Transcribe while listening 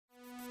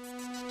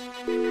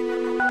Welcome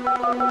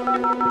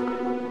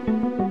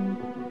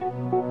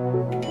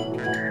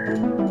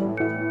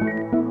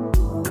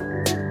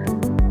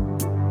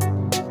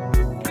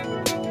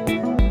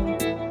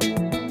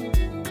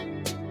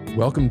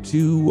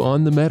to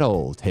On the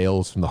Metal,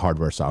 Tales from the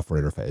Hardware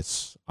Software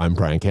Interface. I'm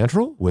Bryan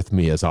Cantrill. With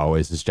me, as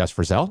always, is Jess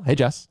Frazelle. Hey,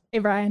 Jess. Hey,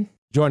 Bryan.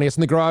 Joining us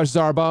in the garage is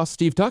our boss,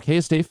 Steve Tuck.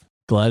 Hey, Steve.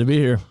 Glad to be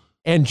here.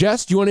 And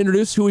Jess, do you want to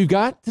introduce who we've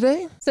got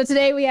today? So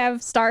today we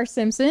have Star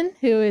Simpson,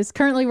 who is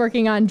currently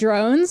working on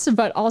drones,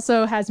 but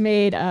also has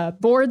made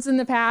boards in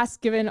the past,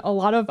 given a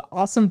lot of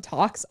awesome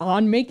talks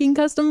on making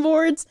custom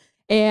boards,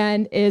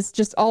 and is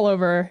just all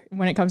over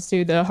when it comes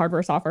to the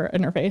hardware software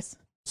interface.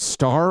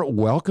 Star,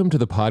 welcome to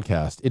the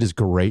podcast. It is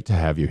great to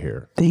have you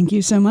here. Thank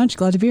you so much.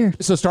 Glad to be here.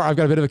 So, Star, I've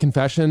got a bit of a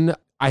confession.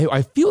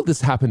 I feel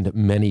this happened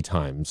many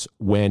times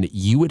when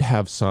you would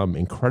have some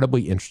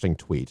incredibly interesting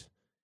tweet.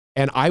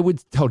 And I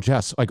would tell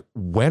Jess, like,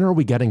 when are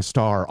we getting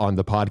Star on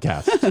the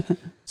podcast?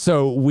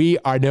 So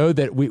I know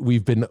that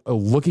we've been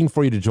looking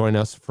for you to join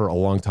us for a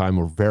long time.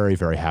 We're very,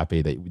 very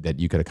happy that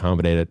you could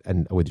accommodate it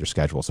and with your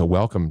schedule. So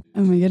welcome.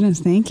 Oh my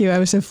goodness. Thank you. I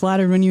was so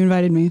flattered when you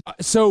invited me.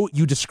 So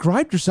you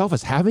described yourself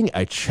as having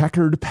a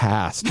checkered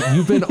past.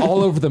 You've been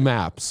all over the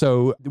map.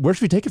 So where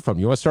should we take it from?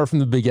 You want to start from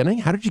the beginning?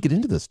 How did you get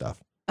into this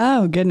stuff?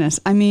 Oh goodness.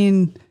 I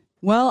mean,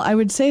 well, I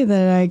would say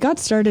that I got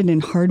started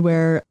in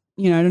hardware.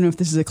 You know, I don't know if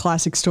this is a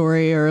classic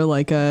story or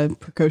like a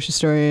precocious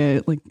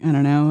story. Like, I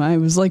don't know. I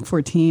was like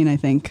 14, I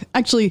think.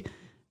 Actually,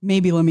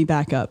 maybe let me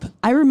back up.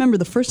 I remember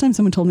the first time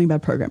someone told me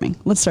about programming.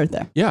 Let's start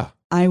there. Yeah.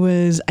 I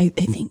was, I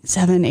think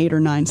 7, 8,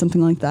 or 9,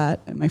 something like that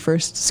at my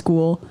first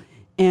school.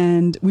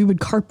 And we would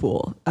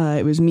carpool.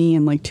 It was me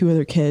and like 2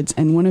 other kids.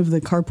 And one of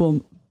the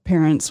carpool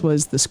parents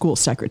was the school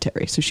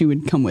secretary. So she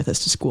would come with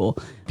us to school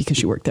because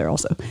she worked there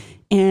also.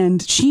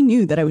 And she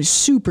knew that I was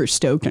super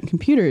stoked on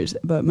computers,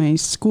 but my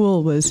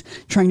school was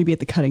trying to be at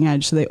the cutting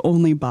edge. So they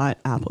only bought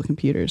Apple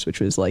computers, which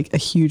was like a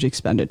huge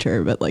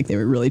expenditure, but like they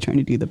were really trying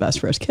to do the best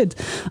for us kids.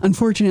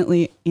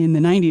 Unfortunately, in the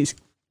 90s,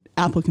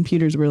 Apple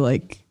computers were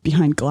like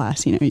behind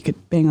glass. You know, you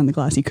could bang on the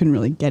glass. You couldn't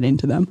really get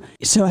into them.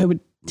 So I would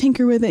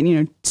tinker with it and, you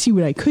know, see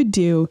what I could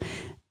do.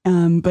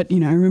 But,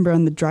 you know, I remember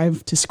on the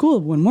drive to school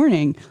one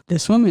morning,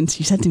 this woman,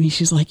 she said to me,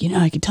 she's like, you know,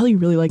 I could tell you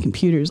really like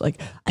computers. Like,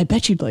 I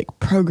bet you'd like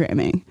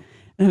programming.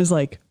 And I was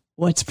like,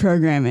 what's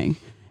programming?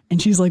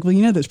 And she's like, well,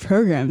 you know, those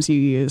programs you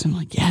use. I'm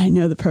like, yeah, I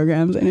know the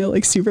programs. I know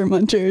like Super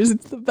Munchers.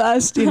 It's the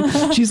best. You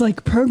know? She's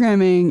like,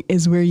 programming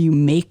is where you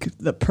make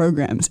the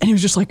programs. And it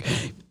was just like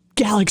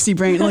galaxy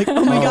brain. Like,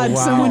 oh my God,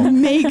 wow.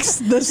 Someone makes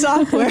the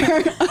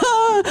software.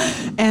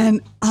 And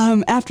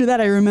after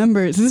that, I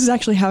remember, so this is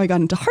actually how I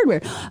got into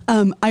hardware.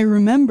 I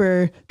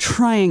remember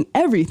trying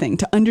everything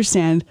to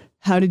understand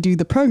how to do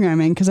the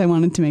programming because I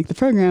wanted to make the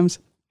programs.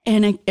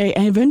 And I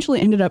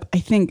eventually ended up, I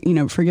think, you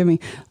know, forgive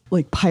me,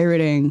 like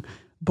pirating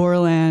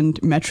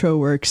Borland,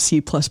 MetroWorks,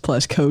 C++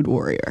 Code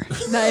Warrior.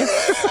 Nice.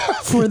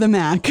 For the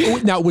Mac.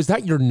 Now, was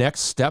that your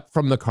next step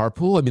from the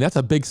carpool? I mean, that's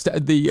a big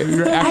step.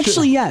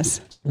 Actually,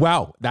 yes.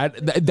 Wow,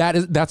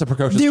 that's a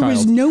precocious There child.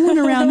 was no one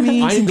around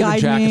me to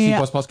guide me.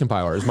 A C++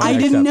 compiler is my I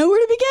next didn't step. know where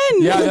to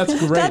begin. Yeah, that's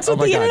great. That's what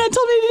the internet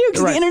told me to do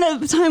because the internet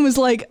at the time was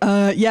like,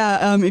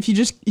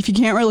 if you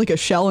can't write like a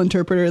shell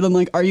interpreter, then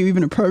like, are you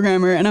even a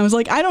programmer? And I was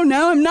like, I don't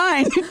know, I'm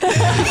 9.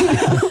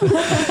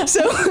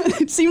 So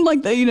it seemed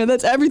like that, you know,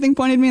 that's everything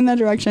pointed me in that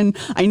direction.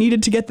 I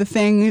needed to get the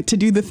thing to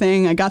do the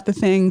thing. I got the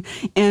thing,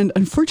 and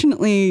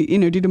unfortunately, you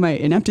know, due to my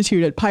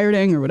ineptitude at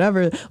pirating or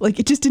whatever, like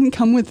it just didn't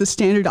come with the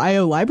standard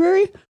IO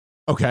library.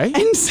 Okay.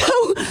 And so,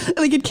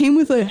 like, it came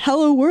with a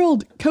Hello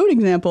World code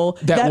example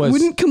that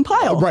wouldn't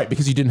compile. Right,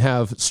 because you didn't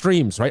have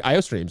streams, right? IO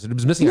streams. It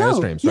was missing IO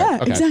streams. Right? Yeah,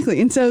 okay. Exactly.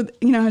 And so,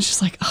 you know, I was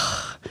just like,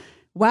 oh,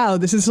 wow,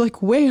 this is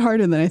like way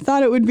harder than I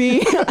thought it would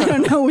be. I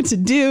don't know what to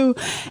do.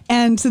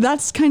 And so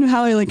that's kind of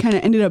how I like kind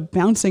of ended up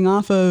bouncing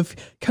off of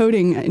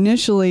coding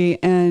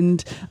initially,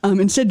 and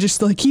instead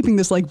just like keeping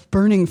this like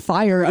burning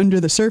fire under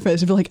the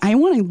surface of like, I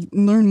want to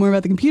learn more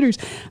about the computers.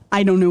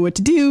 I don't know what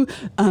to do.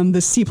 The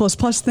C++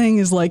 thing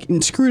is like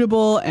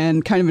inscrutable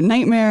and kind of a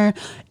nightmare.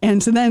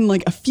 And so then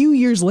like a few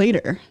years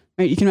later,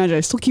 right, you can imagine I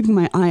was still keeping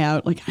my eye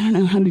out. Like, I don't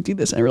know how to do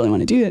this. I really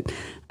want to do it.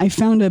 I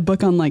found a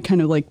book on like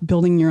kind of like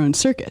building your own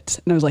circuits.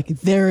 And I was like,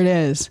 there it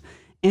is.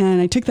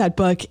 And I took that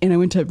book and I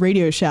went to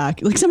Radio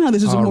Shack. Like somehow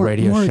this was more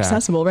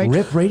accessible, right?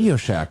 RIP Radio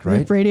Shack, right?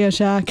 RIP Radio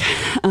Shack.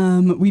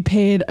 We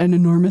paid an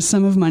enormous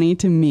sum of money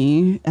to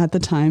me at the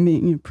time,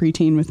 being a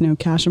preteen with no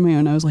cash of my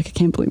own. I was like, I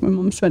can't believe my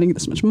mom's spending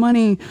this much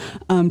money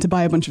to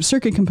buy a bunch of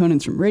circuit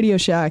components from Radio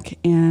Shack.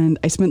 And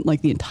I spent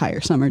like the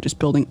entire summer just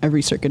building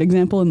every circuit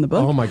example in the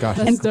book. Oh my gosh.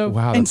 And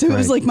so it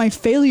was like my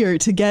failure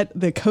to get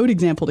the code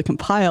example to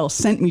compile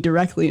sent me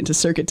directly into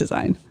circuit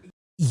design.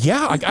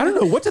 Yeah, I don't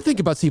know what to think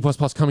about C++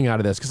 coming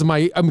out of this, because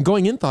my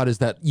going in thought is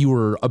that you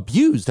were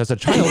abused as a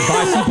child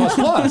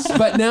by C++,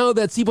 but now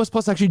that C++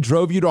 actually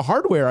drove you to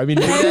hardware, I mean,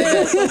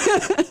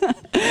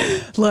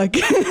 look,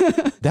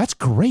 that's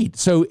great.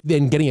 So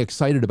then getting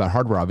excited about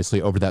hardware,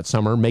 obviously, over that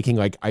summer, making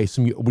like, I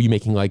assume, were you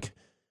making like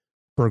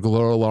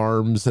burglar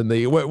alarms and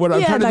the what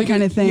I'm trying to that think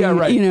kind of thing. Yeah,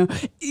 right.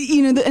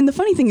 And the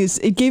funny thing is,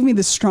 it gave me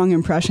this strong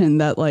impression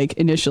that like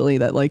initially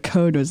that like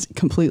code was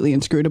completely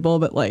inscrutable,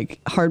 but like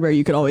hardware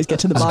you could always get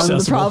to the bottom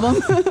of the problem.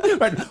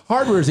 Right.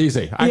 Hardware is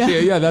easy.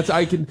 Actually,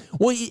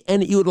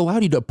 and it would allow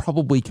you to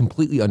probably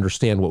completely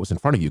understand what was in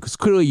front of you, because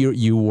clearly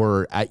you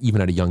were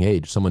even at a young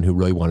age someone who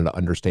really wanted to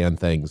understand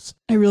things.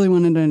 I really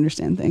wanted to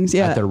understand things.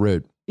 Yeah. At their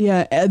root.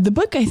 Yeah, the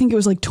book, I think it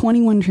was like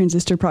 21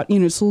 transistor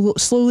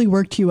slowly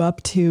worked you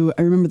up to,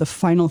 I remember the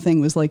final thing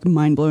was like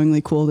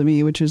mind-blowingly cool to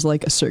me, which was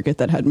like a circuit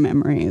that had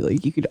memory.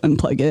 Like you could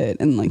unplug it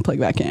and like plug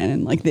back in,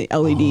 and like the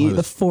LED,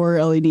 the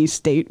 4 LED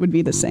state would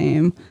be the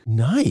same.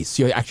 Nice.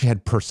 You actually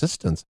had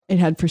persistence. It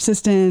had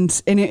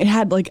persistence, and it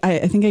had like,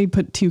 I think I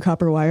put 2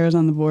 copper wires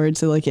on the board.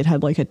 So like it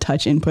had like a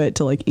touch input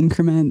to like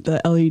increment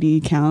the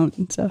LED count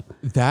and stuff.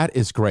 That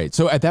is great.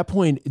 So at that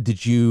point,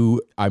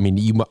 you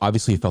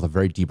obviously felt a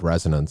very deep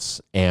resonance.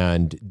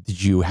 And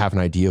did you have an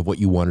idea of what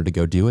you wanted to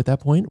go do at that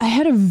point? I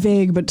had a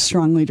vague but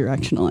strongly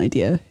directional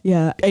idea.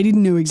 Yeah. I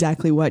didn't know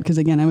exactly what, because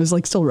again, I was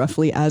like still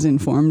roughly as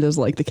informed as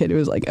like the kid who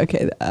was like,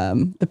 okay,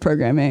 the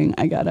programming,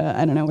 I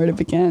don't know where to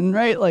begin,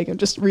 right? Like I'm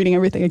just reading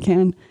everything I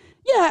can.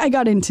 Yeah, I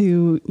got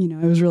into,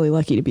 I was really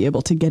lucky to be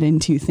able to get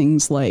into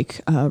things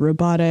like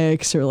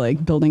robotics or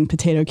like building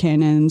potato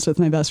cannons with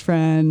my best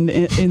friend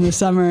in the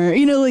summer,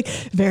 like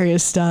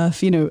various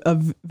stuff,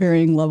 of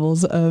varying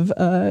levels of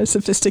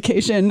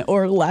sophistication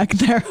or lack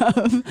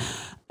thereof.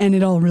 And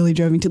it all really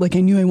drove me to like,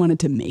 I knew I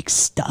wanted to make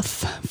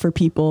stuff for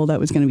people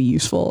that was going to be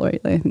useful, right?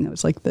 I think that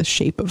was like the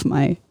shape of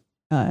my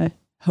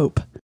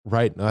hope.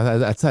 Right.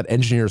 That's that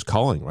engineer's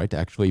calling, right? To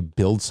actually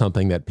build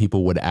something that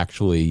people would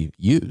actually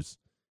use.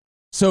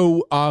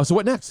 So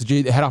what next? Did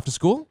you head off to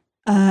school?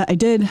 I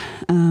did.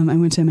 I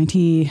went to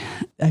MIT.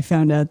 I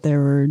found out there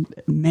were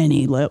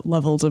many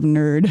levels of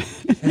nerd.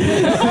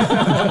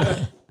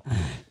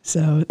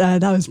 So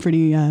that was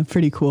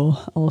pretty cool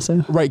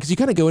also. Right, because you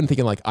kind of go in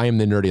thinking like, I am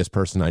the nerdiest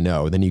person I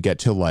know. Then you get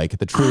to like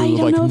the true I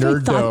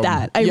nerddom.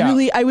 That.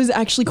 I was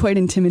actually quite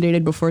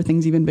intimidated before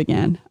things even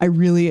began. I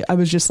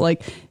was just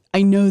like,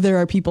 I know there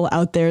are people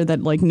out there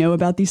that like know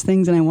about these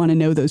things, and I want to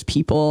know those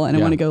people, and I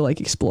want to go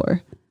like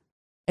explore.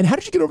 And how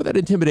did you get over that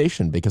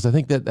intimidation? Because I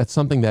think that's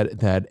something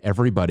that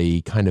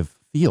everybody kind of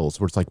feels,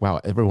 where it's like, wow,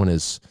 everyone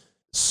is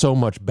so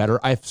much better.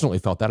 I've certainly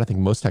felt that. I think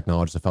most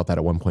technologists have felt that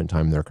at one point in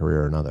time in their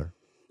career or another.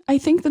 I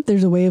think that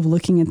there's a way of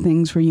looking at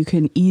things where you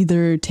can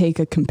either take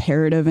a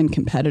comparative and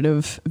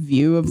competitive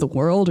view of the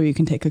world, or you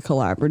can take a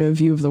collaborative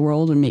view of the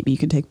world, and maybe you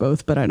could take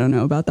both, but I don't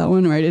know about that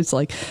one, right? It's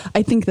like,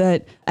 I think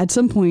that at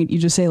some point you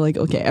just say like,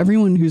 okay,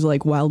 everyone who's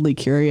like wildly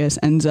curious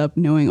ends up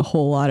knowing a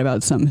whole lot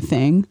about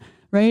something.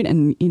 Right.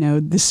 And,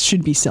 this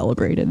should be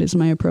celebrated is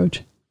my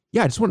approach.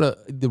 Yeah, I just want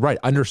to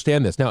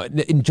understand this. Now,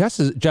 in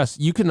Jess,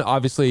 you can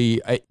obviously,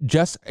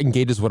 Jess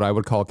engages what I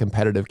would call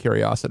competitive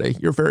curiosity.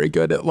 You're very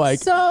good at like.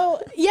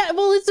 So, yeah,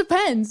 well, it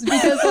depends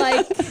because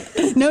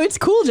like. No, it's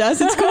cool, Jess.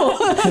 It's cool.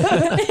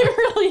 It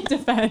really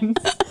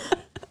depends.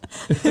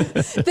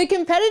 The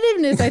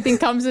competitiveness, I think,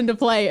 comes into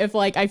play if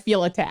like I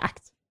feel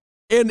attacked.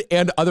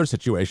 And other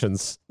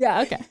situations.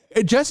 Yeah, okay.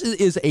 Jess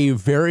is a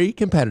very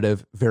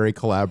competitive, very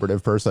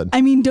collaborative person.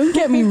 I mean, don't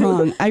get me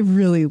wrong. I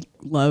really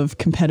love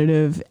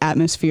competitive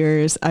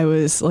atmospheres. I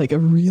was like a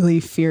really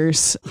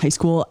fierce high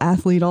school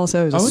athlete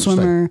also. I was a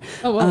swimmer.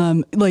 Oh,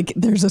 wow. Like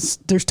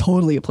there's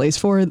totally a place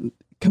for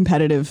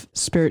competitive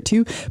spirit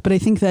too, but I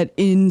think that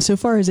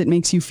insofar as it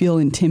makes you feel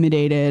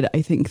intimidated,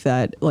 I think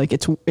that like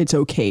it's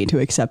okay to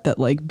accept that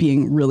like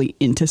being really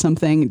into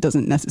something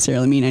doesn't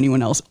necessarily mean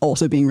anyone else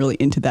also being really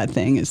into that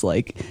thing is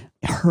like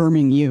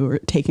harming you or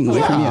taking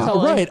away from you.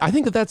 Totally. Right. I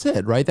think that's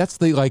it, right? That's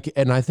the like,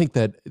 and I think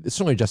that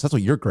certainly Jess, that's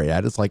what you're great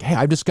at. It's like, hey,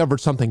 I've discovered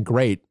something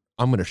great.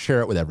 I'm going to share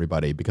it with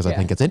everybody because I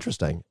think it's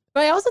interesting.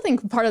 But I also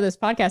think part of this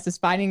podcast is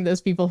finding those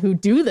people who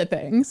do the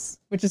things,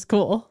 which is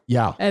cool.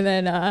 Yeah. And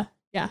then,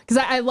 yeah, because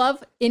I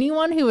love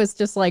anyone who is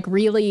just like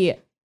really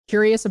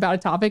curious about a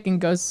topic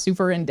and goes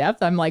super in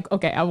depth. I'm like,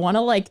 okay, I want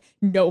to like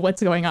know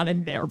what's going on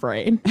in their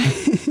brain.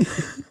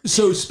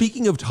 So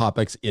speaking of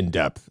topics in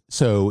depth,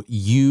 so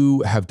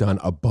you have done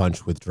a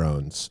bunch with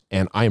drones,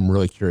 and I am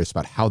really curious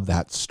about how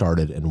that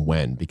started and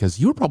when, because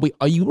you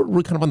were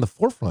really kind of on the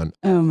forefront.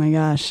 Oh my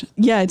gosh.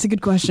 Yeah, it's a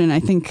good question. I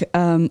think,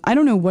 I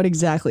don't know what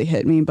exactly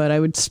hit me, but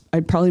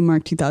I'd probably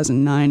mark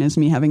 2009 as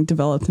me having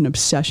developed an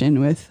obsession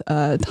with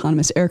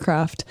autonomous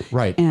aircraft.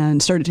 Right.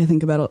 And started to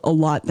think about it a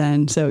lot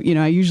then. So,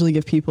 I usually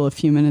give people a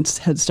few minutes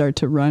head start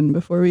to run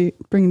before we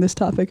bring this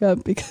topic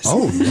up because.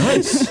 Oh,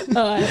 nice.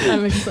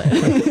 I'm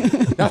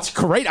excited. That's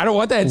great. I don't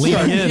want that.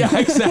 Yeah,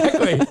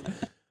 exactly.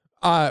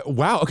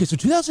 Wow. Okay. So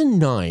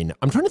 2009,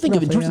 I'm trying to think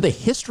of in terms of the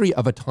history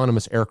of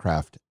autonomous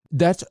aircraft.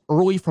 that's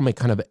early from a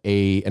kind of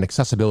an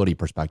accessibility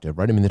perspective,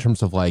 right? I mean, in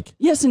terms of like...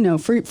 Yes and no.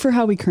 For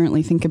how we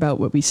currently think about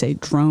what we say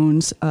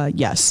drones,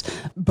 yes.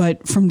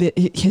 But from the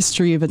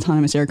history of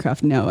autonomous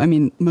aircraft, no. I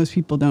mean, most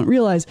people don't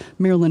realize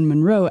Marilyn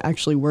Monroe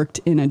actually worked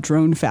in a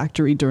drone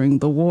factory during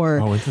the war.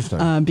 Oh,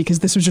 interesting. Because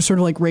this was just sort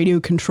of like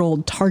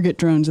radio-controlled target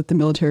drones that the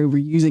military were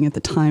using at the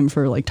time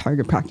for like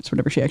target practice,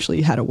 whatever. She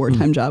actually had a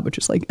wartime job, which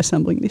is like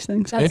assembling these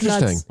things. That's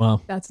interesting. Nuts.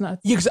 Wow. That's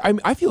nuts. Yeah, because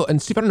I feel,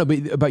 and Steve, I don't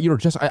know about you or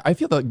Jess, I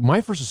feel like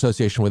my first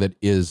association with it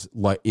is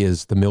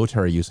the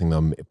military using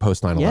them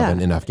post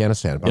 9/11 in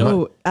Afghanistan.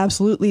 Oh,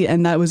 absolutely.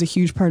 And that was a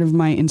huge part of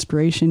my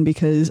inspiration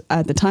because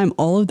at the time,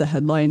 all of the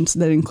headlines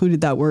that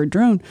included that word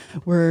drone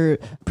were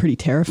pretty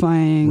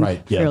terrifying,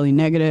 fairly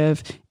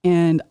negative.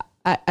 And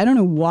I don't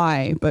know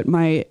why, but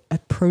my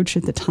approach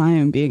at the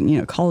time being, you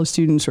know, college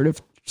student, sort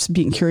of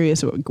being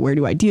curious, where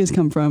do ideas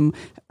come from?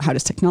 How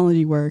does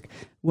technology work?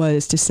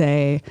 Was to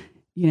say,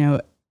 you know,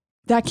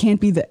 that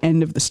can't be the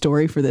end of the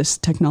story for this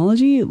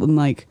technology. And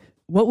like,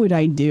 what would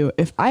I do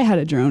if I had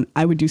a drone?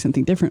 I would do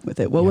something different with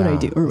it. What would I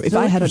do? Or if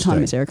I had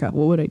autonomous aircraft,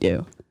 what would I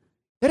do?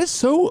 That is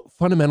so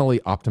fundamentally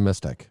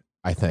optimistic,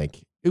 I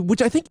think,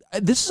 which I think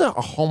this is a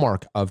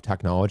hallmark of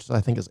technology.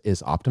 I think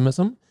is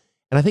optimism.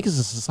 And I think as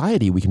a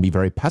society, we can be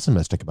very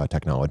pessimistic about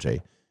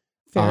technology.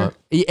 Fair.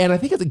 And I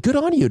think it's good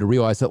on you to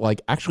realize that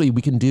like, actually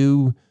we can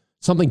do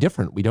something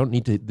different. We don't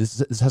need to,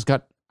 this has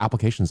got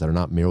applications that are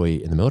not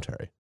merely in the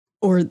military.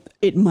 Or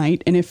it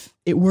might. And if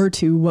it were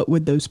to, what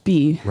would those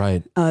be?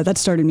 Right. That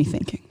started me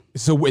thinking.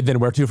 So then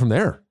where to from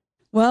there?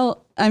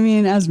 Well, I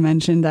mean, as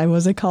mentioned, I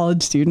was a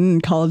college student,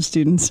 and college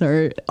students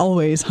are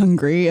always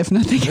hungry, if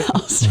nothing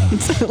else. Right?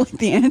 So like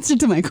the answer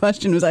to my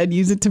question was I'd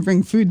use it to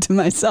bring food to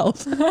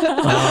myself.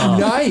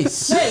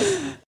 Nice.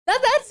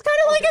 That's kind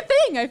of like a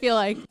thing, I feel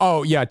like.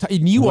 Oh, yeah.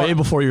 You way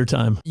before your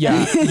time.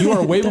 Yeah, you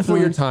are way before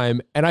your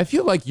time. And I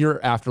feel like you're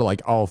after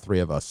like all three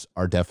of us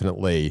are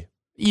definitely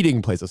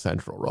eating plays a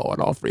central role in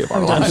all three of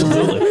our lives.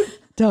 Absolutely.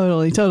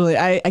 Totally.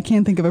 I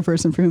can't think of a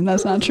person for whom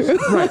that's not true.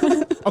 Right.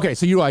 Okay,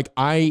 so you're like,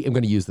 I am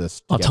going to use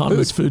this to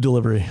autonomous get food. food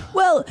delivery.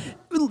 Well,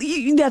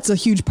 that's a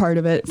huge part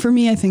of it. For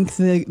me, I think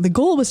the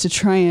goal was to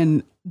try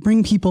and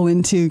bring people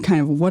into kind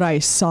of what I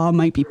saw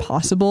might be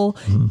possible.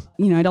 Mm-hmm.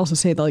 You know, I'd also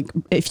say that like,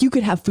 if you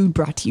could have food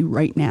brought to you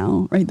right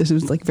now, right? This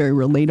was like a very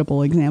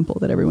relatable example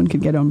that everyone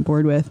could get on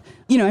board with.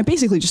 You know, I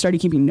basically just started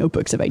keeping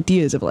notebooks of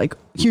ideas of like,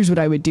 here's what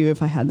I would do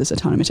if I had this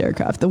autonomous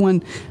aircraft. The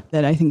one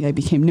that I think I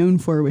became known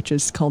for, which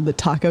is called the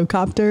taco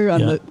copter,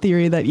 on the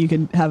theory that you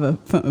could have a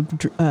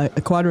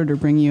quadrotor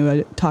bring you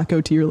a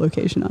taco to your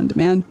location on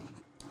demand.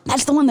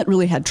 That's the one that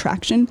really had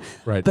traction.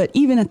 Right. But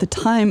even at the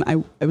time, I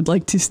would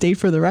like to state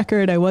for the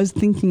record, I was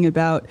thinking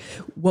about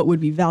what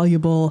would be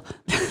valuable.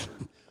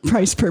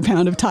 Price per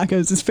pound of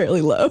tacos is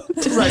fairly low.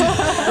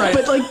 Right.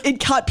 But like it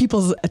caught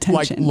people's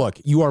attention. Like,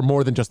 look, you are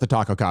more than just the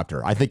taco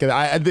copter. I think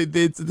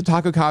it's the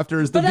taco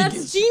copter is the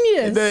that's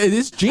genius. It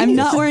is genius. I'm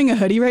not wearing a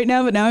hoodie right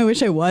now, but now I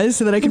wish I was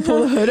so that I could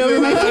pull the hood over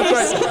my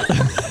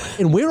face.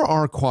 And where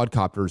are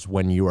quadcopters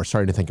when you are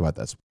starting to think about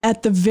this?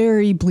 At the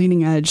very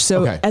bleeding edge.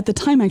 So at the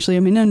time, actually,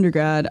 I'm in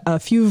undergrad. A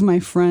few of my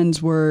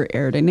friends were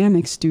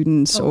aerodynamics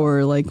students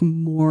or like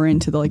more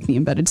into the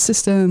embedded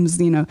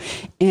systems, you know.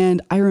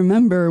 And I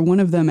remember one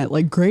of them at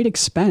like great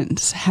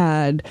expense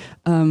had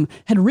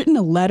written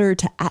a letter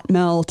to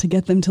Atmel to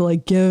get them to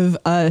like give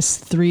us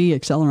 3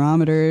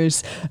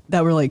 accelerometers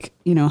that were like,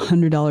 you know,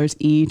 $100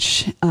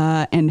 each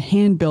and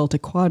hand built a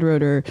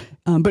quadrotor.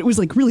 But it was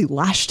like really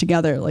lashed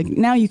together. Like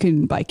now you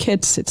can buy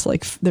kits. It's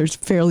like there's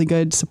fairly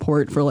good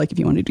support for like if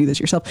you want to do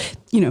this yourself,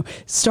 you know,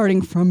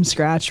 starting from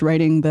scratch,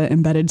 writing the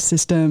embedded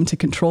system to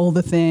control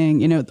the thing,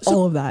 you know,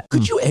 all of that.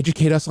 Could you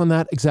educate us on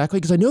that exactly?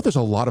 Because I know there's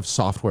a lot of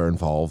software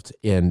involved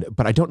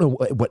but I don't know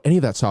what any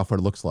of that software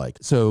looks like.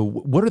 So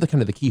what are the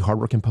kind of the key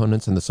hardware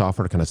components and the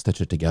software to kind of stitch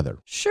it together?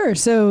 Sure.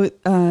 So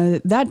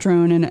that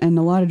drone and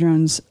a lot of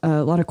drones,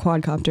 a lot of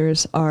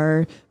quadcopters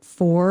are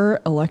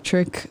 4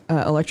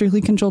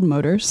 electrically controlled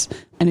motors,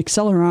 an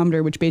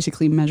accelerometer, which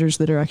basically measures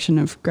the direction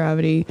of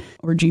gravity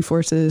or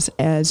G-forces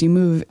as you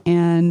move.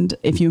 And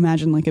if you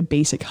imagine like a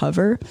basic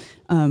hover,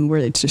 where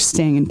it's just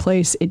staying in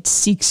place, it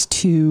seeks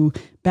to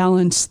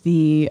balance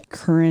the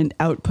current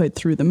output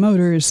through the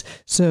motors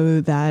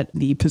so that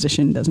the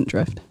position doesn't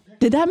drift.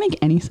 Did that make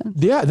any sense?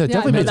 Yeah, that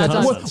definitely made sense.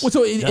 Awesome.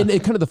 So and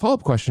kind of the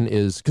follow-up question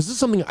is, because this is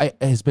something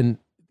has been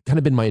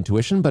my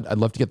intuition, but I'd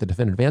love to get the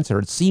definitive answer.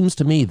 It seems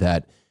to me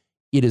that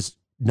it is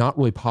not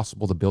really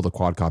possible to build a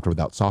quadcopter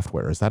without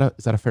software. Is that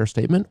a fair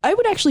statement? I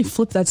would actually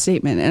flip that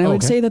statement. And I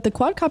would say that the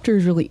quadcopter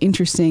is really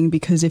interesting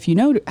because if you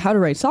know how to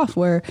write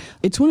software,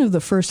 it's one of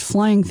the first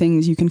flying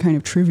things you can kind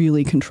of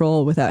trivially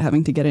control without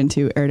having to get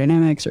into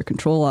aerodynamics or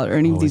control or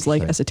any of these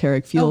like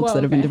esoteric fields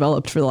that have been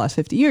developed for the last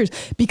 50 years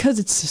because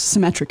it's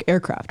symmetric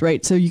aircraft,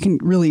 right? So you can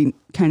really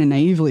kind of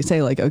naively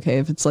say like, okay,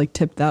 if it's like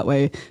tipped that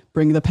way,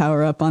 bring the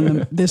power up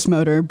on this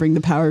motor, bring the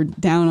power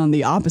down on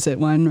the opposite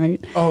one,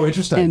 right? Oh,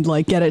 interesting. And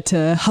like get it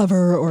to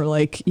hover or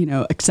like, you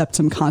know, accept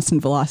some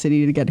constant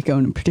velocity to get it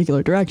going in a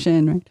particular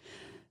direction,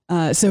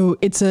 right? So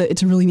it's a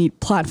really neat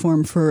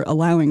platform for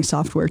allowing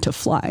software to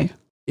fly.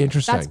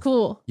 Interesting. That's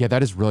cool. Yeah,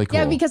 that is really cool.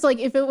 Yeah, because like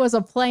if it was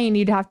a plane,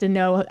 you'd have to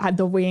know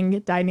the wing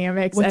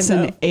dynamics. What's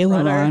and an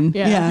aileron?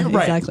 Yeah,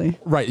 Right. exactly.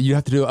 Right. You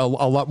have to do a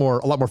lot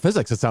more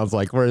physics, it sounds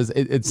like. Whereas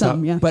it's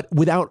not, Yeah. but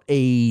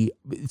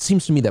it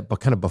seems to me that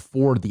kind of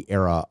before the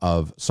era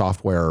of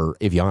software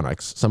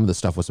avionics, some of the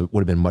stuff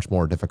would have been much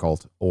more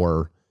difficult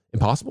or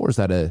impossible. Or is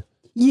that a...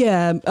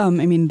 Yeah, I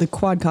mean, the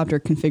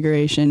quadcopter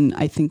configuration,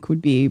 I think, would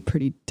be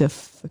pretty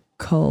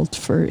difficult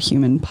for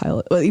human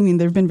pilot. Well, I mean,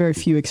 there have been very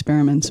few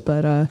experiments,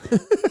 but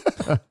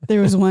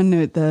there was one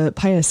at the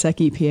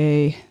Piasecki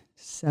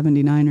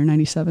PA-79 or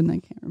 97, I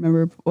can't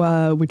remember,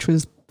 which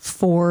was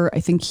 4, I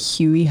think,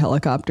 Huey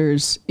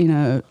helicopters in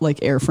a like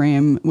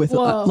airframe with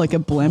like a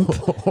blimp.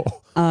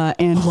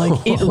 And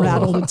like it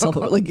rattled itself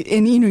like,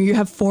 and you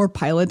have 4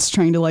 pilots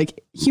trying to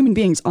like human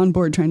beings on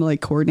board trying to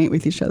like coordinate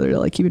with each other to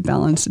like keep it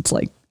balanced. It's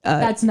like,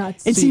 that's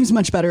nuts. It seems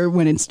much better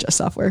when it's just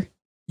software.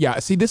 Yeah.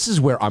 See, this is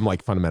where I'm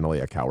like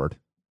fundamentally a coward.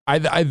 I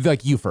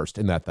like you first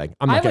in that thing.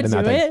 I'm not getting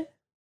in that thing.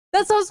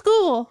 That sounds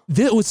cool.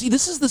 See,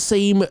 this is the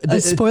same.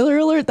 Spoiler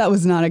alert, that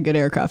was not a good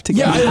aircraft to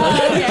get.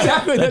 Yeah,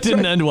 exactly. That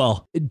didn't end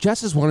well. Jess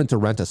has wanted to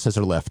rent a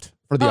scissor lift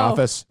for the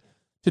office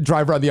to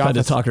drive around the office.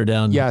 Had to talk her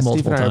down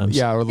multiple times.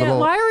 Yeah,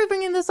 why are we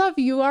bringing this up?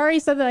 You already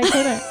said that I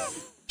couldn't.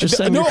 Just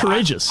saying you're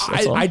courageous.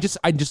 I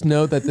just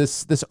know that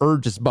this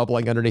urge is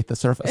bubbling underneath the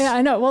surface. Yeah,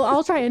 I know. Well,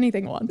 I'll try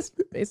anything once,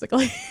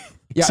 basically.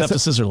 Except a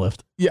scissor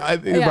lift. Yeah,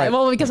 right.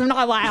 Well, because I'm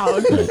not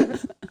allowed.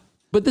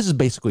 But this is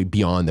basically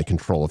beyond the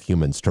control of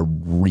humans to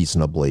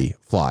reasonably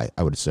fly,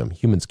 I would assume.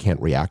 Humans can't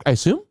react. I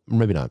assume?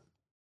 Maybe not.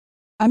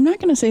 I'm not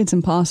going to say it's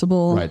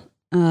impossible. Right.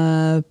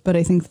 But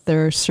I think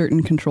there are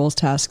certain controls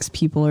tasks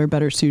people are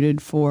better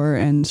suited for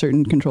and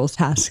certain controls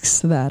tasks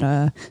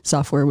that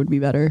software would be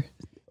better.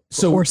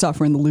 Or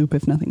software in the loop,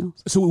 if nothing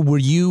else. So were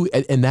you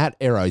in that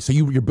era? So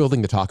you're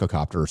building the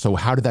tacocopter. So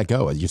how did that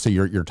go?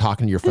 You're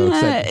talking to your folks.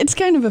 It's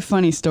kind of a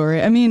funny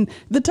story. I mean,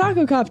 the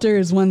tacocopter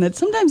is one that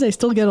sometimes I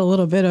still get a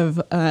little bit of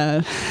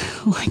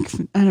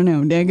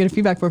negative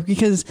feedback for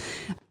because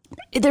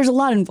there's a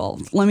lot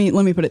involved. Let me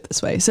put it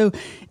this way. So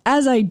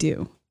as I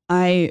do,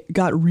 I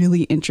got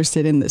really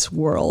interested in this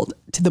world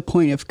to the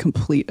point of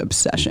complete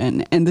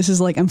obsession. And this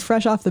is like, I'm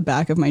fresh off the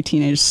back of my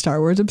teenage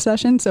Star Wars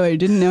obsession. So I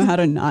didn't know how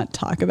to not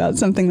talk about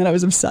something that I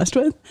was obsessed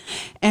with.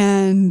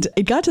 And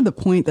it got to the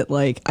point that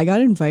like, I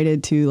got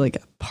invited to like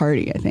a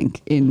party, I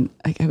think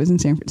I was in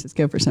San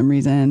Francisco for some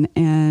reason.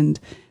 And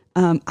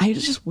I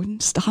just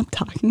wouldn't stop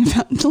talking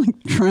about like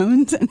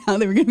drones and how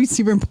they were going to be a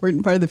super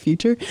important part of the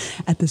future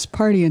at this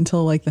party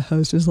until like the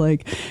host was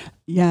like,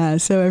 yeah,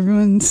 so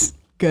everyone's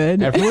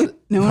good.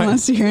 No one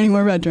wants to hear any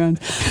more about drones.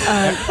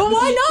 But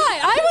why not?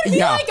 I would be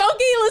like,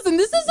 okay, listen,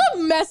 this is a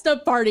messed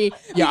up party.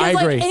 Yeah, I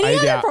agree. Like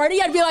any other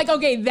party, I'd be like,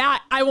 okay,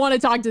 that I want to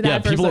talk to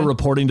that person. People are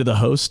reporting to the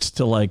host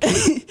to like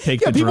take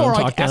the drone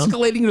talk down.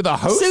 Escalating to the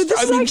host. So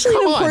this is actually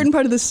an important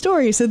part of the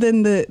story. So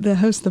then the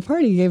host of the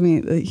party gave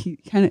me, he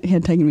kind of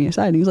had taken me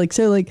aside. And he was like,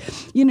 so like,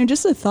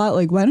 just a thought,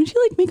 like, why don't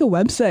you like make a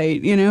website,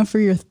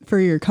 for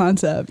your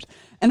concept?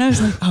 And I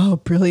was like, oh,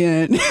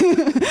 brilliant.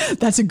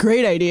 That's a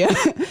great idea.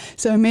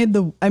 So I made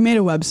a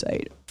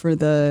website for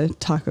the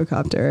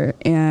tacocopter,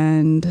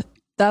 and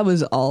that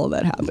was all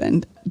that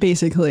happened.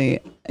 Basically,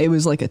 it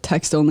was like a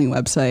text-only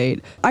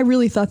website. I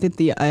really thought that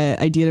the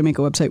idea to make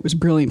a website was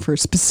brilliant for a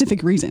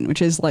specific reason,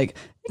 which is like,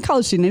 a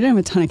college student, I didn't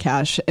have a ton of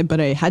cash, but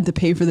I had to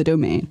pay for the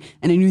domain,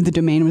 and I knew the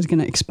domain was going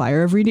to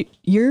expire every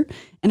year,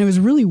 and I was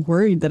really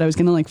worried that I was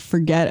going to like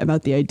forget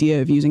about the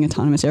idea of using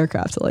autonomous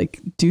aircraft to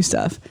like do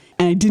stuff,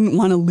 and I didn't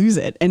want to lose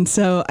it. And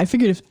so I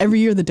figured if every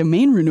year the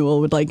domain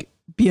renewal would like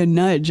be a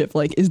nudge of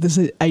like, is this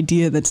an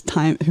idea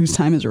whose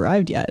time has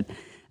arrived yet?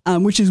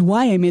 Which is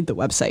why I made the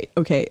website.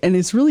 Okay. And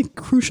it's really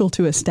crucial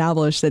to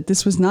establish that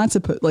this was not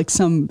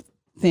some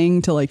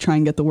thing to like try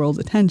and get the world's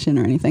attention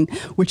or anything,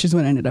 which is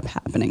what ended up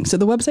happening. So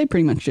the website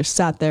pretty much just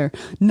sat there.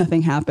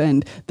 Nothing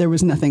happened. There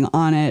was nothing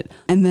on it.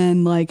 And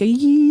then like a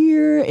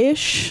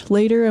year-ish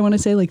later, I want to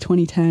say like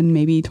 2010,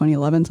 maybe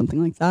 2011,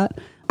 something like that,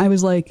 I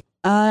was like,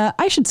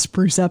 I should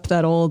spruce up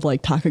that old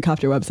like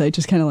tacocopter website,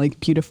 just kind of like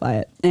beautify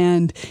it.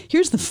 And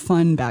here's the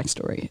fun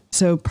backstory.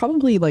 So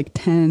probably like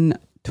 10-20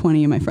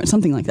 of my friends,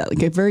 something like that,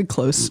 like a very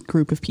close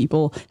group of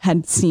people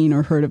had seen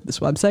or heard of this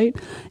website.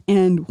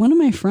 And one of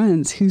my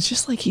friends who's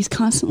just like, he's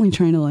constantly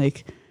trying to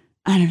like,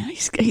 I don't know,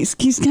 he's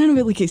kind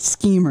of like a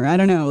schemer. I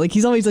don't know. Like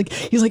he's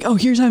like, oh,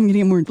 here's how I'm going to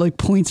get more like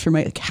points for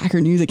my like,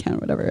 Hacker News account or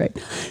whatever. Right.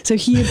 So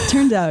it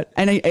turns out,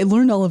 and I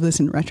learned all of this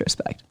in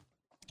retrospect.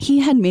 He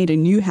had made a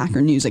new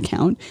Hacker News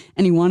account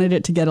and he wanted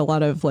it to get a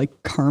lot of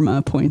like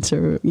karma points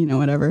or,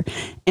 whatever.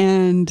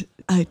 And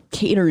a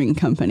catering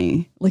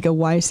company, like a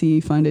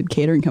YC funded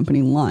catering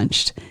company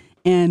launched,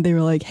 and they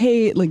were like,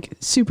 hey, like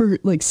super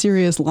like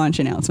serious launch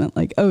announcement.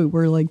 Like, oh,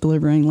 we're like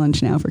delivering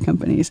lunch now for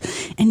companies.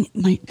 And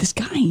this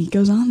guy, he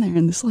goes on there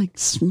and this like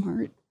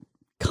smart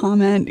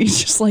comment. He's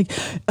just like,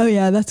 oh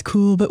yeah, that's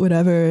cool, but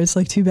whatever. It's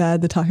like too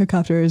bad the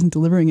tacocopter isn't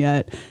delivering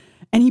yet.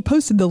 And he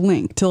posted the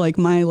link to like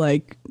my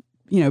like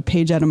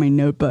page out of my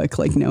notebook,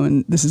 like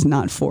knowing this is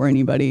not for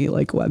anybody,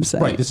 like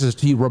website. Right. This is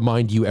to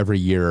remind you every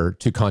year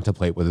to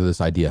contemplate whether this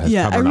idea has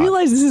come or I not.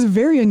 realize this is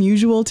very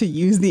unusual to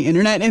use the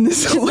internet in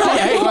this way.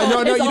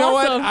 No, you know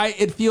awesome. what?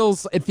 It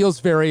feels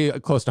very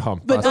close to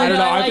home. But I don't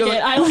know.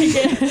 I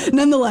like it.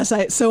 Nonetheless,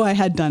 I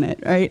had done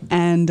it, right?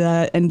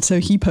 And so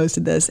he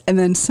posted this, and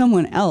then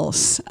someone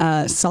else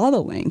saw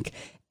the link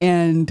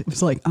and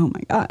was like, oh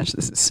my gosh,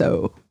 this is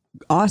so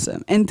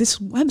awesome. And this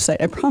website,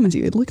 I promise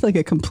you, it looked like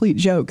a complete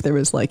joke. There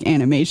was like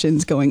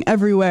animations going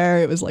everywhere.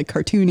 It was like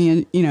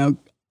cartoony,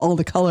 all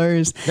the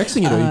colors. Next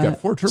thing you know, you've got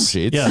 4 term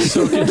sheets. Yeah,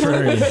 so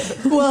contrary.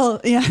 Well,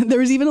 yeah, there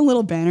was even a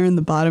little banner in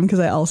the bottom because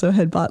I also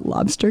had bought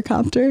Lobster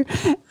Copter.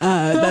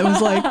 That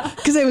was like,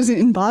 because I was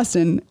in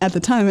Boston at the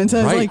time. And so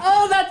I was like,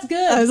 oh, that's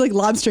good. I was like,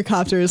 Lobster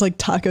Copter is like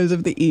tacos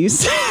of the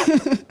East.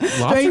 Lobster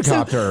Right? So,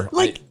 Copter.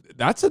 like,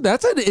 that's an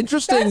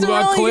interesting That's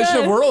really collision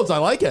good. of worlds. I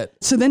like it.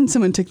 so then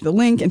someone took the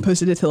link and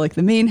posted it to like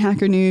the main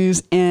Hacker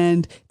News.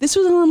 And this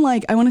was on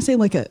like, I want to say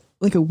like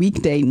a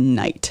weekday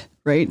night.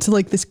 Right. So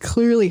like this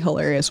clearly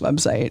hilarious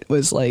website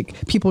was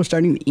like people were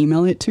starting to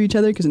email it to each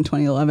other because in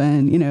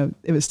 2011,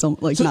 it was still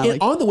like not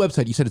like on the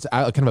website, you said it's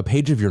kind of a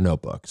page of your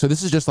notebook. So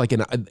this is just like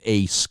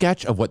a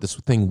sketch of what this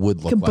thing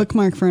would look a like.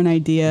 bookmark for an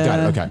idea. Got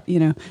it,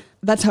 okay.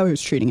 That's how I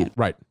was treating it.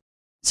 Right.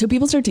 So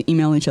people started to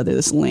email each other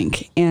this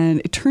link,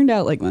 and it turned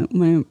out like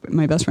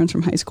my best friends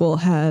from high school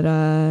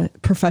had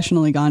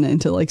professionally gone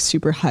into like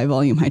super high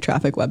volume, high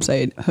traffic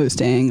website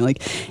hosting,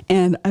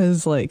 and I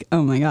was like,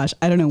 oh my gosh,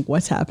 I don't know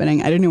what's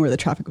happening. I didn't know where the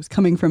traffic was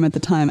coming from at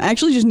the time. I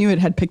actually just knew it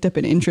had picked up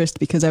an interest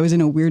because I was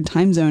in a weird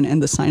time zone,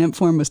 and the sign up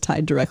form was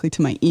tied directly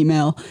to my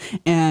email,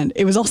 and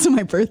it was also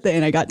my birthday,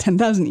 and I got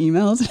 10,000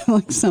 emails.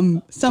 Like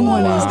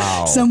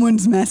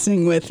someone's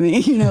messing with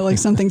me, like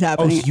something's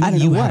happening. So I don't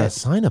know you what. had a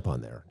sign up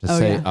on there to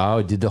say,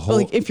 yeah. did the whole.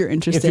 Like if you're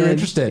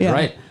interested. Yeah.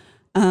 Right.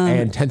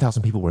 And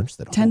 10,000 people were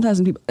interested.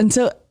 10,000 people. And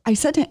so I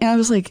said to him, I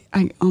was like,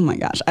 oh my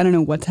gosh, I don't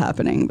know what's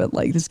happening, but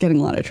like this is getting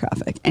a lot of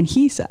traffic. And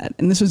he said,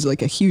 and this was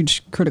like a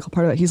huge critical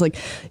part of it. He's like,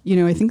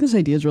 I think this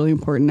idea is really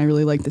important. I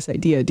really like this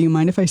idea. Do you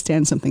mind if I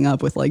stand something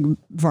up with like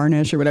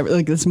varnish or whatever?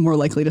 Like it's more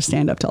likely to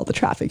stand up to all the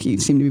traffic you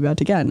seem to be about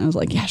to get. And I was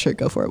like, yeah, sure,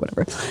 go for it,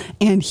 whatever.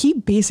 And he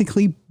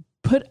basically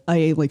put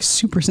a like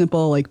super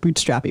simple, like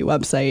bootstrappy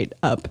website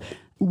up,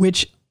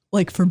 which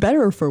like for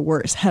better or for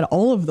worse had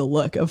all of the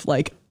look of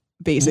like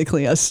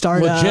basically a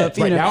startup. Legit.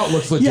 Right now it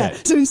looks legit. Yeah.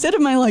 So instead of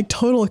my like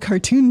total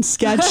cartoon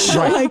sketch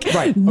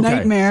Right.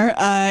 nightmare,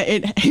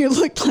 it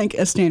looked like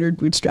a standard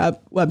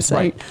bootstrap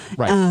website.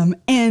 Right.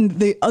 And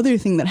the other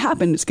thing that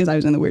happened is because I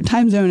was in the weird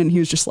time zone and he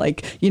was just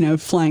like,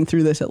 flying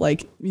through this at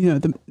like,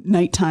 the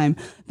nighttime.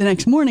 The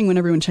next morning when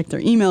everyone checked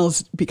their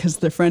emails because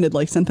their friend had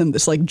like sent them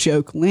this like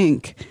joke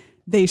link,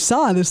 they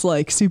saw this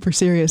like super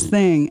serious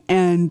thing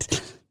and,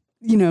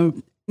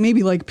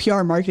 maybe like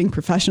PR marketing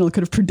professional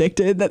could have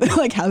predicted that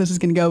like how this is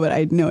going to go, but I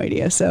had no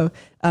idea. So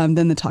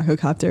then the Taco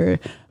Copter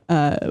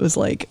was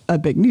like a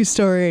big news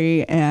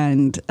story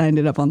and I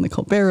ended up on the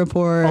Colbert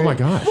Report. Oh my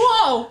gosh.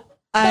 Whoa.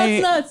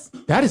 That's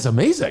nuts. That is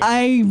amazing.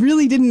 I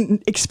really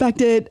didn't expect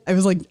it. I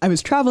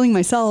was traveling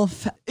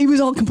myself. It was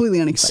all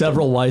completely unexpected.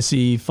 Several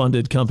YC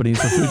funded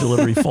companies for food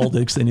delivery folded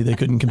because they knew they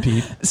couldn't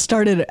compete.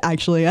 Started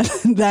actually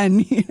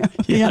then.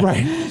 Yeah,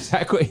 right.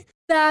 Exactly.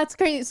 That's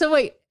crazy. So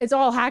wait, it's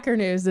all Hacker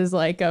News is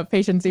like a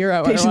patient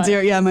zero. Patient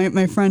zero. Yeah,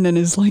 my friend and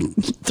his like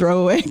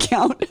throwaway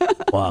account.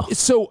 Wow.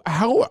 So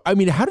how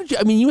did you,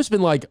 you must have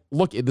been like,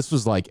 look, this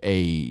was like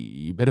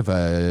a bit of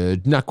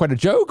a, not quite a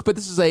joke, but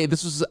this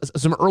was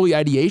some early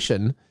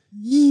ideation.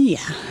 Yeah.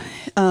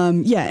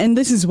 And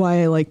this is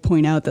why I like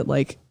point out that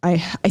like, I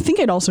think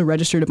I'd also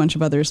registered a bunch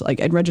of others.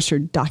 Like I'd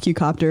registered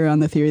DocuCopter on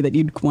the theory that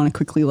you'd want to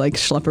quickly like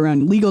schlep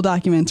around legal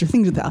documents or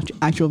things with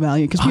actual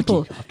value. Because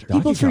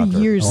people for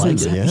years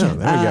since,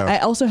 I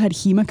also had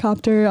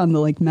Hemocopter on the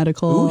like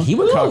medical. Ooh,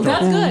 Hemocopter. Ooh,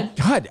 that's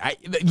good. God,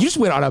 you just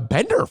went on a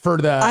bender for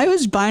the. I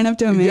was buying up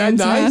domains. Yeah,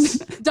 nice.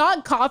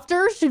 Dot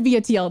Copter should be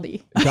a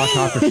TLD.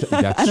 DocuCopter.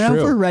 That's I don't know true.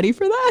 if we're ready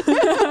for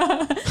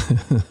that.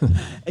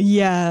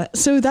 Yeah.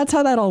 So that's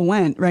how that all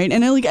went. Right.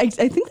 And I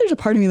think there's a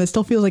part of me that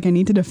still feels like I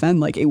need to defend,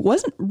 like it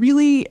wasn't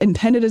really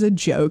intended as a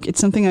joke. It's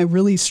something I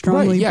really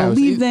strongly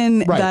believed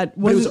in. Right. That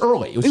but it was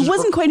early. It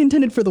wasn't quite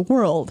intended for the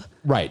world.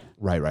 Right.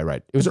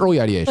 It was early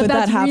ideation. But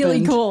that's that really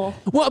happened. cool.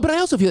 Well, but I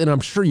also feel, and I'm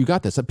sure you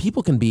got this, that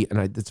people can be, and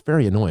it's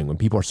very annoying when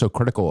people are so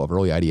critical of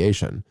early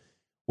ideation,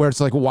 where it's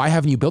like, well, why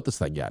haven't you built this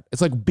thing yet?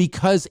 It's like,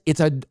 because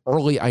it's an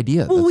early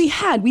idea. Well,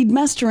 we'd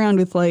messed around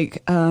with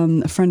like,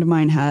 a friend of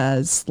mine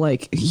has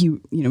like, he,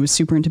 was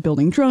super into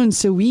building drones.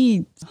 So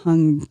we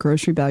hung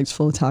grocery bags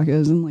full of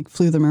tacos and like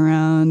flew them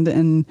around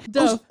and.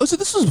 So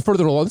this is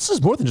further along. This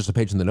is more than just a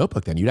page in the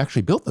notebook then. You'd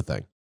actually built the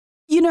thing.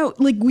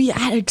 Like we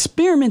had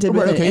experimented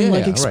with it and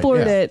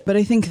explored it. But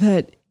I think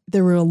that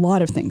there were a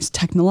lot of things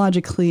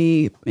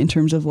technologically in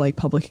terms of like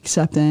public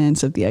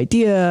acceptance of the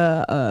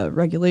idea,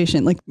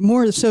 regulation, like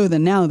more so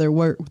than now. There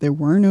were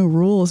no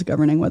rules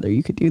governing whether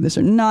you could do this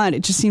or not.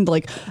 It just seemed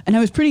like, and I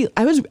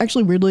was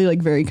actually weirdly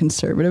like very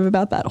conservative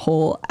about that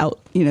whole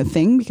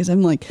thing, because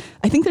I'm like,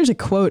 I think there's a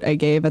quote I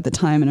gave at the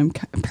time and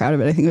I'm proud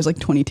of it. I think it was like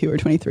 22 or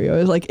 23. I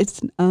was like,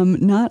 it's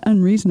not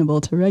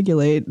unreasonable to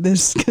regulate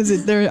this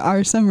because there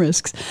are some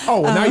risks.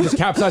 Oh, well, now you just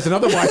capsized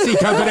another YC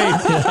company.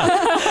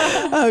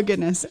 Oh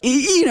goodness.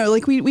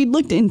 Like we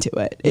looked into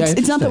it.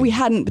 It's not that we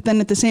hadn't, but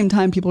then at the same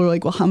time, people were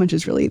like, well, how much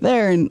is really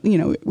there? And, I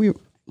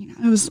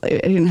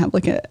didn't have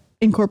like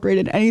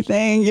incorporated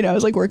anything, I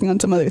was like working on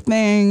some other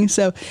thing.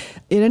 So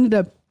it ended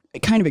up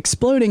kind of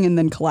exploding and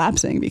then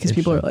collapsing because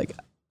people are like,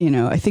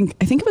 I think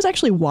it was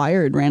actually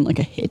Wired ran like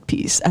a hit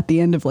piece at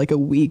the end of like a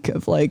week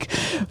of like,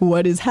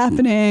 what is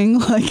happening?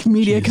 Like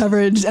media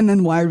coverage. And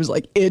then Wired was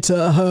like, it's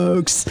a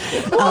hoax.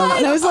 And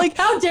I was like,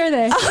 how dare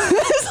they? I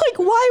was like,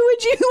 why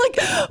would you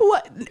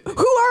what?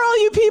 Who are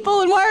all you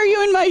people? And why are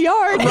you in my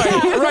yard?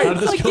 Right.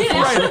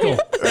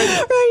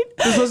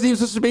 This wasn't even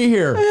supposed to be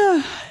here.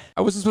 Yeah.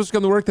 I wasn't supposed to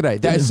come to work today.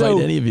 Didn't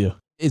invite any of you.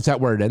 Is that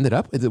where it ended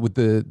up? Is it with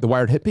the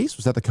Wired hit piece?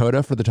 Was that the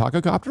coda for the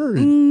taco copter?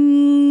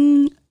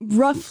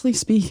 Roughly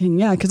speaking,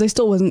 yeah, because I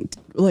still wasn't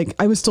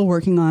I was still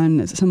working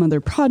on some other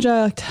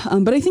project.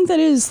 But I think that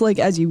is like,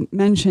 as you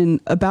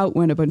mentioned, about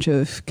when a bunch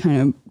of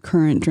kind of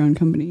current drone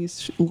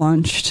companies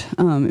launched.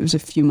 It was a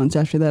few months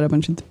after that, a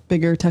bunch of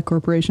bigger tech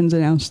corporations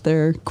announced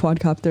their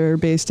quadcopter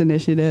based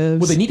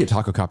initiatives. Well, they need a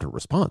taco copter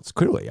response,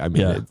 clearly. I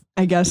mean,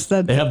 I guess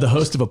that they have the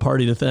host of a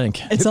party to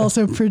thank. It's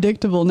also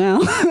predictable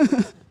now.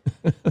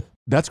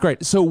 That's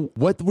great. So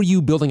what were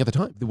you building at the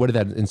time? What did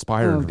that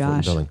inspire? Oh,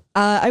 gosh.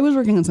 I was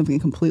working on something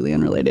completely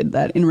unrelated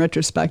that in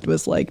retrospect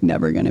was like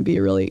never going to be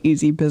a really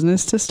easy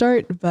business to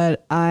start.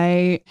 But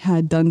I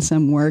had done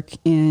some work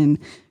in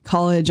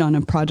college on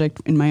a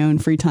project in my own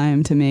free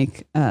time to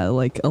make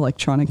like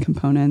electronic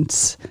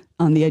components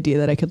on the idea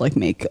that I could like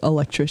make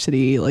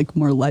electricity like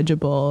more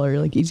legible or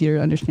like easier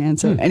to understand.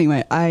 So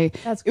anyway,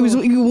 That's cool. It was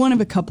one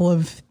of a couple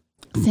of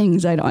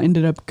things I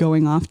ended up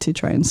going off to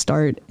try and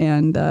start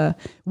and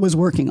was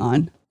working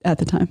on at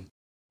the time.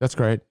 That's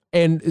great.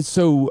 And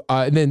so,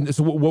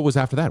 what was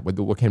after that?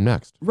 What came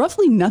next?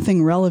 Roughly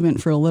nothing relevant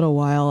for a little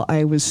while.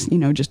 I was,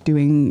 just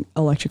doing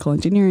electrical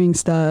engineering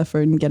stuff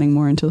and getting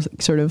more into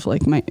sort of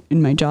like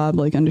my job,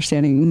 like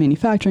understanding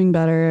manufacturing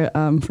better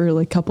for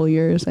like a couple of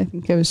years. I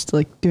think I was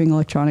like doing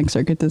electronic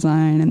circuit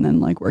design and then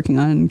like working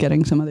on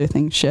getting some other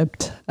things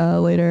shipped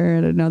later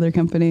at another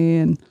company.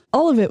 And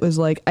all of it was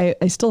like,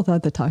 I still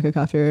thought the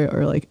tacocopter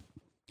or like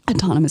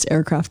autonomous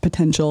aircraft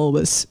potential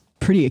was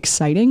pretty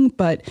exciting,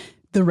 but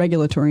the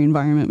regulatory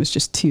environment was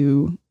just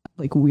too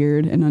like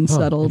weird and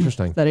unsettled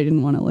that I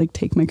didn't want to like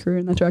take my career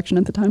in that direction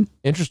at the time.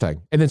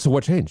 Interesting. And then so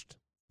what changed?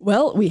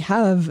 Well, we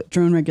have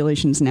drone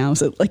regulations now.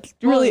 So like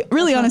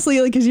really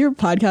honestly, like is your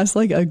podcast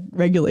like a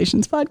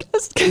regulations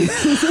podcast?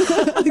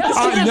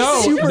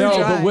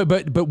 No,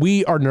 but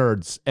we are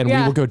nerds and we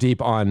will go deep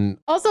on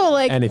also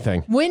like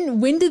anything.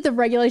 When did the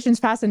regulations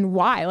pass and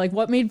why? Like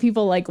what made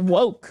people like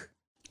woke?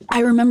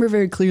 I remember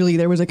very clearly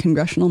there was a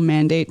congressional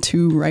mandate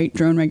to write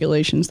drone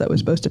regulations that was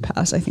supposed to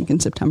pass, I think, in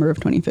September of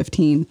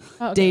 2015.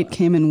 Date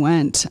came and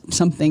went.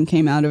 Something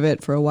came out of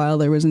it for a while.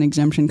 There was an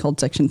exemption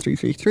called Section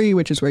 333,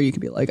 which is where you could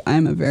be like,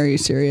 I'm a very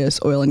serious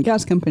oil and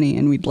gas company,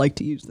 and we'd like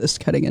to use this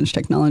cutting edge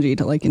technology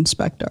to like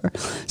inspect our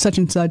such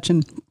and such.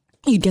 And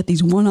you'd get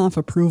these one-off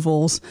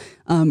approvals.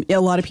 A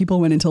lot of people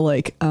went into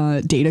like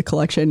data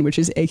collection, which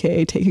is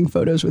AKA taking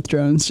photos with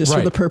drones just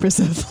for the purpose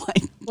of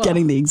like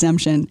getting the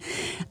exemption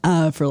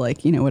for like,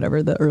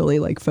 whatever the early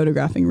like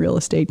photographing real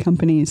estate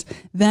companies.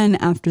 Then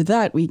after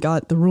that, we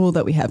got the rule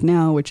that we have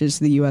now, which is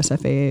the US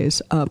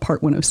FAA's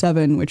Part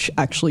 107, which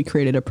actually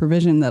created a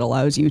provision that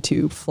allows you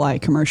to fly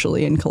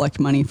commercially and collect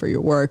money for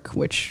your work,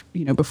 which,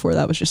 before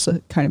that was just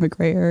a kind of a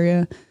gray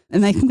area.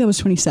 And I think that was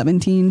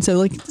 2017. So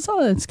like it's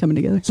all that's coming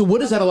together. So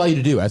what does that allow you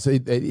to do?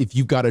 If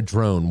you've got a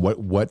drone,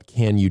 what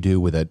can you do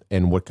with it?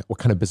 And what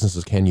kind of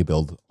businesses can you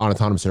build on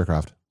autonomous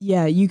aircraft?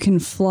 Yeah, you can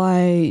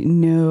fly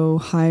no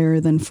higher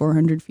than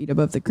 400 feet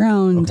above the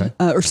ground. Okay.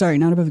 Or sorry,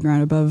 not above the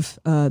ground, above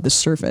the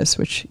surface,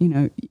 which,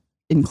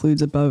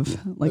 includes above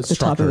like the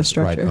top of the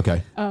structure. Right.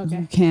 Okay. Oh, okay.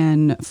 You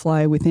can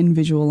fly within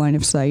visual line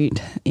of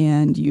sight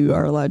and you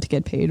are allowed to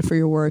get paid for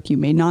your work. You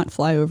may not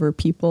fly over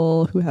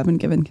people who haven't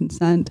given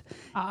consent.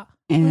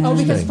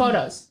 Because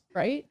photos,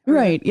 right?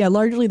 Right. Yeah.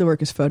 Largely the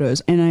work is photos.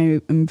 And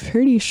I am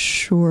pretty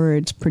sure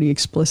it's pretty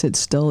explicit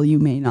still. You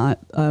may not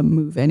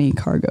move any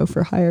cargo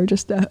for hire.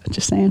 Just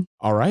saying.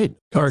 All right.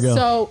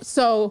 Cargo.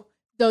 So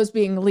those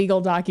being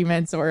legal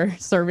documents or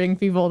serving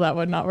people, that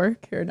would not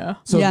work or no?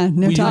 So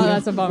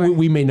that's a bummer.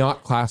 We may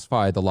not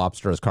classify the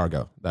lobster as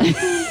cargo.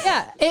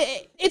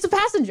 It's a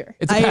passenger.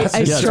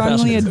 I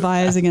strongly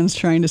advise against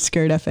trying to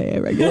skirt FAA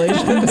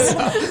regulations.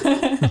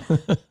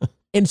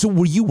 And so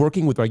were you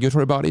working with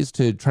regulatory bodies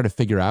to try to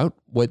figure out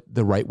what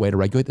the right way to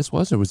regulate this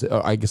was? Or was it,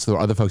 I guess there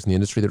were other folks in the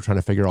industry that were trying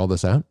to figure all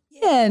this out?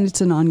 Yeah, and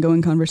it's an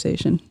ongoing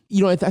conversation.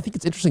 You know, I think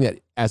it's interesting that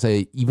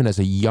even as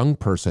a young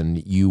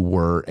person, you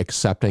were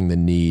accepting the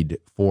need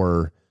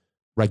for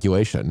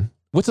regulation.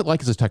 What's it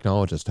like as a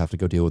technologist to have to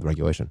go deal with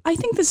regulation? I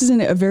think this is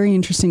a very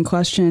interesting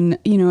question.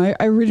 You know,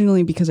 I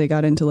originally, because I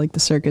got into like the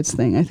circuits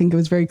thing, I think it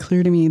was very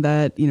clear to me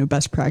that, you know,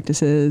 best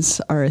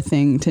practices are a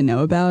thing to know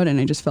about. And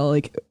I just felt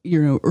like,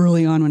 you know,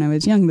 early on when I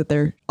was young, that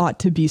there ought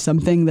to be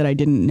something that I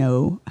didn't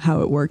know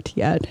how it worked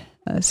yet.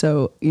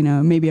 So, you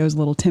know, maybe I was a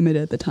little timid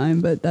at the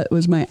time, but that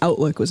was my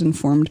outlook was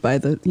informed by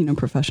the, you know,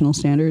 professional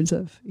standards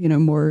of, you know,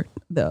 more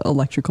the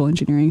electrical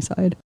engineering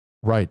side.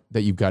 Right.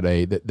 That you've got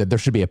that there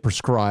should be a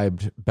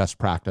prescribed best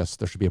practice.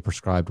 There should be a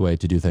prescribed way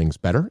to do things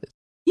better.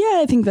 Yeah,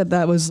 I think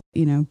that was,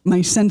 you know,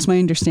 my sense, my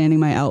understanding,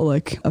 my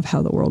outlook of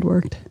how the world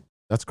worked.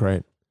 That's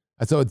great.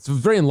 So it's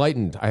very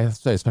enlightened, I have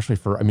to say, especially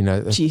for, I mean,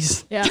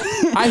 jeez. Yeah.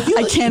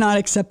 I cannot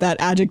accept that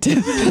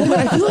adjective. But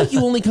I feel like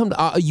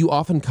you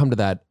often come to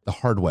that the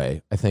hard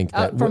way, I think.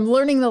 That From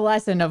learning the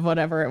lesson of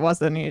whatever it was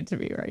that needed to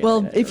be regulated.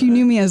 Well, if you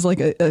knew me as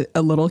like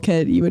a little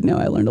kid, you would know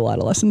I learned a lot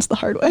of lessons the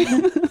hard way.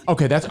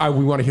 Okay,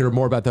 we want to hear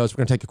more about those. We're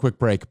going to take a quick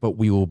break, but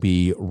we will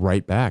be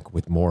right back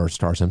with more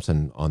Star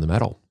Simpson on the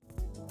Metal.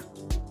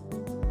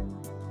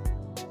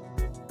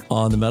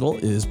 On the Metal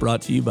is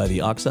brought to you by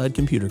the Oxide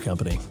Computer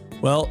Company.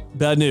 Well,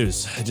 bad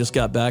news. I just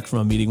got back from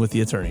a meeting with the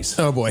attorneys.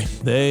 Oh boy.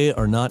 They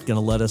are not going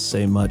to let us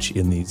say much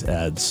in these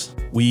ads.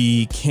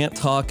 We can't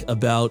talk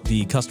about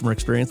the customer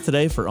experience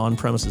today for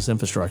on-premises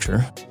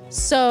infrastructure.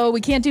 So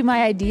we can't do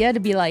my idea to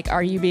be like,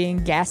 are you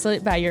being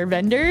gaslit by your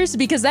vendors?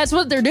 Because that's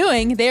what they're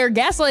doing. They're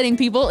gaslighting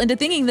people into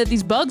thinking that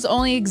these bugs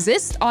only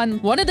exist on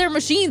one of their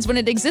machines when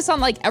it exists on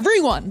like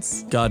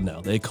everyone's. God,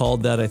 no. They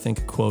called that, I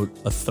think, quote,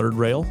 a third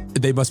rail.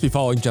 They must be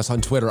following Jess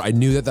on Twitter. I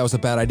knew that was a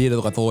bad idea to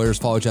let the lawyers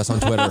follow Jess on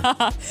Twitter.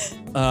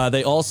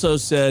 They also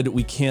said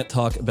we can't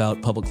talk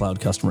about public cloud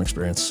customer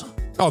experience.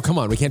 Oh, come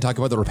on. We can't talk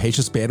about the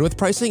rapacious bandwidth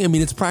pricing? I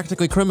mean, it's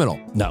practically criminal.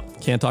 No,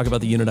 can't talk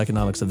about the unit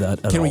economics of that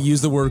at all. Can we use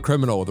the word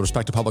criminal with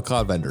respect to public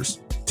cloud vendors?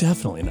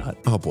 Definitely not.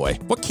 Oh, boy.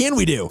 What can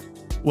we do?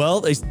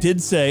 Well, they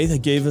did say, they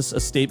gave us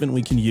a statement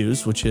we can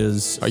use, which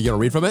is... Are you going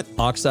to read from it?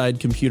 Oxide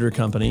Computer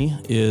Company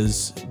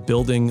is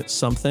building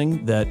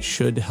something that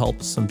should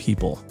help some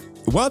people.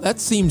 Well, that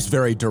seems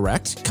very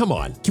direct. Come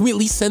on. Can we at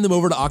least send them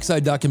over to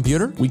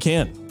oxide.computer? We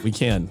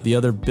can. The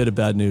other bit of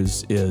bad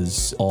news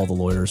is all the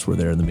lawyers were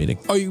there in the meeting.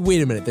 Oh,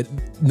 wait a minute.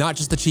 Not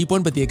just the cheap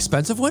one, but the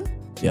expensive one?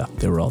 Yeah,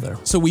 they were all there.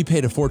 So we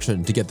paid a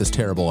fortune to get this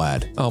terrible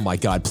ad. Oh my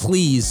God.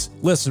 Please,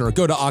 listener,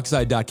 go to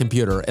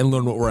oxide.computer and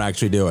learn what we're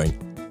actually doing.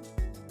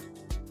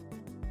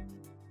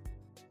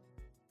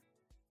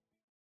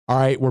 All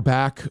right, we're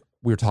back.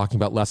 We were talking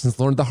about lessons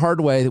learned the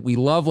hard way. We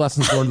love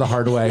lessons learned the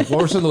hard way.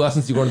 What were some of the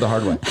lessons you learned the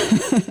hard way?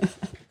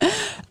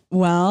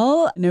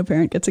 Well, no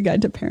parent gets a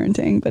guide to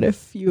parenting, but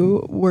if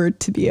you were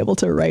to be able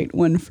to write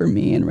one for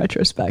me in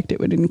retrospect, it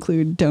would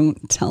include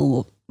don't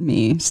tell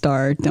me,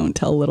 Star, don't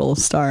tell little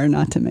Star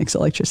not to mix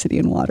electricity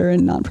and water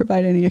and not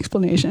provide any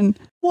explanation.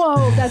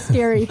 Whoa, that's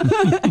scary.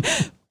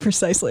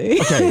 Precisely.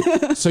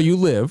 Okay, so you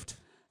lived.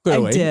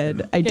 Clearly. I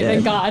did.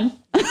 Thank God.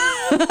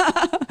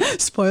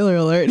 Spoiler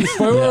alert.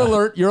 Spoiler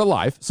alert, you're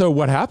alive. So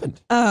what happened?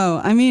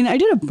 Oh, I mean, I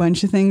did a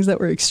bunch of things that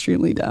were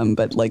extremely dumb,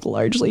 but like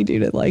largely due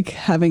to like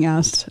having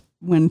asked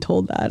when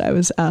told that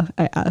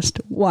I asked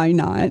why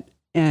not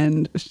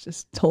and was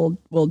just told,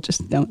 well,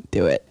 just don't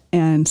do it.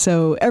 And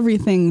so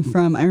everything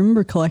from, I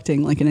remember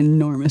collecting like an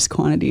enormous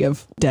quantity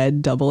of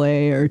dead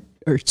AA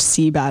or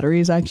C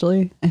batteries,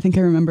 actually. I think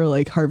I remember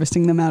like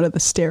harvesting them out of the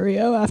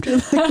stereo after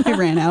like, I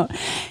ran out.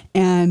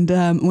 And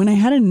when I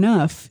had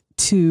enough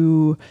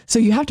so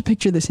you have to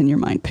picture this in your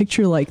mind.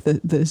 Picture like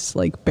this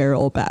like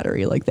barrel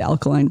battery, like the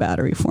alkaline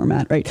battery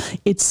format, right?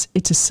 It's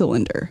a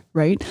cylinder,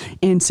 right?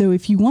 And so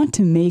if you want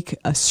to make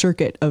a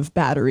circuit of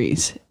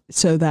batteries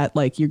so that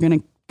like you're going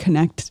to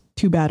connect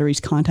two batteries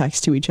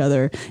contacts to each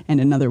other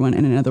and another one,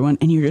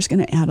 and you're just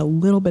going to add a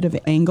little bit of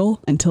angle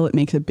until it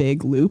makes a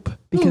big loop,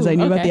 because I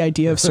knew about the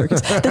idea of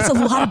circuits. That's a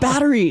lot of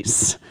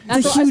batteries.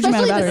 That's a huge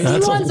amount of batteries.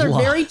 The C ones are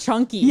very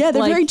chunky. Yeah,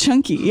 they're very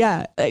chunky.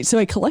 Yeah. So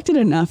I collected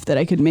enough that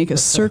I could make a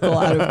circle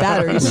out of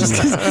batteries, just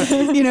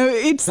because, you know,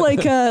 it's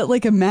like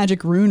a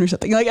magic rune or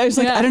something. Like I was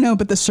like, I don't know,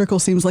 but the circle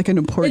seems like an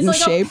important it's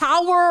like shape. A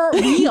power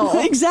wheel.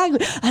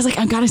 Exactly. I was like,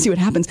 I've got to see what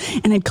happens.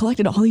 And I'd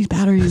collected all these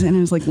batteries and I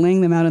was like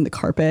laying them out on the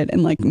carpet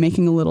and like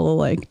making a little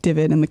like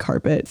divot in the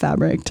carpet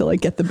fabric to like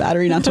get the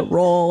battery not to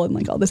roll and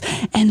like all this.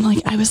 And like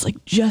I was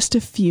like just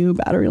a few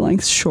battery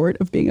lengths short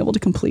of being able to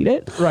complete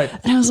it. Right.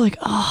 And I was like,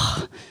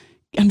 oh,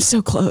 I'm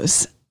so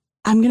close.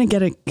 I'm going to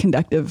get a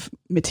conductive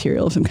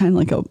material, some kind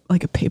of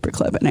like a paper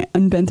clip. And I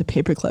unbent a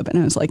paper clip and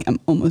I was like, I'm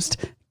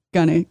almost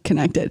gonna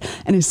connect it.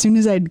 And as soon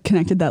as I'd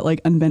connected that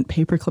like unbent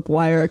paperclip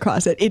wire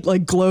across it, it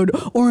like glowed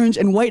orange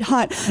and white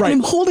hot. Right.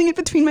 And I'm holding it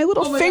between my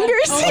little fingers.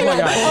 Oh my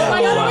God. Oh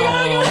my God. Oh my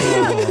God.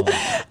 Oh my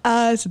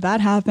God. So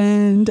that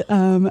happened.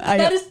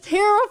 That is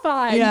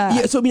terrifying.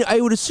 Yeah. So I mean,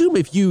 I would assume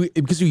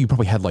because you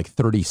probably had like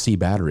 30 C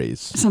batteries,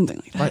 Something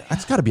like that. right?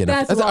 That's got to be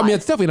enough. That's a I mean, lot.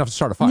 it's definitely enough to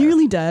start a fire.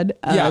 Nearly dead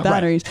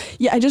batteries. Right.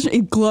 Yeah,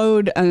 it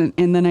glowed and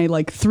then I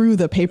like threw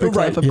the paperclip,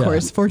 Right. of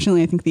course.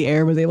 Fortunately, I think the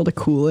air was able to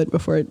cool it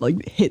before it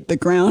like hit the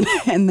ground.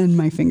 And then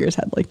my fingers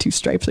had like 2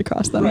 stripes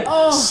across them. Right.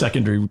 Oh.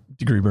 Secondary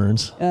degree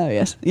burns. Oh,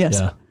 yes.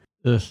 Yeah.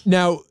 Ugh.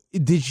 Now,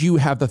 did you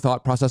have the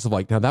thought process of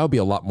like, now that would be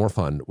a lot more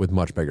fun with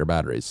much bigger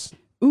batteries?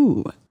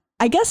 Ooh.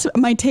 I guess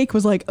my take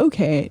was like,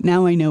 okay,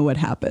 now I know what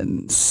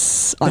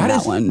happens on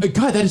that one.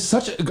 God, that is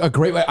such a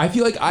great way. I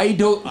feel like I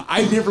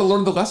never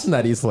learned the lesson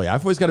that easily.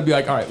 I've always got to be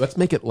like, all right, let's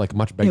make it like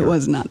much bigger. It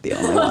was not the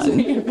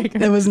only one.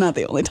 It was not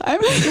the only time.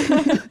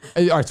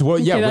 All right, so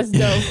Okay, that's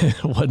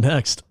dope. What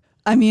next?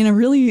 I mean,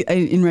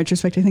 in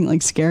retrospect, I think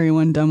like scary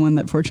one, dumb one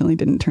that fortunately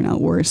didn't turn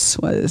out worse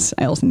was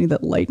I also knew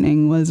that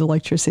lightning was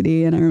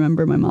electricity. And I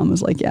remember my mom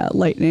was like, yeah,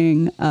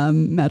 lightning,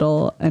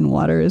 metal and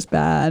water is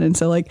bad. And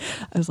so like,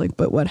 I was like,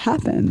 but what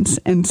happens?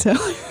 And so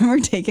I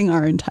remember taking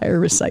our entire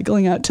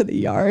recycling out to the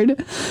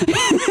yard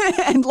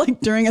and like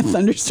during a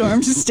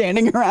thunderstorm, just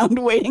standing around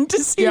waiting to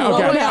see Yeah,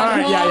 what okay. would All happen.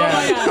 right, yeah.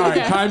 All right,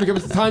 Okay.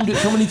 time to,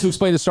 someone needs to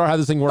explain to Star how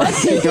this thing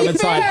works. Come To be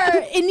inside.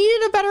 fair, it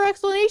needed a better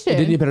explanation. It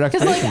did need a better 'Cause,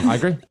 like, explanation. I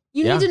agree.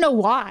 You Yeah. need to know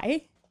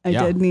why. I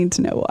Yeah. did need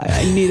to know why.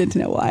 I needed to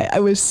know why. I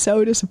was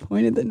so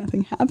disappointed that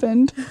nothing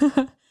happened.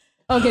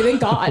 Okay,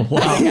 thank God. Wow.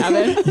 Nothing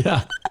happened.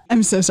 Yeah.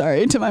 I'm so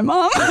sorry to my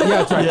mom. Yeah,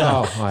 that's right.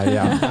 Yeah.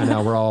 Yeah, I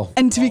know. We're all.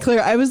 And to be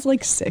clear, I was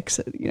like 6,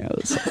 so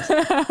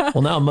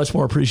Well, now I'm much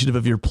more appreciative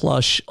of your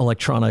plush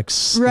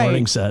electronics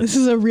learning set. This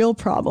is a real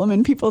problem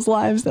in people's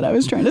lives that I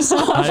was trying to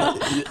solve.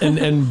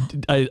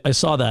 I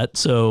saw that.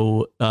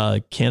 So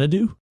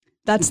Canadu?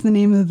 That's the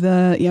name of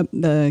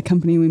the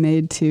company we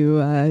made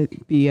to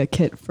be a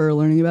kit for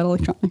learning about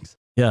electronics.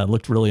 Yeah, it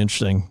looked really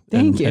interesting.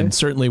 Thank you. And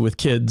certainly with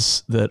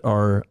kids that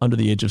are under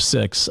the age of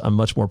 6, I'm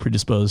much more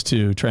predisposed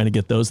to trying to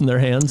get those in their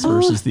hands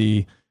versus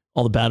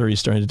all the batteries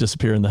starting to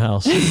disappear in the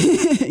house.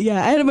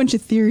 Yeah, I had a bunch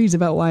of theories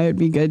about why it would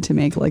be good to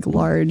make like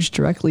large,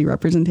 directly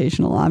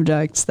representational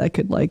objects that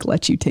could like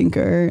let you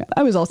tinker.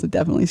 I was also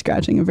definitely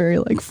scratching a very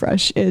like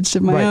fresh itch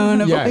of my own.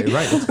 Of, Yeah, like,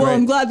 right. That's well, great.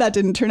 I'm glad that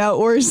didn't turn out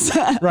worse.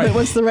 Right. But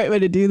what's the right way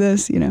to do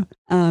this?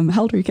 How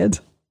old are your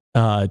kids?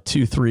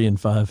 2, 3, and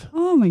 5.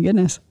 Oh my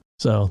goodness.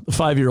 So the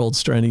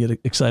 5-year-old's trying to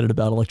get excited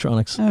about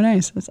electronics. Oh,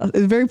 nice. That's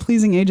very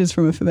pleasing ages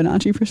from a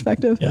Fibonacci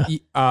perspective. Yeah.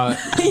 Yeah,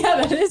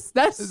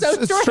 that's so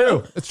It's true.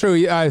 true. It's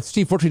true.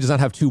 Steve fortunately does not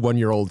have 2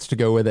 1-year-olds to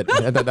go with it.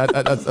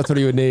 That's what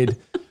he would need.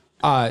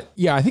 I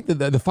think the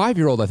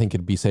 5-year-old I think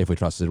could be safely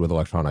trusted with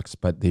electronics,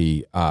 but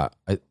I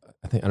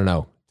don't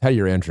know.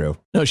 Teddy or Andrew?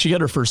 No, she got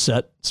her first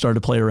set, started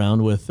to play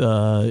around with,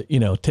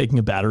 taking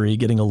a battery,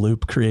 getting a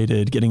loop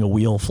created, getting a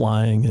wheel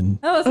flying, and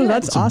Oh,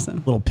 That's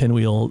awesome. little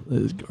pinwheel.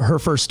 Her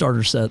first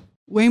starter set.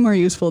 Way more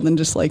useful than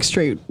just like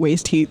straight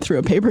waste heat through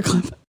a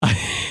paperclip.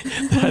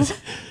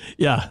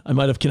 Yeah, I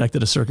might have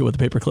connected a circuit with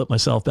a paperclip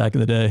myself back in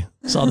the day.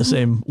 Saw the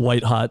same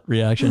white hot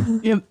reaction.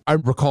 Yep. I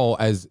recall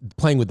as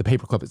playing with the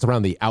paperclip. It's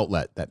around the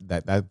outlet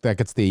that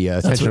gets the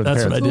attention of the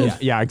that's what parents. I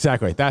did. Yeah,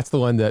 exactly. That's the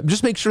one that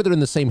just make sure they're in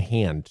the same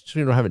hand. So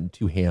you don't have it in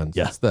 2 hands.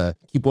 Yeah. That's the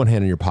keep one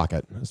hand in your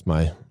pocket. That's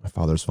my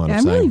father's fun Yeah, of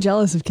I'm saying. really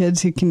jealous of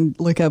kids who can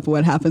look up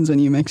what happens when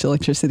you mix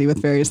electricity with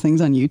various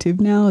things on YouTube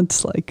now.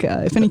 It's like,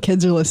 if any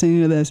kids are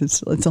listening to this,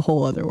 it's a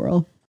whole other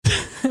world.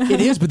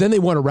 It is, but then they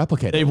want to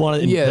replicate it. They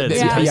want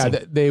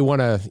to. They want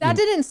to. That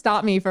didn't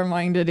stop me from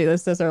wanting to do the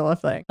scissor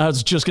lift thing. I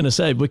was just going to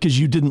say, because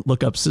you didn't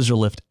look up scissor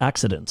lift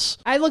accidents.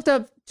 I looked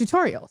up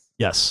tutorials.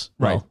 Yes.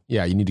 Right. Well,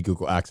 Yeah, you need to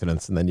Google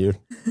accidents and then your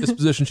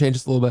disposition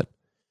changes a little bit.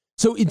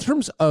 So in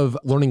terms of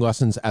learning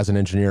lessons as an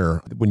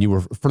engineer, when you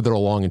were further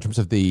along in terms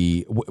of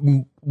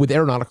with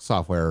aeronautics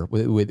software,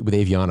 with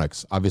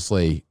avionics,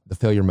 obviously the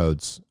failure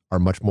modes are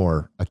much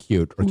more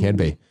acute or can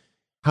be.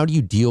 How do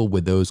you deal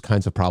with those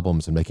kinds of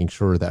problems and making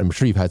sure that, I'm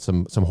sure you've had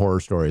some horror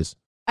stories.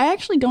 I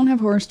actually don't have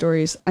horror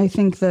stories. I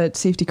think that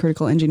safety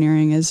critical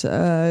engineering is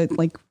a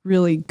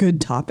really good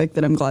topic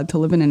that I'm glad to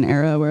live in an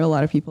era where a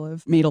lot of people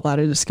have made a lot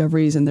of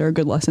discoveries and there are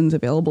good lessons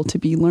available to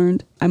be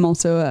learned. I'm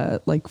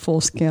also a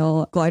full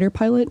scale glider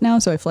pilot now,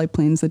 so I fly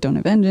planes that don't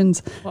have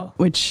engines,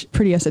 which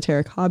pretty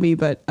esoteric hobby,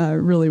 but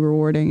really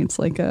rewarding. It's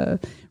like a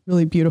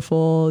really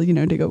beautiful,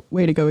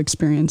 way to go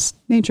experience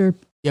nature.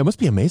 Yeah, it must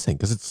be amazing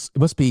because it's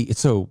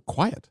so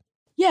quiet.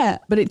 Yeah,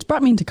 but it's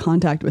brought me into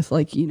contact with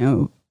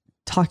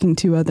talking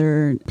to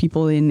other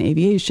people in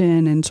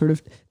aviation and sort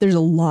of there's a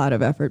lot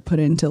of effort put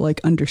into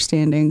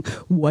understanding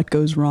what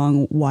goes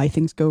wrong, why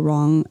things go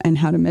wrong, and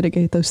how to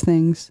mitigate those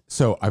things.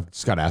 So I've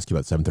just got to ask you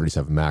about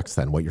 737 MAX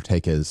then, what your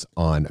take is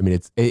on, I mean,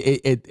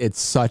 it's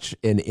such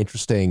an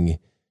interesting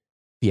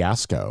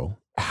fiasco.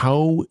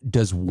 How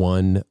does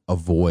one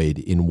avoid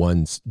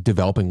in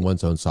developing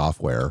one's own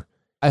software?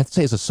 I'd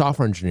say as a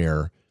software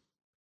engineer,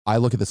 I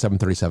look at the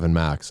 737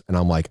 MAX and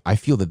I'm like, I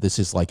feel that this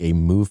is like a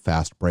move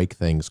fast, break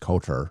things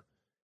culture.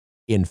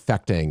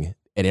 infecting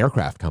an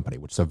aircraft company,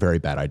 which is a very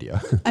bad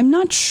idea. I'm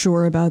not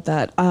sure about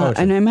that.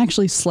 And I'm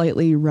actually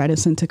slightly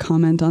reticent to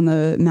comment on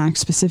the Mac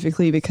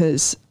specifically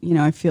because,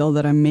 I feel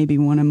that I'm maybe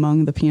one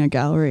among the peanut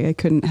gallery. I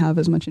couldn't have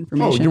as much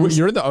information.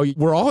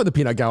 We're all in the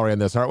peanut gallery on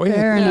this, aren't we?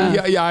 Fair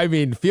enough. Yeah. I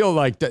mean, feel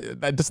like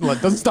that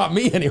doesn't stop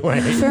me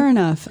anyway. Fair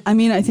enough. I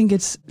mean, I think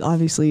it's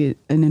obviously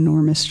an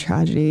enormous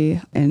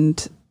tragedy,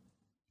 and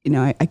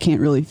I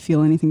can't really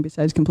feel anything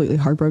besides completely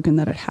heartbroken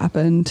that it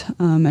happened.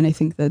 And I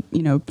think that,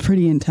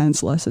 pretty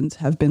intense lessons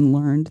have been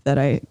learned that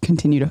I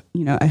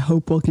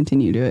hope will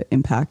continue to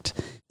impact,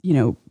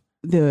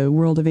 the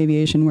world of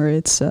aviation where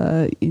it's,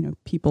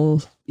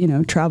 people,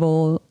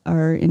 travel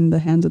are in the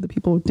hands of the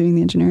people doing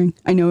the engineering.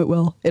 I know it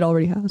will. It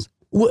already has.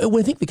 Well,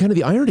 I think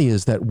the irony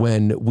is that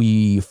when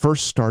we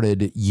first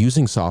started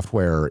using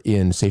software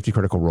in safety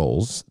critical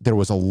roles, there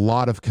was a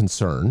lot of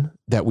concern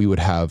that we would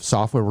have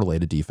software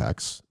related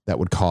defects that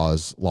would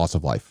cause loss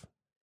of life.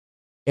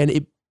 And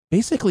it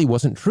basically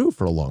wasn't true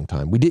for a long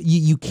time.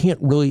 You can't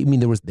really,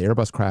 there was the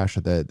Airbus crash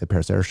at the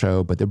Paris Air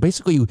Show, but there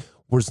basically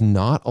was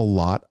not a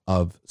lot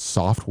of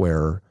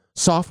software.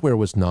 Software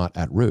was not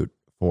at root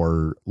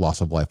for loss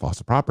of life, loss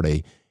of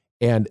property.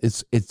 And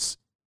it's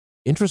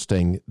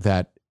interesting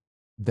that,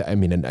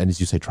 and as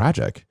you say,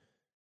 tragic,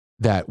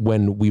 that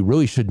when we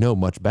really should know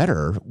much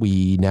better,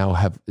 we now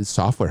have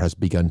software has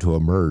begun to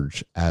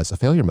emerge as a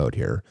failure mode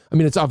here.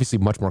 It's obviously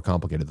much more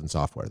complicated than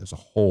software. There's a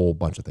whole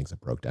bunch of things that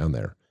broke down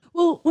there.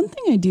 Well, one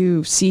thing I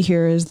do see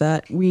here is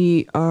that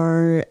we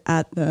are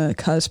at the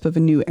cusp of a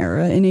new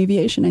era in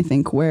aviation, I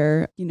think,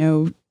 where,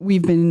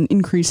 we've been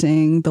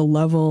increasing the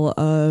level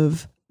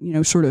of,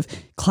 sort of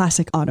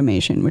classic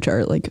automation, which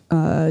are like,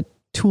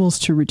 tools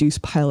to reduce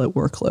pilot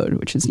workload,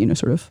 which is,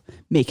 sort of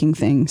making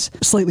things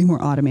slightly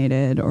more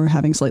automated or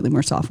having slightly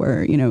more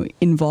software,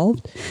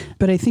 involved.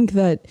 But I think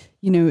that,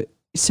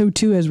 so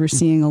too, as we're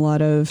seeing a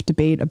lot of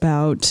debate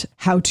about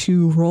how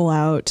to roll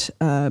out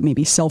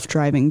maybe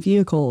self-driving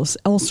vehicles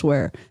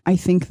elsewhere, I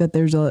think that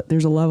there's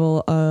a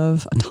level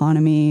of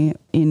autonomy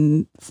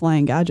in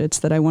flying gadgets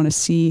that I want to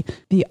see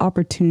the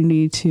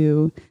opportunity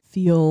to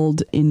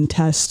field in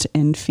test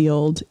and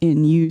field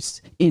in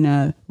use in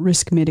a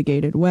risk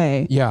mitigated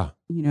way. Yeah.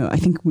 I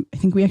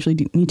think we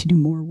actually need to do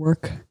more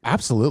work.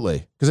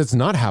 Absolutely. Because it's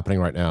not happening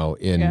right now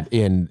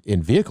in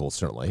vehicles,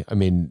 certainly.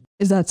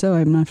 Is that so?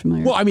 I'm not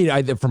familiar.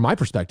 Well, from my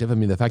perspective,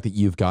 the fact that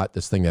you've got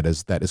this thing that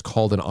is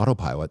called an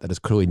autopilot, that is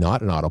clearly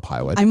not an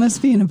autopilot. I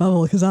must be in a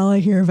bubble because all I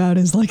hear about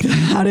is like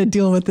how to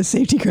deal with the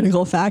safety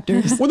critical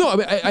factors. Well,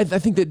 no, I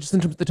think that just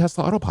in terms of the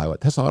Tesla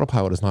autopilot is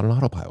not an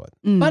autopilot.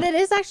 But it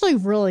is actually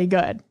really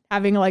good.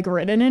 Having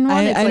ridden in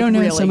one, I don't know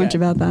really so much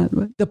about that.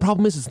 But. The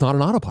problem is it's not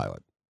an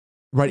autopilot,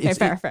 right? Okay,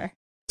 fair.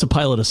 It's a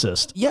pilot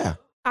assist. Yeah.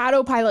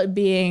 Autopilot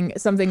being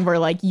something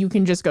where you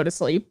can just go to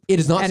sleep. It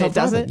is not self-driving. It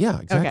doesn't? Yeah,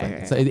 exactly.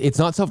 Okay. So it's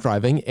not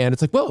self-driving, and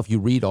it's well, if you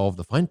read all of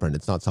the fine print,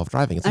 it's not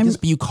self-driving. It's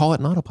but you call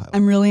it an autopilot.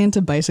 I'm really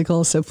into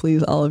bicycles, so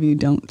please, all of you,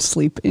 don't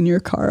sleep in your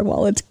car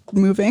while it's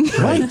moving.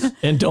 Right.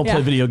 And don't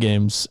play video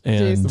games,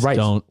 and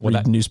don't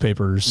read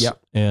newspapers.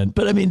 Yep.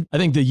 But I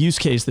think the use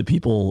case that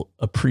people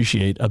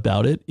appreciate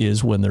about it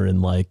is when they're in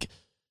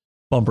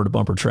bumper to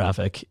bumper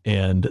traffic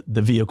and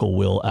the vehicle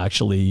will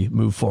actually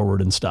move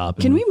forward and stop.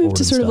 Can we move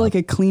to sort of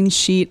a clean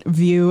sheet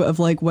view of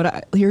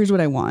here's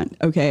what I want.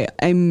 Okay.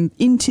 I'm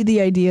into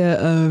the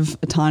idea of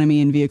autonomy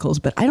in vehicles,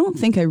 but I don't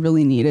think I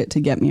really need it to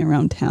get me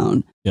around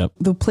town. Yep.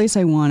 The place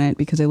I want it,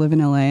 because I live in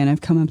LA and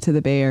I've come up to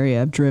the Bay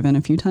Area, I've driven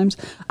a few times.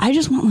 I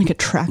just want a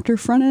tractor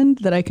front end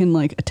that I can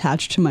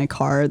attach to my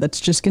car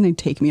that's just going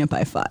to take me up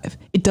I-5.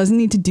 It doesn't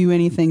need to do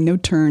anything, no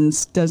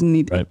turns, doesn't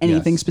need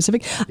anything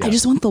specific. Yes. I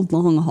just want the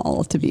long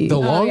haul to be. The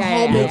long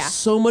haul makes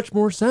so much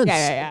more sense.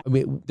 Yeah.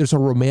 There's a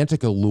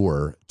romantic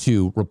allure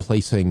to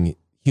replacing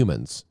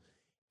humans.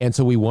 And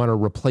so we want to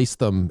replace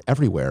them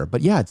everywhere.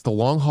 But it's the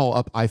long haul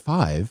up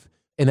I-5.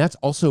 And that's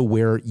also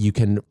where you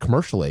can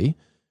commercially,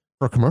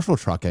 for commercial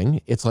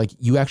trucking, it's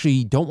you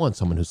actually don't want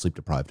someone who's sleep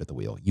deprived at the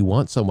wheel. You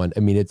want someone,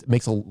 it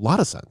makes a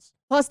lot of sense.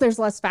 Plus there's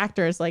less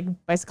factors like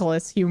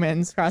bicyclists,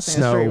 humans crossing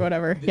the street,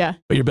 whatever. Yeah.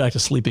 But you're back to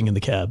sleeping in the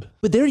cab.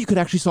 But there you could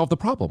actually solve the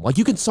problem.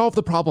 You can solve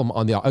the problem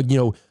on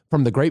the,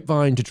 from the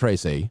Grapevine to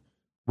Tracy,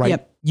 right?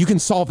 Yep. You can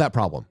solve that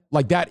problem.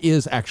 That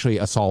is actually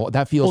a solve.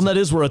 That feels. Well, and that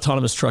is where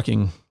autonomous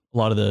trucking, a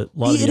lot of the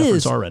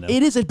efforts are right now.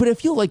 It is, but I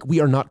feel like we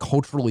are not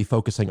culturally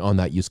focusing on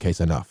that use case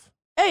enough.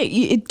 Hey,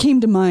 it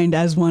came to mind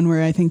as one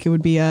where I think it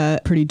would be a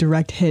pretty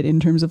direct hit in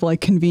terms of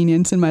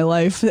convenience in my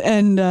life,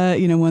 and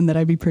one that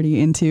I'd be pretty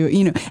into.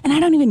 And I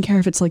don't even care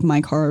if it's my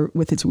car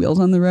with its wheels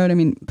on the road.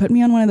 Put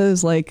me on one of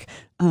those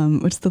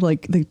what's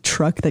the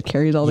truck that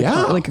carries all the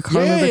car, a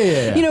car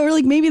mover.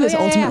 Or maybe this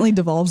ultimately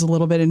devolves a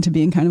little bit into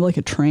being kind of like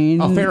a train.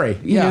 A ferry.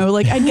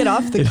 I'd get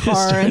off the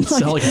car and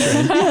sound like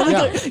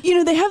a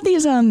train. They have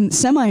these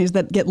semis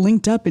that get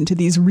linked up into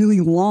these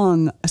really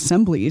long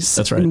assemblies.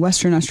 That's right. In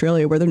Western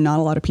Australia, where there are not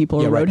a lot of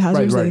people or road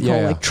hazards. They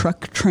call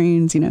truck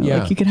trains.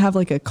 You could have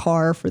a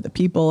car for the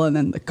people and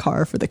then the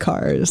car for the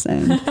cars.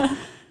 And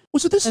well,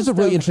 so this is a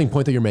really interesting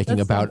point that you're making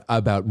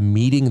about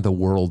meeting the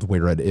world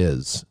where it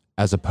is.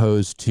 as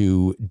opposed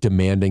to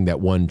demanding that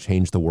one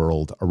change the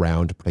world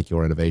around a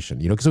particular innovation.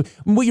 You know, because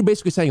what you're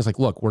basically saying is like,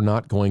 look, we're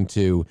not going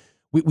to,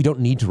 we don't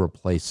need to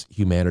replace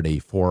humanity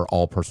for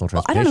all personal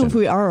transportation. I don't know if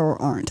we are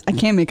or aren't. I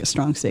can't make a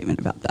strong statement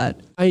about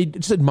that. I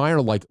just admire,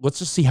 like, let's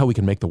just see how we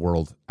can make the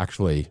world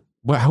actually,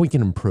 how we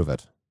can improve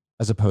it,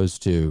 as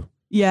opposed to.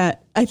 Yeah,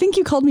 I think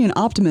you called me an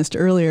optimist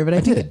earlier, but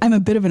I think I'm a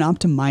bit of an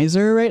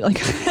optimizer, right? Like,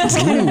 it's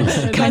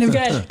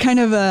kind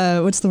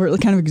of what's the word?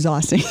 Like, kind of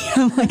exhausting.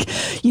 I'm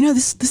like, you know,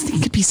 this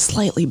thing could be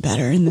slightly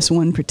better in this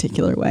one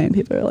particular way, and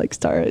people are like,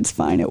 "Star, it's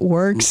fine, it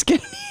works."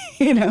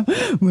 You know,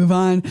 move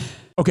on.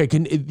 Okay,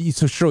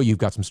 so sure, you've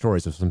got some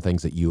stories of some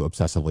things that you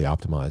obsessively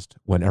optimized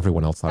when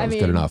everyone else thought it was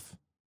good enough.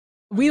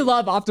 We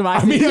love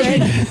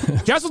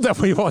optimizing. Jess will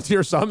definitely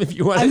volunteer some if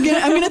you want. I'm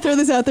gonna throw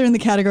this out there in the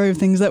category of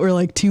things that were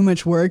like too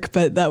much work,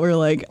 but that were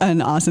like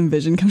an awesome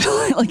vision come to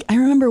life. Like I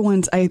remember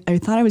once I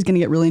thought I was gonna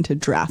get really into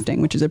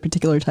drafting, which is a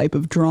particular type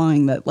of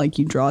drawing that like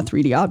you draw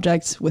 3D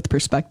objects with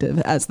perspective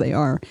as they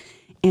are.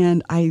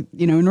 And I,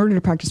 you know, in order to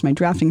practice my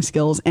drafting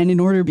skills and in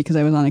order, because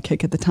I was on a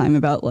kick at the time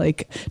about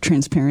like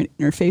transparent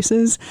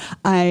interfaces,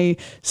 I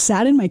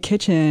sat in my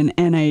kitchen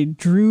and I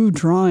drew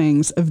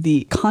drawings of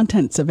the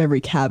contents of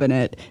every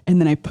cabinet.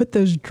 And then I put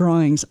those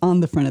drawings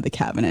on the front of the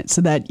cabinet so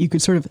that you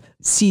could sort of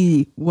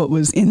see what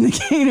was in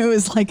the, you know, it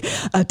was like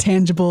a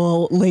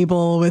tangible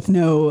label with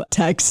no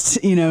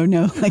text, you know,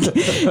 no like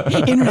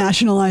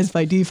internationalized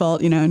by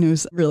default, you know, and it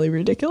was really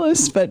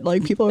ridiculous. But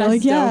like people were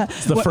like, yeah.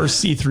 It's the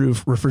first see-through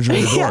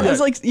refrigerator door. Yeah, it was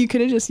like, you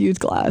could have just used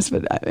glass,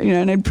 but you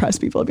know, and I'd press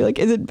people, I'd be like,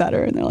 is it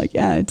better? And they're like,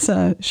 yeah, it's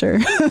sure.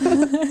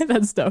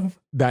 That's dope.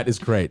 That is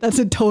great. That's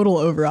a total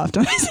over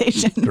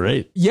optimization.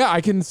 Great. Yeah,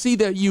 I can see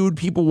that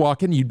people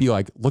walk in, you'd be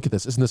like, look at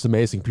this, isn't this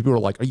amazing? People are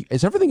like,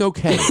 is everything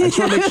okay? I just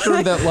want to make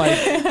sure that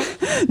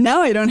like.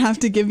 Now I don't have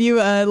to give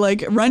you a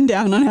like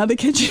rundown on how the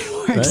kitchen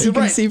works. Right. You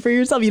can see for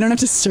yourself. You don't have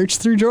to search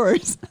through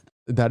drawers.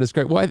 That is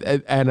great. Well,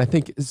 and I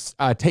think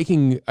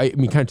taking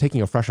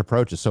a fresh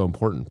approach is so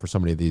important for so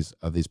many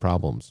of these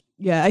problems.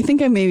 Yeah, I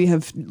think I maybe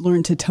have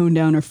learned to tone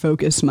down or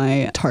focus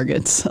my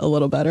targets a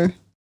little better.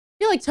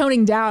 I feel like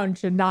toning down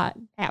should not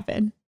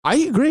happen. I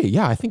agree.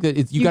 Yeah, I think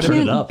that you got to turn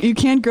it up. You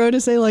can't grow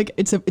to say like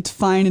it's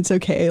fine, it's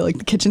okay, like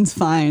the kitchen's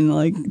fine,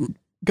 like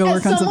go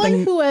work on something.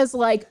 Someone who has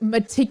like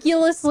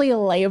meticulously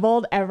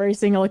labeled every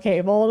single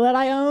cable that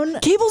I own.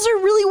 Cables are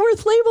really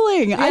worth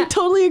labeling. Yeah. I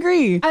totally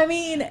agree. I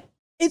mean,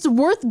 it's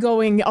worth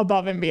going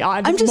above and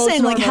beyond. I'm just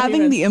saying, like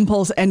having the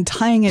impulse and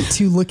tying it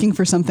to looking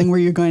for something where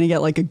you're going to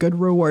get like a good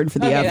reward for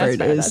the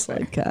effort is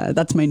like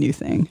that's my new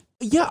thing.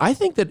 Yeah, I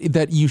think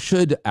that you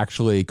should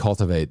actually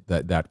cultivate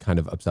that kind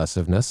of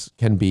obsessiveness.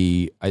 Can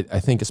be, I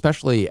think,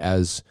 especially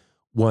as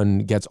one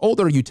gets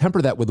older, you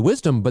temper that with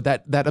wisdom. But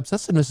that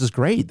obsessiveness is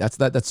great.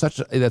 That's such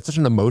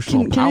an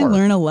emotional power. Can I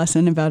learn a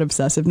lesson about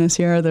obsessiveness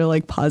here? Are there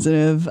like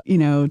positive, you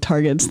know,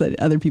 targets that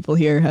other people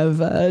here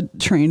have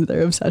trained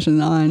their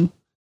obsession on?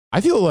 I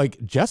feel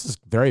like Jess is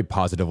very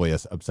positively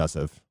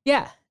obsessive.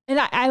 Yeah. And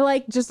I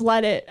like just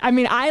let it. I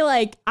mean,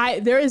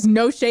 there is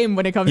no shame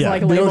when it comes to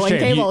like labeling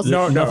cables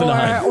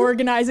or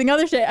organizing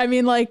other shit. I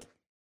mean, like,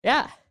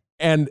 yeah.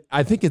 And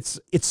I think it's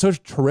so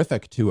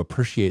terrific to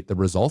appreciate the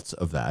results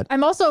of that.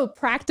 I'm also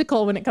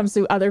practical when it comes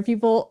to other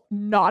people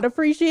not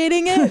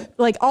appreciating it.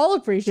 Like, I'll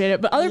appreciate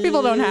it, but other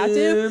people don't have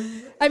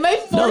to. I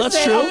might force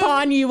it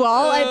upon you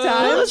all at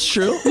times. That's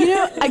true. You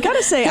know, I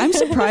gotta say, I'm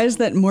surprised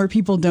that more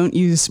people don't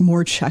use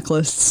more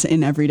checklists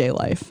in everyday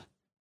life.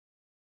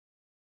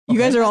 You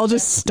guys are all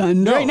just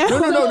stunned right now.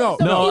 No,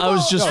 I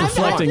was just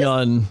reflecting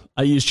on,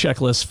 I use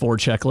checklists for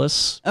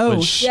checklists,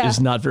 which is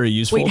not very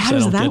useful. Wait, how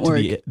does that work?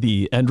 To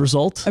the end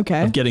result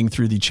of getting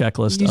through the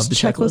checklist of the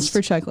checklist. For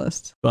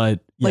checklist.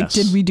 But like,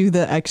 did we do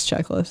the X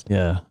checklist?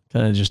 Yeah,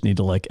 kind of just need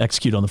to like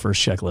execute on the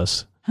first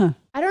checklist. Huh.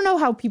 I don't know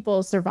how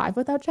people survive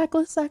without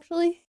checklists,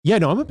 actually. Yeah,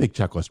 no, I'm a big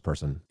checklist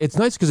person. It's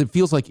nice because it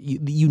feels like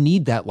you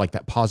need that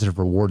positive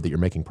reward that you're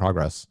making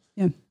progress.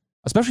 Yeah.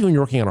 Especially when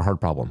you're working on a hard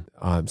problem.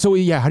 So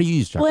yeah, how do you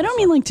use checklists? Well, I don't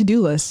mean like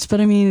to-do lists,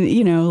 but I mean,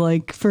 you know,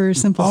 like for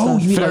simple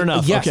stuff. Fair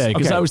enough. Yes, okay,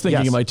 because I was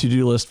thinking of my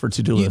to-do list for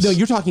to-do lists. No,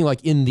 you're talking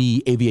like in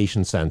the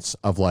aviation sense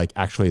of like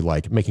actually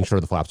like making sure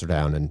the flaps are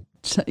down and.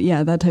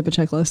 Yeah, that type of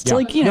checklist. Yeah.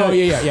 Like, you know.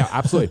 Yeah,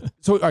 absolutely.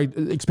 So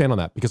expand on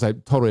that because I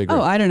totally agree.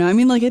 Oh, I don't know. I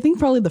mean, like, I think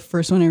probably the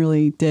first one I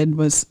really did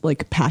was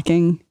like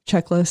packing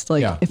checklist.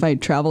 Like if I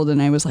traveled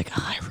and I was like,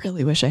 oh, I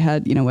really wish I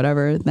had, you know,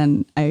 whatever,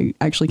 then I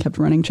actually kept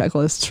running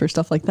checklists for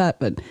stuff like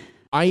that. But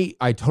I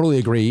totally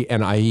agree.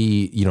 And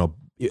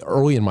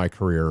early in my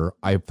career,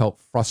 I felt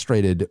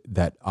frustrated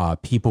that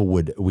people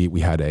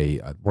we had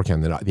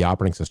working on the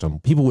operating system,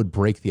 people would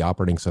break the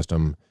operating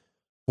system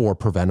for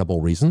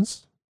preventable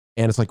reasons.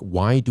 And it's like,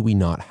 why do we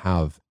not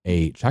have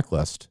a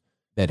checklist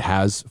that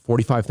has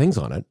 45 things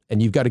on it?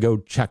 And you've got to go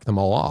check them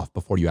all off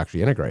before you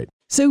actually integrate.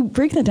 So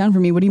break that down for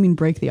me. What do you mean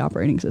break the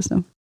operating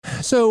system?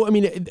 So, I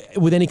mean,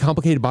 with any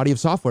complicated body of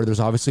software,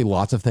 there's obviously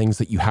lots of things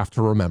that you have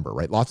to remember,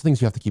 right? Lots of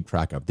things you have to keep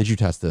track of. Did you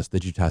test this?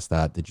 Did you test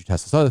that? Did you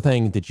test this other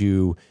thing?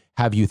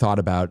 Have you thought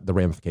about the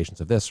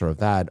ramifications of this or of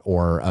that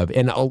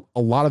and a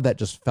lot of that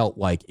just felt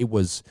like it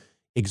was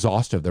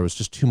exhaustive. There was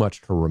just too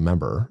much to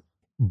remember.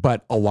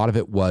 But a lot of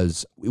it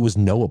was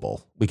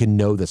knowable. We can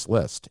know this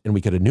list and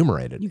we could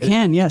enumerate it. You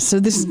can, yes. So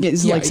this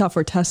is like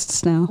software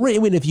tests now. Right. I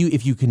mean, if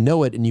you can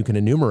know it and you can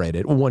enumerate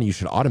it, well, one, you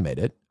should automate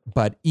it.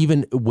 But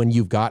even when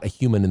you've got a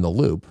human in the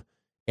loop,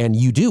 and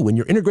you do, when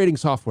you're integrating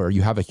software,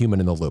 you have a human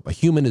in the loop. A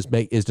human is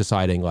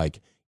deciding like,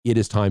 it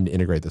is time to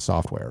integrate the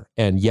software.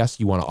 And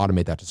yes, you want to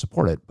automate that to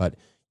support it, but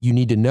you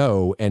need to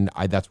know. And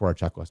that's where our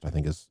checklist, I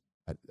think,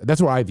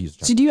 that's where I've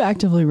used it. So do you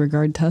actively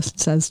regard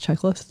tests as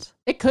checklists?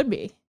 It could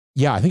be.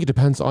 Yeah, I think it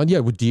depends on, do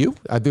you?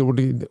 I think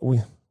we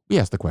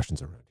ask the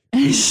questions around.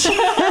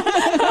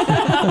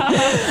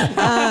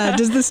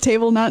 Does this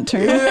table not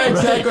turn? Yeah,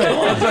 exactly.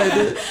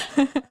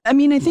 I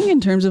mean, I think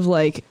in terms of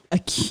like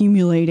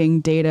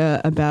accumulating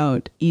data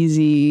about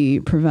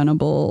easy,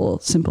 preventable,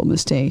 simple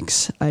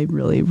mistakes, I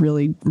really,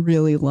 really,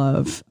 really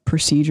love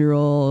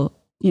procedural,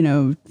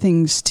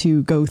 things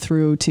to go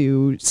through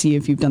to see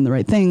if you've done the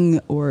right thing.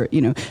 Or,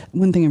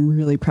 one thing I'm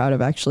really proud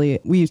of, actually,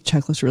 we use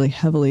checklists really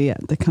heavily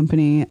at the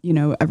company,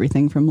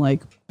 everything from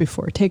like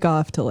before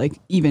takeoff to like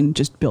even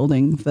just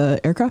building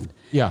the aircraft.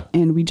 Yeah.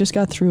 And we just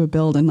got through a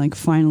build and like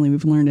finally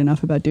we've learned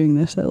enough about doing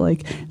this that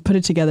like put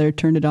it together,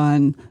 turned it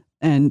on,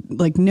 and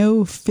like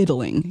no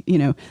fiddling,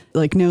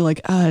 like no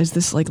like, is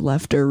this like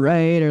left or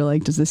right? Or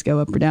like, does this go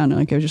up or down? And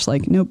like, I was just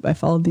like, nope, I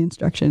followed the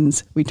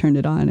instructions. We turned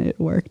it on. It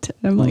worked.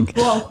 And I'm like,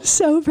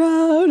 so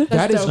proud.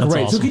 That is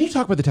great. Awesome. So can you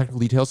talk about the technical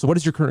details? So what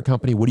is your current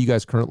company? What are you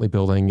guys currently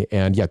building?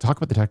 And talk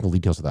about the technical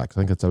details of that, because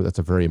I think that's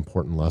a very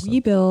important lesson. We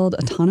build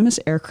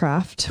autonomous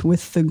aircraft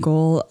with the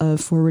goal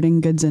of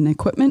forwarding goods and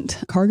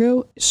equipment,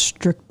 cargo,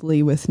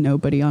 strictly with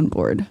nobody on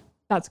board.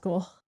 That's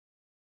cool.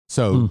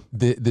 So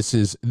this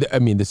is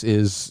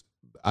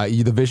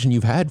the vision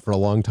you've had for a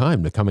long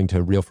time to coming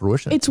to real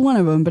fruition. It's one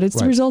of them, but it's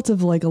the result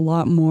of like a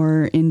lot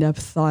more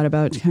in-depth thought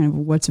about kind of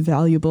what's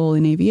valuable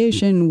in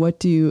aviation. What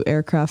do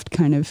aircraft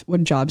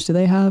what jobs do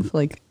they have?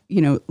 Like,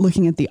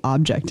 looking at the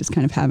object as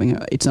kind of having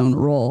its own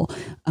role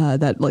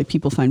that like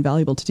people find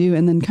valuable to do.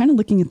 And then kind of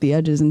looking at the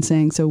edges and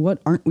saying, so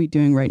what aren't we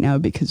doing right now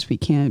because we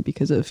can't,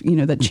 because of,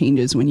 that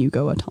changes when you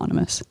go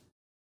autonomous.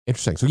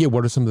 Interesting. So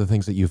what are some of the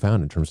things that you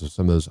found in terms of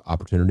some of those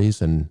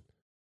opportunities? And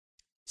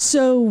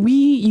so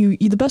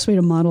the best way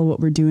to model what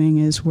we're doing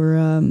is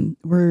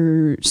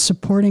we're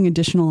supporting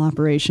additional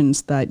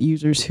operations that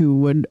users who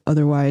would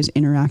otherwise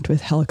interact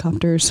with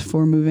helicopters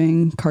for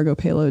moving cargo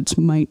payloads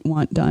might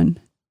want done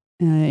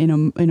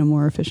in a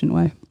more efficient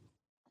way.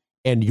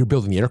 And you're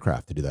building the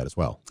aircraft to do that as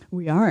well.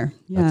 We are.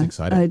 Yeah. That's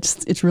exciting.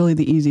 It's really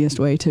the easiest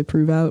way to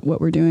prove out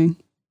what we're doing.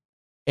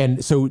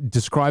 And so in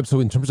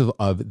terms of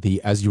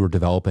as you were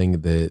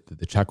developing the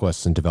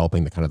checklists and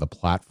developing the kind of the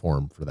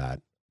platform for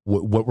that,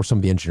 what were some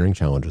of the engineering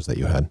challenges that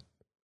you had?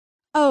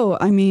 Oh,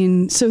 I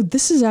mean, so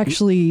this is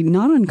actually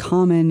not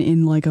uncommon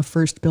in like a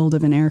first build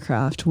of an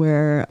aircraft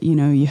where,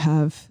 you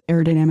have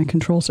aerodynamic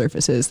control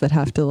surfaces that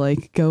have to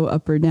like go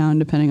up or down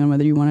depending on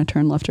whether you want to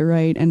turn left or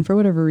right. And for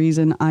whatever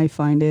reason, I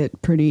find it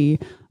pretty,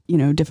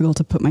 difficult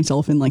to put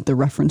myself in like the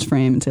reference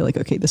frame and say like,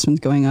 okay, this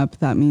one's going up.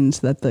 That means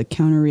that the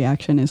counter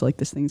reaction is like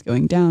this thing's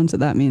going down. So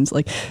that means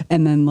like,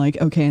 and then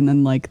like, okay, and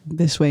then like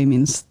this way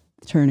means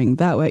turning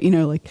that way,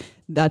 like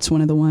that's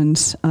one of the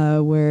ones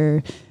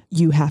where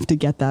you have to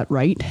get that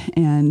right.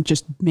 And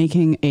just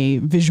making a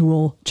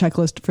visual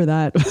checklist for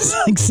that was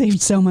like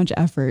saved so much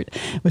effort.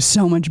 It was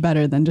so much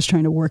better than just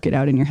trying to work it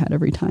out in your head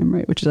every time,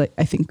 right? Which is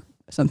I think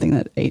something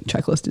that a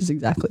checklist is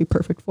exactly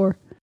perfect for.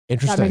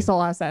 Interesting. That makes a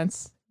lot of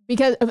sense,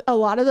 because a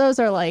lot of those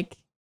are like,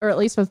 or at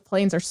least with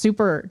planes, are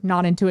super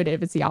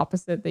non-intuitive. It's the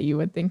opposite that you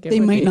would think they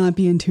might not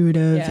be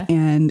intuitive,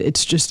 and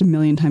it's just a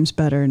million times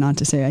better not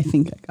to say, I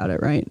think I got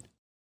it right.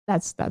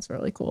 That's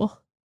really cool.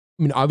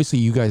 I mean, obviously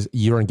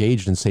you're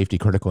engaged in safety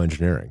critical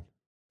engineering.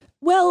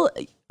 Well,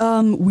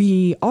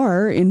 we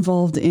are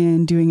involved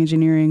in doing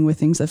engineering with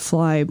things that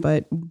fly,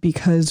 but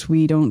because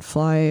we don't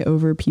fly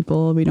over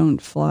people, we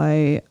don't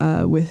fly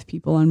with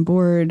people on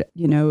board,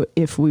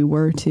 if we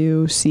were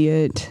to see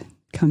it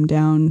come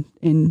down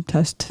in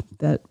test,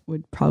 that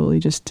would probably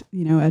just,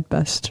 at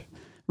best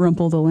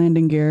rumple the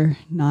landing gear,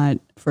 not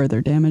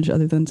further damage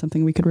other than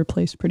something we could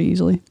replace pretty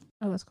easily.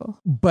 Oh, that's cool.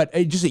 But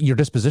just your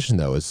disposition,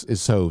 though, is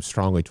so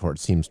strongly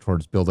towards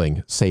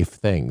building safe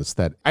things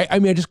that I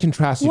mean, I just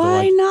contrast you.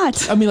 Why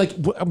not? I mean, like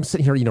I'm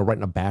sitting here,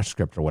 writing a bash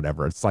script or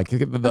whatever. It's like the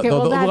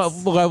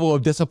level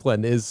of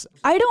discipline is.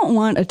 I don't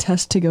want a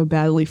test to go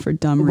badly for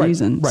dumb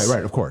reasons.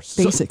 Right. Of course.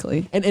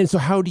 Basically. So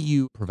how do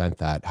you prevent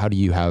that? How do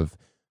you have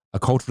a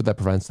culture that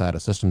prevents that, a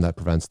system that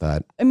prevents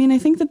that? I mean, I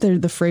think that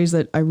the phrase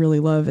that I really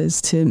love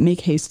is to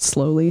make haste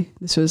slowly.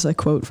 This was a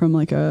quote from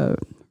like a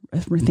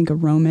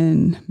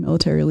Roman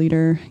military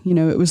leader.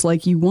 It was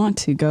like, you want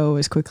to go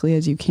as quickly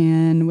as you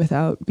can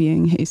without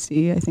being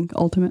hasty, I think,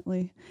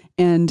 ultimately.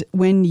 And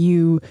when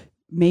you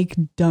make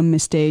dumb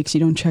mistakes,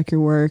 you don't check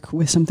your work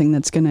with something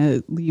that's going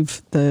to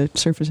leave the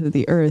surface of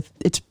the earth,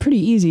 it's pretty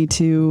easy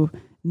to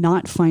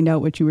not find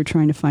out what you were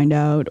trying to find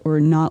out or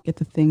not get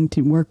the thing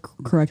to work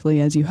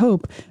correctly as you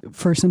hope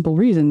for simple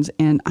reasons.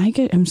 And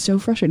I'm so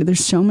frustrated.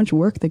 There's so much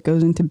work that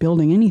goes into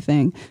building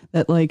anything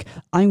that like,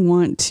 I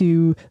want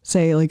to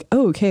say like,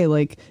 oh, okay,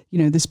 like, you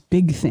know, this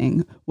big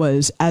thing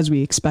was as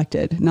we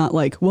expected, not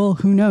like, well,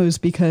 who knows,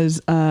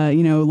 because,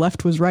 you know,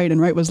 left was right and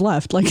right was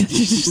left. Like,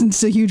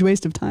 it's a huge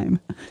waste of time.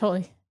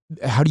 Totally.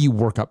 How do you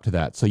work up to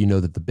that so you know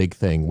that the big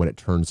thing, when it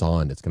turns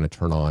on, it's going to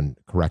turn on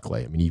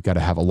correctly? I mean, you've got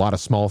to have a lot of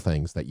small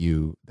things that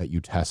you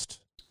test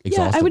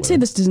exhaustively. Yeah, I would say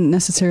this doesn't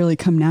necessarily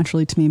come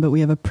naturally to me, but we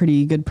have a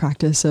pretty good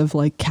practice of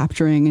like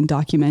capturing and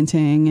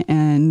documenting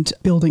and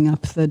building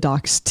up the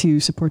docs to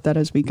support that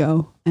as we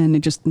go. And it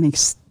just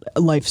makes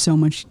life so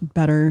much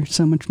better,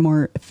 so much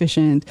more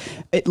efficient.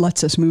 It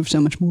lets us move so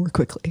much more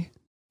quickly.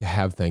 To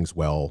have things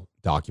well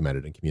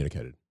documented and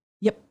communicated.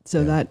 Yep.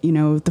 So that, you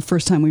know, the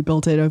first time we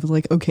built it, I was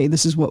like, okay,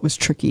 this is what was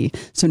tricky.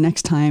 So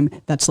next time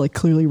that's like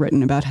clearly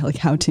written about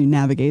how to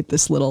navigate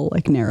this little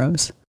like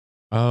narrows.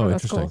 Oh,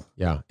 that's interesting. cool.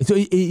 Yeah. So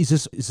is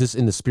this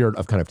in the spirit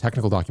of kind of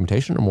technical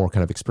documentation or more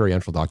kind of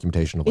experiential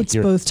documentation? Of like It's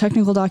both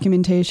technical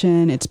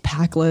documentation, it's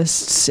pack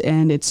lists,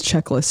 and it's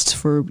checklists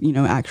for, you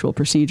know, actual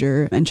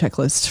procedure, and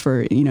checklists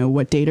for, you know,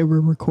 what data we're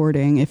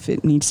recording, if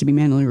it needs to be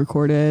manually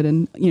recorded.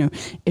 And, you know,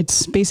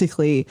 it's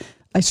basically,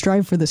 I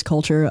strive for this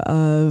culture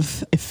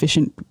of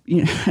efficient,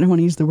 you know, I don't want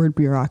to use the word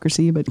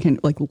bureaucracy, but kind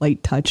of like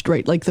light touched,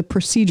 right? Like the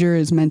procedure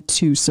is meant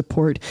to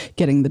support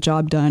getting the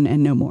job done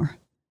and no more.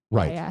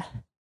 Right. Yeah.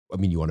 I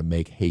mean, you want to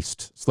make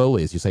haste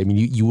slowly, as you say. I mean,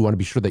 you want to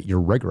be sure that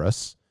you're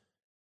rigorous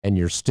and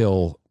you're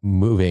still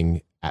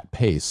moving at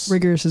pace.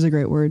 Rigorous is a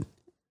great word.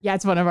 Yeah,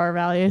 it's one of our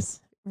values.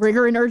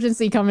 Rigor and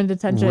urgency come into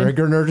tension.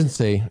 Rigor and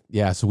urgency.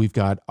 Yeah. So we've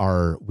got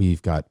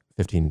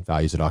 15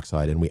 values at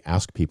Oxide, and we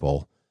ask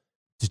people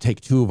to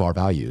take 2 of our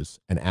values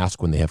and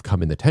ask when they have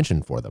come in the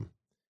tension for them.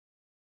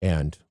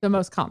 And the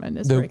most common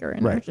is rigor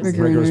and urgency.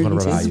 Rigor is one of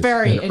our values. It's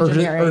very And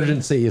engineering.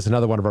 urgency is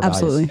another one of our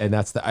Absolutely. values. And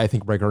that's I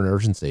think rigor and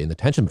urgency, and the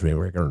tension between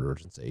rigor and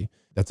urgency,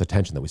 that's a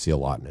tension that we see a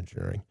lot in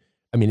engineering.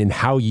 I mean, and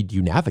how do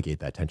you navigate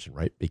that tension,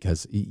 right?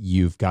 Because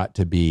you've got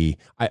to be,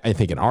 I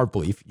think in our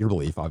belief, your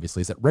belief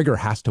obviously, is that rigor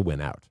has to win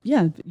out.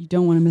 Yeah, you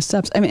don't want to miss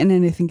steps. I mean,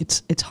 and I think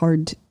it's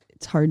hard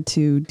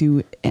to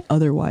do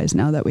otherwise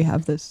now that we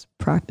have this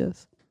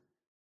practice.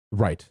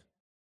 Right.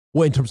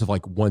 Well, in terms of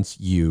like once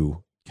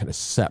you kind of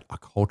set a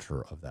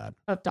culture of that,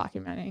 Of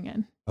documenting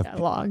and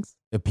logs.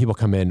 if people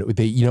come in,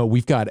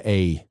 we've got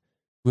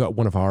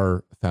one of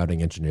our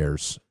founding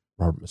engineers,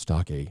 Robert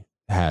Mustaki,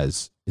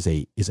 is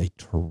a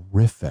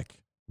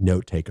terrific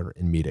note taker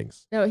in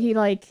meetings. No, he He's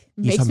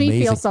makes me feel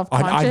amazing.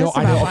 self-conscious. I know.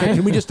 about Okay,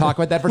 can we just talk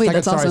about that for a Wait, second?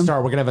 that's awesome.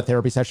 Sorry. We're gonna have a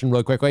therapy session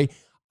really quickly.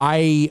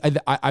 I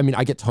mean,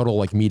 I get total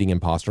like meeting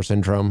imposter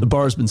syndrome. The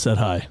bar's been set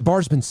high.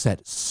 Bar's been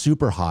set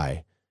super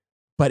high,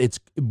 but it's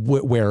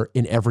where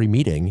in every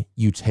meeting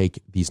you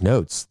take these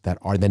notes that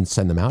are then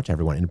send them out to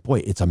everyone. And boy,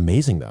 it's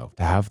amazing though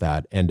to have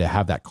that and to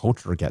have that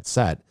culture get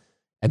set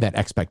and that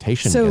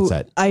expectation get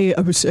set. I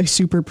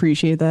super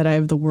appreciate that. I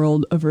have the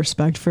world of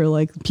respect for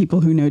like people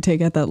who note take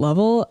at that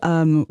level.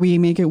 We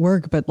make it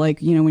work, but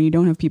like, you know, when you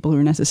don't have people who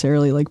are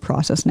necessarily like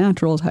process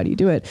naturals, how do you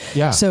do it?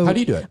 Yeah. So how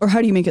do you do it? Or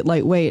how do you make it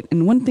lightweight?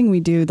 And one thing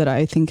we do that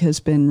I think has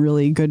been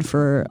really good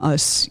for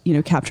us, you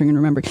know, capturing and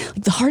remembering,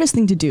 like the hardest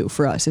thing to do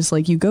for us is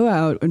like you go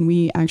out and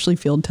we actually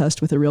field test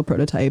with a real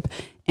prototype,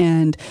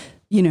 and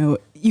you know,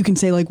 you can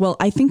say like, well,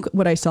 I think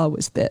what I saw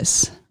was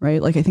this,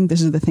 right? Like, I think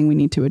this is the thing we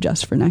need to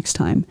adjust for next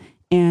time.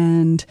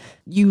 And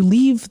you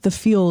leave the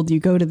field, you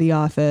go to the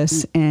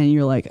office and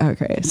you're like,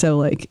 okay, so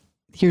like,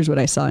 here's what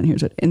I saw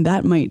and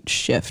that might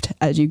shift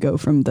as you go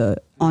from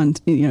the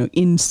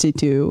in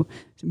situ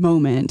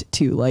moment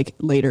to like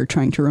later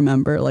trying to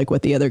remember like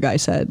what the other guy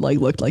said, like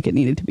looked like it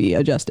needed to be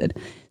adjusted.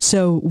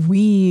 So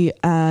we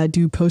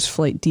do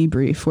post-flight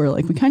debrief where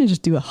like we kind of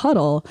just do a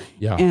huddle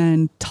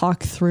and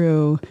talk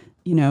through,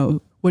 you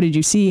know, what did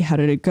you see? How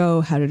did it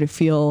go? How did it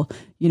feel?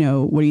 You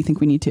know, what do you think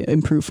we need to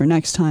improve for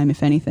next time,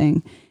 if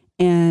anything?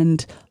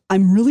 And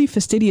I'm really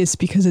fastidious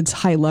because it's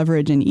high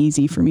leverage and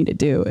easy for me to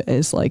do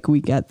is like we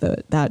get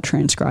that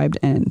transcribed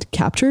and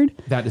captured.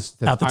 That is,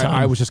 At the time.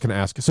 I was just going to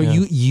ask. So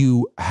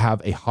you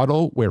have a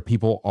huddle where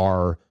people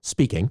are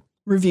speaking,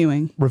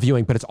 reviewing,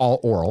 but it's all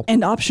oral.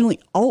 And optionally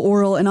all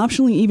oral and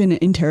optionally even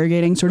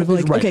interrogating, sort of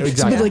like, Right, okay,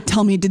 exactly. so like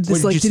tell me, did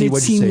this, like, did it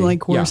seem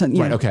like war or something?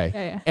 Right, okay.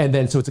 Yeah. And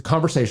then, so it's a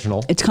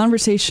conversational. It's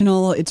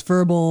conversational, it's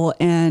verbal,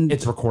 and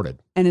It's recorded.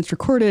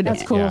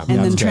 That's cool. Yeah, and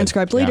that's then good.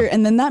 transcribed later. Yeah.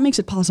 And then that makes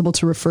it possible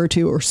to refer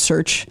to or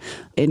search.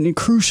 And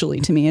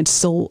crucially to me, it's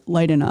still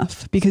light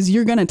enough because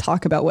you're going to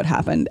talk about what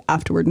happened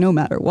afterward, no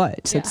matter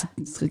what. So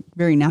it's a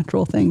very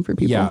natural thing for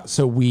people. Yeah.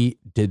 So we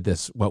did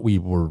this, we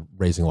were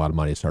raising a lot of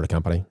money to start a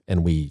company,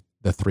 and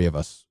the 3 of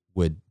us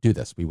would do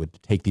this. We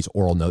would take these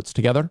oral notes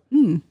together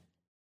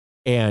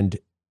and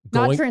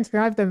Not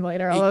transcribe them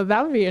later, although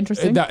that would be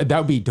interesting. That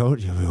would be,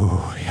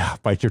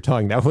 bite your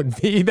tongue. That would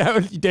be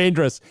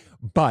dangerous.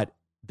 But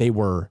they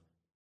were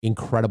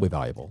incredibly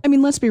valuable. I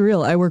mean, let's be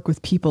real. I work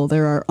with people.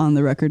 There are on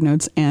the record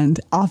notes and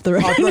off the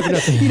record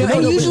notes.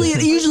 And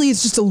usually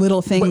it's just a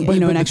little thing,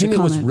 an extra thing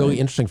comment. that was really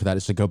interesting for that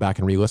is to go back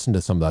and re-listen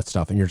to some of that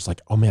stuff. And you're just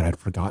like, oh man, I'd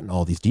forgotten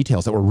all these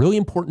details that were really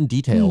important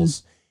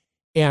details.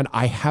 And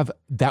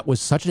that was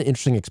such an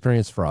interesting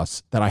experience for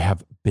us that I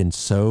have been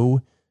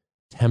so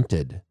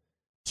tempted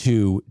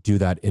to do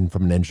that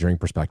from an engineering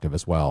perspective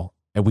as well.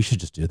 And we should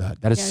just do that.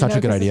 That is such a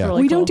good idea.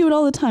 Really don't do it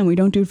all the time. We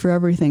don't do it for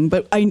everything.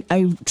 But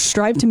I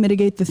strive to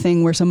mitigate the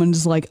thing where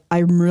someone's like,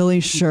 I'm really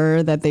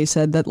sure that they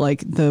said that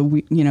like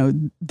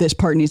this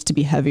part needs to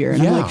be heavier.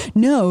 And I'm like,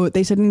 no,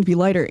 they said it needs to be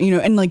lighter.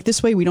 And like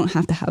this way we don't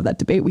have to have that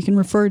debate. We can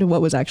refer to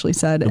what was actually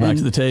said. Go back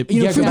to the tape. For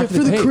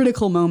the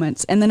critical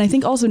moments. And then I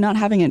think also not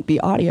having it be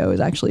audio is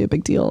actually a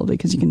big deal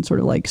because you can sort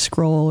of like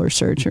scroll or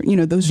search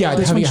or, those. Yeah,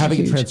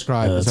 having it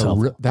transcribed.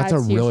 That's a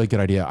really good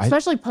idea.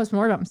 Especially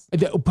postmortems.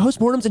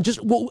 Postmortems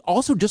and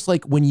also just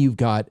like when you've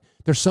got,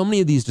 there's so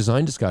many of these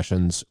design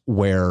discussions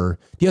where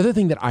the other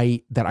thing that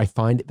I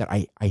find that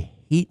I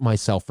hate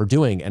myself for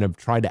doing and have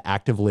tried to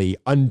actively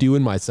undo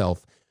in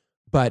myself,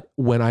 but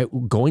when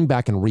going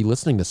back and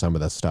re-listening to some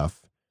of this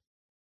stuff,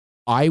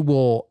 I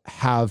will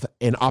have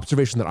an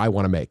observation that I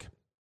want to make,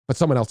 but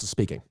someone else is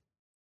speaking.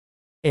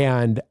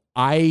 And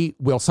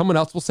someone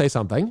else will say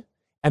something,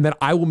 and then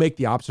I will make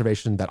the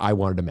observation that I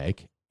wanted to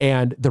make.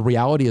 And the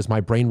reality is my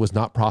brain was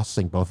not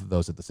processing both of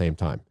those at the same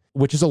time,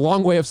 which is a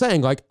long way of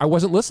saying like, I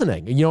wasn't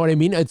listening. You know what I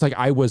mean? It's like,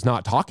 I was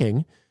not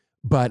talking,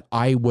 but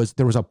there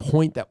was a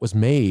point that was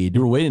made.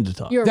 You were waiting to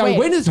talk. I was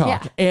waiting to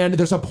talk. Yeah. And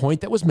there's a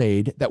point that was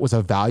made that was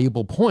a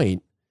valuable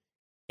point,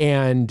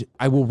 and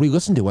I will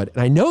re-listen to it.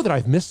 And I know that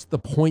I've missed the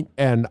point,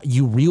 and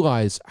you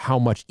realize how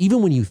much,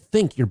 even when you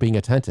think you're being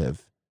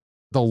attentive,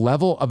 the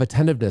level of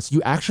attentiveness,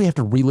 you actually have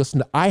to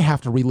re-listen. I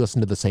have to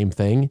re-listen to the same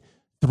thing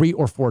 3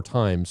 or 4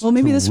 times. Well,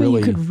 maybe this way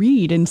you could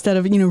read instead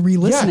of,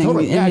 re-listening. Yeah,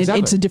 totally. Yeah,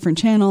 exactly. It's a different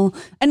channel.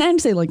 And I'd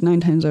say like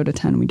 9 times out of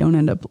 10, we don't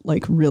end up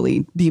like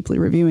really deeply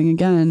reviewing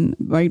again,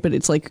 right? But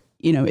it's like,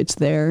 it's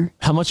there.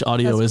 How much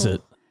audio is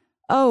it?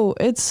 Oh,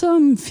 it's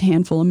some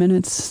handful of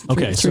minutes.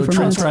 Okay, so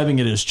transcribing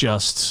it is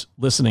just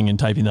listening and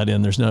typing that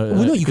in. There's no...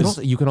 Well, no,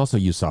 you can also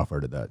use software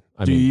to that.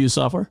 Do you use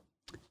software?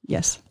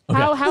 Yes. Okay.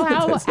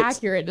 How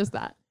accurate is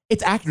that?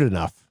 It's accurate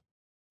enough.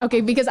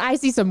 Okay, because I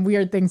see some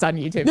weird things on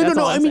YouTube.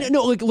 No. I mean,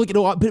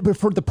 but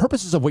for the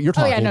purposes of what you're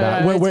talking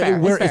about,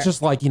 where it's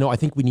just like, I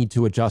think we need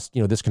to adjust,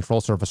 this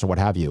control surface or what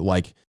have you.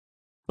 Like,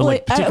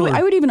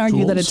 I would even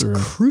argue that it's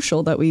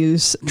crucial that we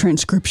use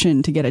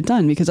transcription to get it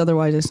done, because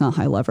otherwise it's not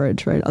high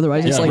leverage, right?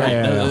 Otherwise it's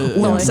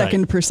 1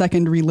 second per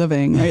second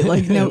reliving, right?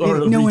 Like no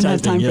one has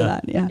time for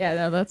that. Yeah. Yeah,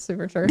 no, that's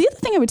super true. The other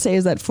thing I would say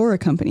is that for a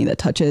company that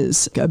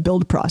touches a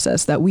build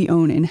process that we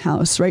own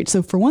in-house, right?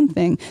 So for one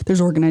thing, there's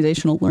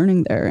organizational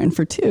learning there. And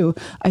for two,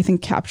 I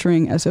think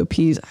capturing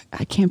SOPs,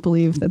 I can't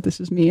believe that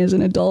this is me as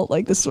an adult,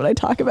 like this is what I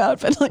talk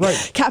about,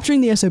 but capturing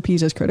the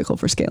SOPs is critical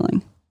for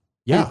scaling.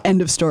 Yeah.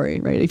 End of story,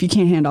 right? If you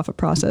can't hand off a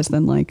process,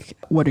 then like,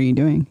 what are you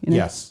doing?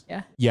 Yes.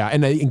 Yeah. Yeah.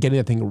 And getting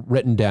that thing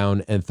written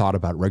down and thought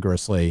about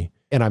rigorously.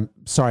 And I'm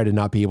sorry to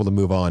not be able to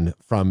move on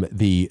from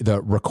the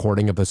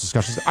recording of those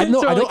discussions. I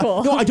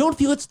don't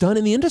feel it's done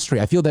in the industry.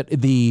 I feel that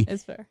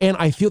it's fair. And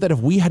I feel that if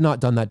we had not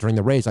done that during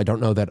the race, I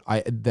don't know that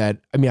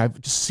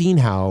I've just seen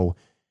how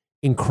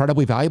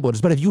incredibly valuable it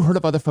is. But have you heard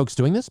of other folks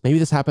doing this? Maybe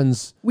this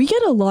happens. We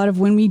get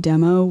when we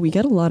demo, we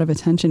get a lot of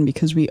attention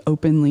because we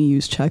openly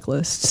use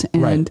checklists.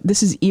 And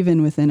this is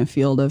even within a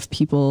field of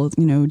people,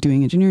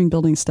 doing engineering,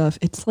 building stuff.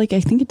 It's like, I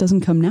think it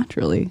doesn't come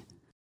naturally.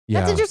 Yeah.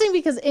 That's interesting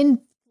because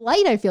in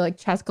flight, I feel like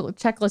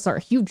checklists are a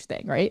huge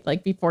thing, right?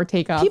 Like before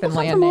takeoff people and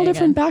landing. People come from all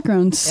different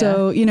backgrounds.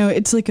 So,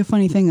 it's like a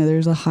funny thing that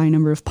there's a high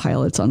number of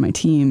pilots on my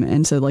team.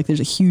 And so like, there's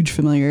a huge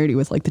familiarity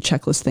with like the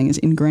checklist thing is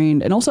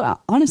ingrained. And also,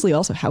 honestly,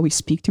 also how we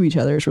speak to each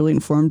other is really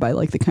informed by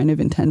like the kind of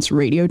intense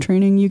radio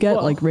training you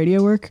get, like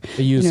radio work.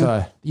 I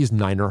use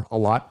Niner a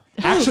lot.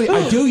 Actually,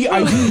 I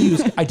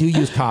do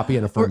use copy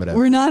and affirmative.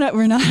 We're not.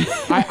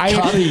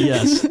 Copy,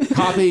 yes.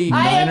 Copy,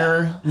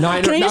 Niner.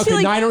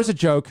 Niner is a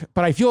joke,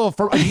 but I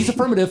use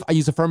affirmative. I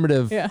use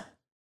affirmative. Yeah.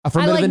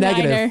 Affirmative and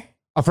negative. Niner.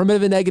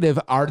 Affirmative and negative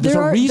there's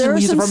a reason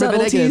we use affirmative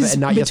and negative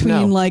and not yes or no.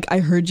 Between like, I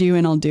heard you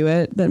and I'll do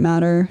it that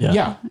matter.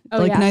 Yeah.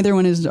 Neither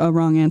one is a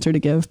wrong answer to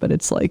give, but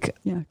it's like,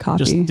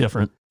 copy. Just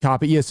different.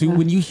 Copy. Yeah. So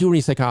when you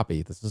say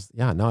copy, this is,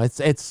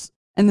 it's.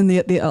 And then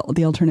the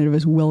alternative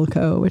is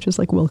Wilco, which is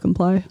like will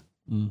comply.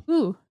 Mm.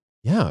 Ooh.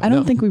 Yeah. I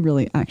don't think we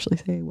really actually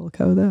say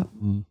Wilco though.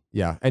 Mm.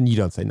 Yeah. And you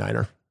don't say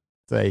Niner.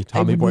 Say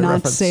Tommy Boy reference. I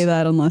would not say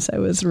that unless I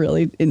was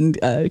really in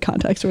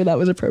context where that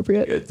was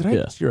appropriate. Did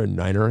I hear a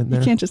Niner in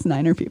there? You can't just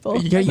Niner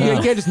people. You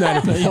can't just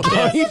Niner people.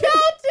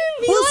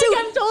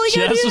 I'm totally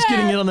Jess was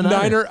getting in on the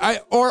Niner.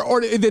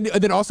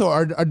 Then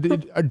also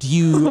do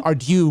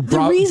you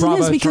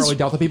Bravo Charlie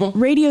Delta people?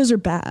 Radios are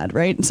bad,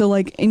 right? So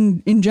like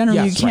in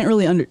general, you can't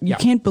really you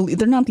can't believe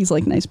they're not these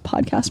like nice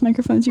podcast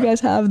microphones you guys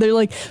have. They're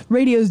like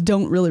radios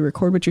don't really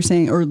record what you're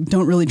saying or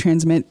don't really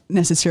transmit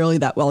necessarily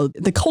that well.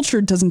 The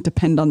culture doesn't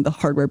depend on the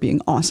hardware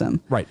being awesome,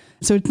 right?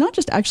 So it's not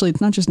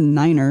just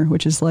Niner,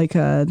 which is like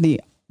the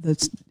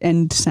the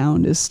end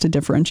sound is to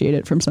differentiate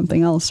it from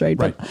something else, right?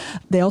 Right. But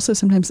they also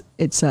sometimes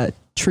it's a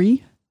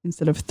tree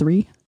instead of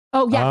 3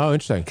 Oh yeah, Oh,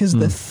 interesting. because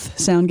the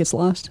sound gets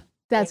lost.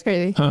 that's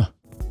crazy. Huh.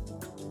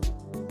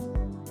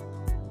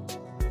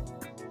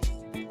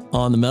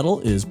 On the Metal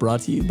is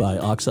brought to you by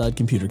Oxide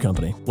Computer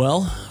Company.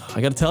 Well,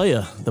 I got to tell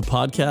you, the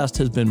podcast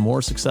has been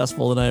more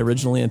successful than I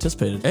originally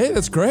anticipated. Hey,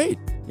 that's great.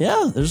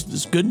 Yeah,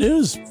 there's good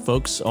news.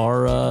 Folks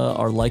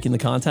are liking the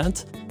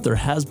content. There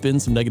has been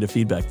some negative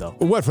feedback, though.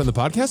 What, from the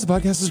podcast? The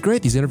podcast is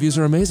great. These interviews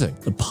are amazing.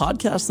 The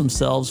podcasts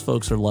themselves,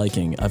 folks are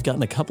liking. I've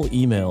gotten a couple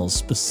emails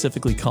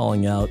specifically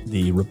calling out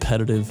the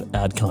repetitive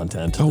ad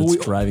content that's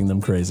driving them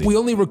crazy. We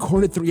only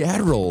recorded 3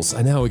 ad rolls.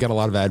 I know, we got a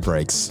lot of ad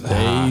breaks.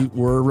 They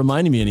were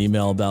reminding me in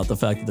email about the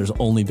fact that there's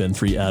only been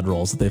 3 ad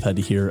rolls that they've had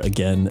to hear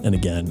again and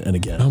again and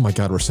again. Oh my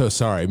God, we're so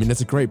sorry. I mean,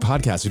 it's a great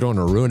podcast. We don't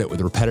want to ruin it with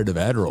repetitive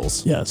ad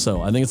rolls. Yeah,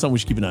 so I think it's something we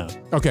should keep an eye on.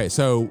 Okay,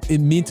 so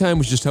in the meantime,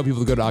 we should just tell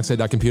people to go to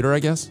oxide.computer, I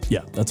guess?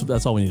 Yeah,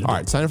 that's all we need to do. All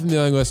right, sign up from the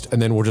mailing list, and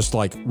then we'll just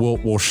like,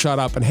 we'll shut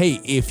up. And hey,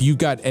 if you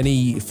got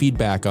any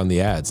feedback on the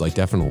ads, like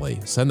definitely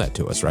send that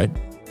to us, right?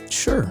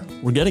 Sure,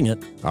 we're getting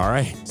it. All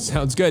right,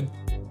 sounds good.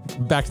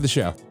 Back to the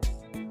show.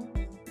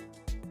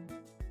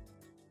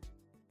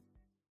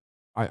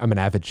 I'm an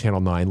avid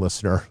Channel 9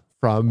 listener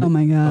from... Oh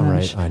my gosh. All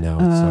right, I know.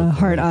 It's so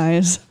Hard great.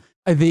 eyes.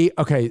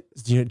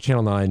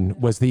 Channel 9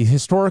 was the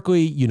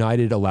historically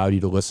United allowed you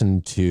to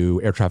listen to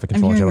air traffic I'm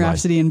control on hearing Channel 9.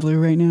 Rhapsody in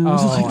Blue right now.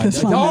 It's like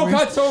this long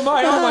memory. God, so am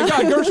I. Oh my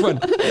God,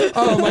 Gershwin.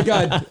 Oh my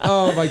God.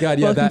 Oh my God.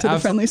 Yeah, Welcome to the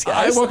Friendly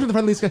Skies. Welcome to the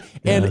Friendly Skies.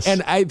 Yes.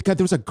 And I got,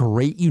 there was a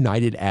great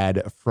United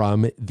ad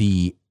from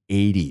the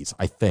 80s,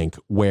 I think,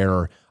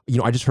 where,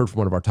 I just heard from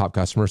one of our top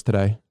customers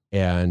today,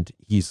 and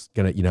he's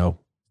gonna,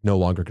 no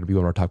longer gonna be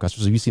one of our top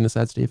customers. Have you seen this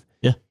ad, Steve?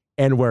 Yeah.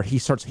 And where he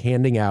starts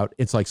handing out,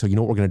 it's like, so you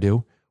know what we're gonna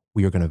do?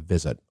 We are gonna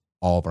visit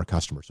all of our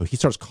customers. So he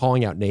starts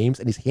calling out names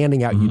and he's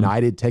handing out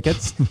United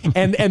tickets,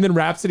 and then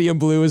Rhapsody in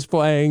Blue is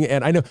playing.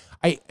 And I know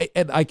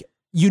like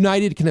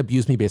United can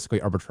abuse me basically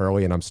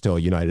arbitrarily, and I'm still a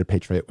United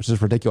patriot, which is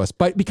ridiculous.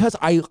 But because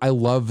I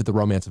love the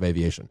romance of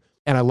aviation,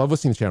 and I love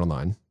listening to Channel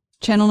 9.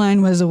 Channel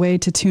 9 was a way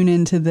to tune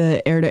into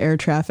the air-to-air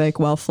traffic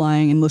while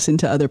flying and listen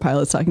to other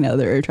pilots talking to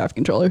other air traffic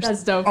controllers.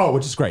 That's dope. Oh,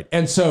 which is great.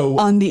 And so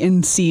On the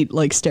in-seat,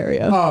 like,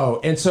 stereo.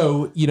 Oh, and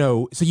so,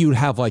 so you would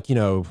have like,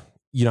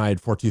 United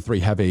 423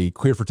 have a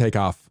clear for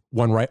takeoff,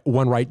 one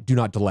right, do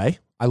not delay.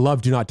 I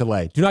love do not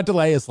delay. Do not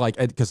delay is like,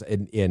 because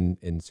in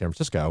San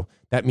Francisco,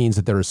 that means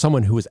that there is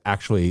someone who is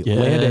actually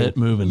landing. Get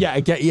moving.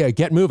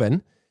 Get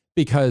moving,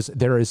 because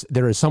there is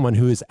someone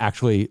who is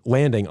actually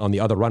landing on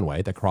the other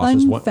runway that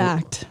crosses Fun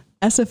fact.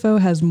 SFO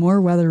has more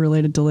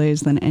weather-related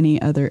delays than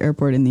any other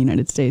airport in the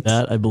United States.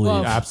 That I believe.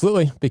 Whoa.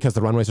 Absolutely, because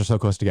the runways are so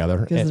close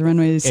together. Because the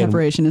runway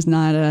separation is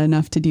not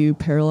enough to do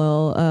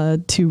parallel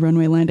to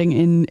runway landing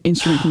in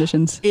instrument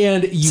conditions.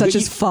 And such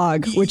as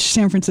fog, which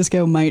San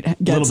Francisco might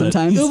get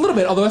sometimes. A little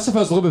bit, although SFO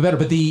is a little bit better,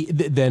 but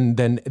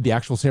than the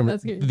actual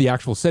the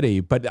actual city.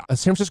 But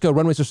San Francisco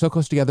runways are so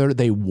close together,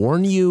 they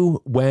warn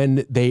you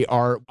when they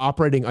are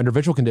operating under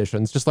visual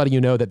conditions, just letting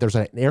you know that there's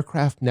an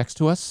aircraft next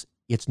to us.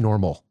 It's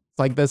normal.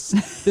 Like this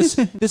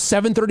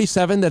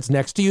 737 that's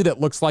next to you that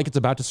looks like it's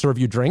about to serve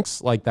you drinks.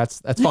 Like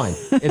that's fine.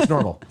 It's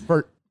normal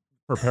for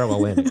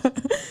parallel landing.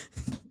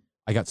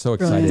 I got so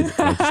excited.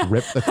 I just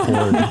ripped the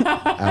cord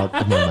out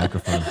of my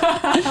microphone.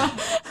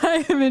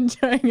 I am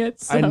enjoying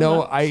it so I know.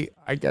 much.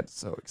 I get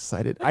so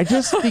excited. I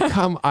just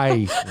become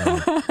I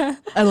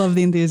love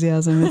the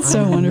enthusiasm. It's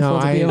so wonderful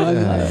to be among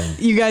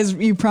you guys.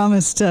 You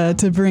promised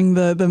to bring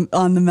the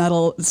on the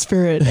metal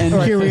spirit,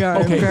 and here we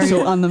are, very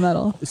on the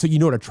metal. So you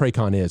know what a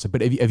Tracon is,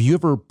 but have you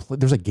ever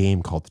there's a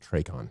game called the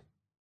Tracon.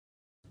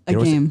 A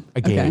game.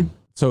 Okay.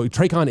 So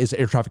Tracon is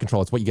air traffic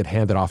control. It's what you get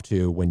handed off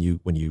to when you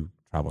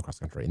travel across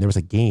the country. And there was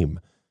a game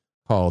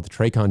called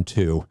Tracon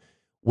 2,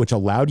 which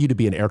allowed you to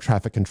be an air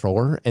traffic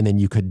controller, and then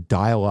you could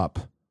dial up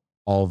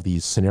all of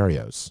these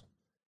scenarios.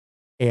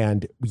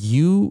 And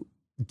you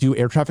do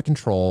air traffic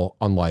control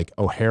on like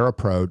O'Hare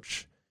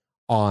approach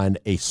on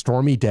a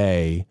stormy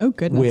day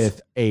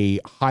with a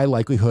high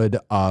likelihood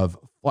of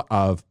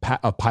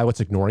pilots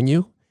ignoring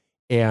you.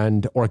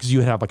 Or because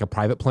you have like a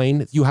private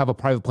plane,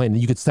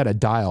 and you could set a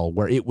dial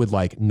where it would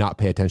like not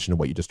pay attention to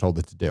what you just told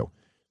it to do,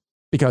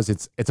 because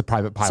it's a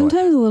private pilot.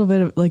 Sometimes a little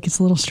bit of like, it's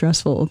a little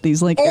stressful.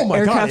 These like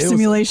aircraft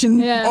simulation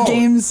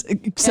games,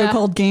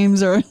 so-called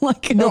games, are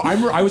like. No,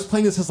 I was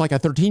playing this as like a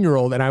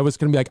 13-year-old, and I was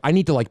going to be like, I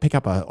need to like pick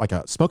up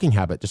a smoking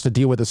habit just to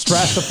deal with the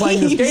stress of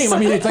playing this game. I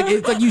mean,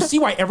 it's like you see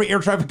why every air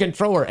traffic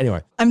controller.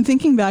 Anyway, I'm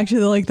thinking back to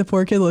the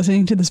poor kid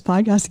listening to this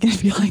podcast again,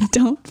 and be like,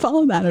 don't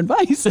follow that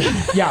advice.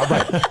 Yeah,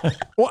 right.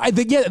 Well,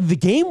 the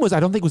game was,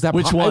 I don't think was that.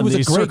 Which one? It was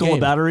the circle game.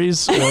 of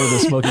batteries or the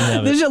smoking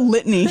habit? There's a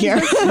litany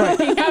here.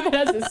 Smoking habit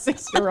as a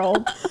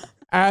 6-year-old.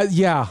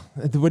 Yeah,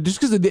 just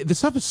because this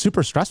stuff is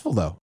super stressful,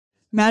 though.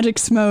 Magic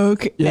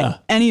smoke,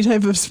 any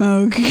type of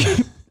smoke,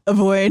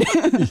 avoid.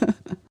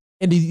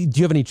 And do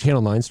you have any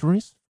Channel 9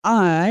 stories?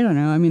 I don't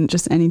know. I mean,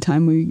 just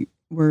anytime we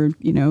were,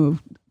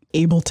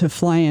 able to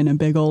fly in a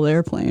big old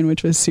airplane,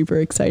 which was super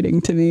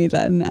exciting to me,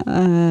 then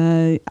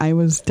I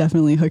was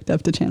definitely hooked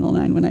up to Channel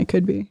 9 when I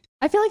could be.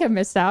 I feel like I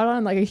missed out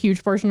on like a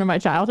huge portion of my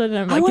childhood, and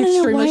I'm like wanna know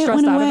extremely why it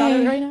stressed went out about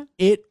away. it right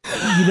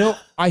now.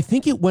 I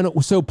think it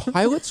went, so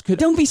pilots could,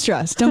 Don't be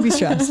stressed. Don't be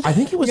stressed. I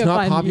think it was You're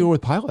not fine. popular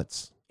with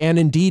pilots. And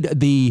indeed,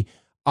 the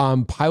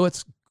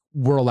pilots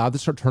were allowed to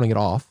start turning it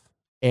off.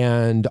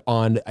 And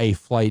on a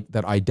flight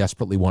that I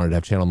desperately wanted to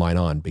have Channel 9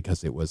 on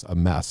because it was a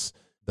mess,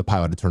 the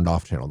pilot had turned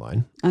off Channel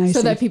 9. I So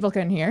see. that people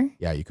couldn't hear.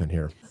 Yeah, you couldn't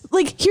hear.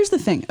 Like, here's the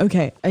thing.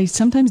 Okay, I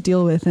sometimes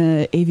deal with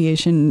an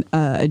aviation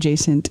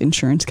adjacent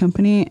insurance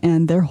company,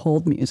 and their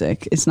hold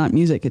music, it's not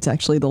music, it's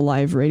actually the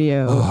live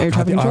radio air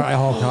traffic control.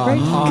 Oh, God. Right?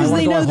 Because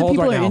they know that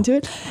people are now. into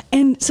it.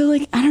 And so,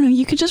 like, I don't know,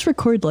 you could just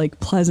record like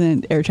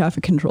pleasant air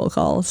traffic control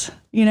calls,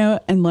 you know,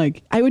 and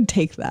like, I would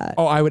take that.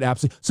 Oh, I would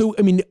absolutely. So,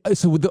 I mean,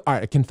 so with the, all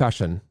right,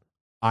 confession,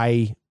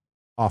 my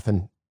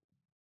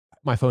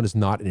phone is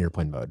not in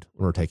airplane mode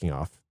when we're taking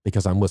off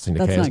because I'm listening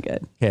to That's not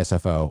good.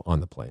 KSFO on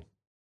the plane.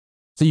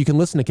 So you can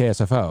listen to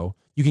KSFO.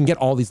 You can get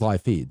all these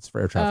live feeds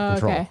for air traffic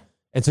control. Okay.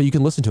 And so you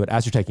can listen to it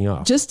as you're taking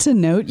off. Just to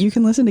note, you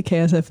can listen to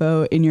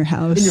KSFO in your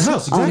house. In your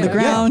house, on the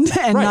exactly. ground,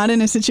 Yeah, and right. not in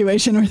a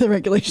situation where the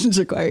regulations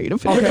require you to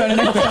put your phone in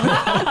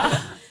airplane.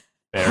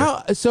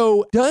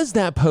 So does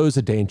that pose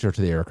a danger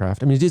to the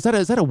aircraft? I mean, is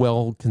that a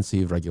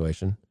well-conceived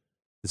regulation?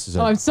 This is.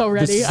 I'm so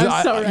ready. this is-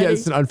 I'm so ready. Yeah,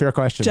 it's an unfair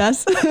question.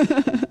 Jess?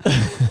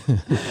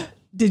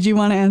 Did you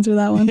want to answer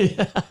that one?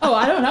 Oh,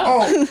 I don't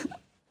know.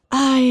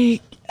 I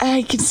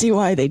can see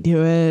why they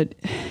do it.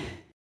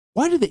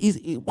 Why do they?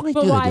 Why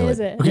But do why they do is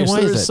it? Okay,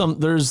 why so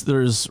is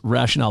there's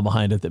rationale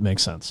behind it that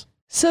makes sense.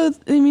 So,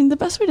 I mean, the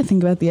best way to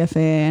think about the FAA,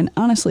 and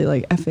honestly,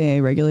 like FAA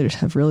regulators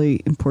have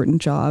really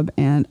important job,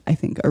 and I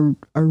think are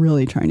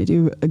really trying to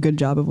do a good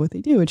job of what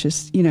they do, which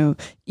is, you know,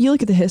 you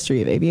look at the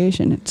history of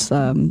aviation, it's,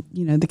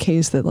 you know, the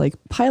case that like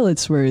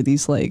pilots were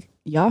these like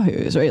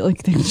yahoos, right?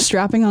 Like they're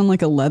strapping on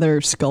like a leather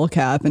skull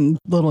cap and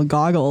little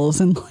goggles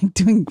and like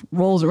doing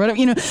rolls or whatever,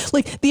 you know,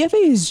 like the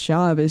FAA's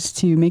job is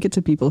to make it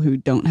to people who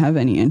don't have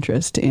any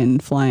interest in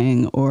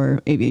flying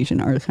or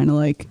aviation are kind of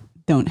like,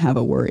 don't have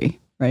a worry.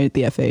 Right,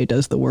 the FAA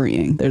does the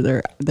worrying.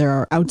 There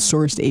are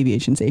outsourced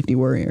aviation safety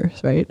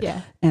warriors, right?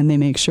 Yeah. And they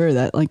make sure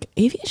that like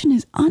aviation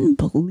is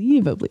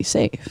unbelievably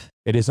safe.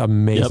 It is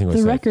amazingly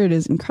The safe. record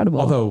is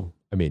incredible. Although,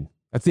 I mean,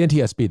 that's the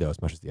NTSB though,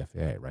 as much as the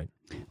FAA, right?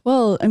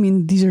 Well, I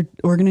mean, these are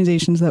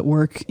organizations that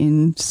work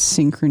in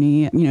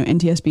synchrony. You know,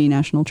 NTSB,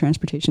 National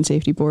Transportation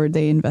Safety Board,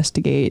 they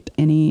investigate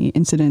any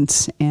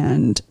incidents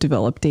and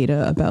develop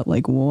data about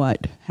like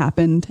what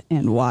happened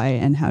and why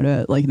and how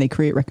to, like, they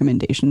create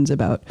recommendations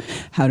about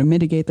how to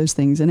mitigate those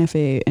things, and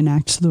FAA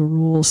enacts the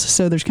rules.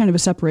 So there's kind of a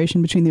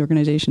separation between the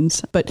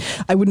organizations, but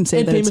I wouldn't say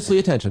And that famously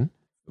a tension,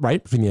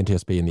 right, between the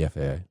NTSB and the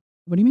FAA.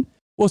 What do you mean?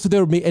 Well, so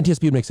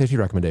NTSB would make safety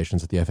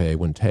recommendations that the FAA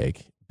wouldn't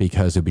take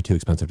because it would be too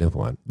expensive to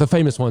implement. The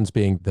famous ones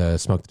being the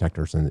smoke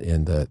detectors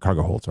in the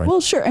cargo holds, right?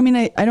 Well, sure. I mean,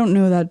 I don't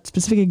know that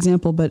specific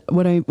example, but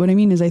what I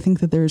mean is I think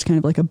that there's kind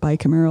of like a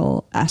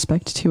bicameral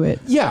aspect to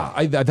it. Yeah,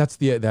 I love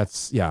the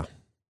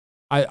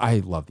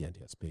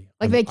NTSB.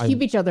 Like they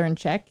keep each other in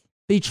check.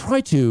 They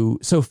try to.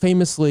 So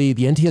famously,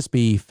 the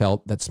NTSB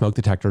felt that smoke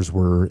detectors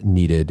were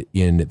needed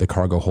in the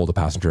cargo hold of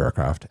passenger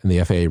aircraft, and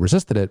the FAA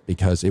resisted it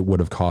because it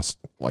would have cost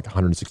like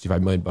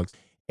 $165 million.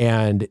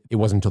 And it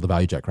wasn't until the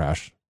value jet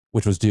crash,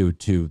 which was due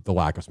to the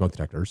lack of smoke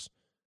detectors,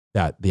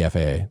 that the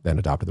FAA then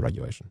adopted the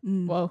regulation.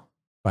 Whoa.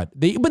 But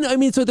I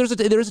mean, so there is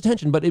a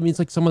tension, but it means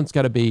like someone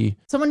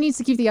needs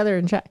to keep the other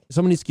in check. But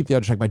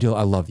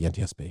I love the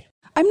NTSB.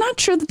 I'm not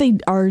sure that they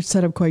are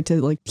set up quite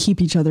to like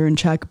keep each other in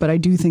check, but I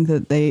do think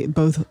that they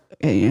both,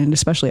 and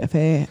especially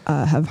FAA,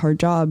 have hard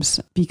jobs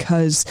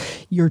because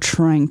you're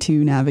trying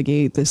to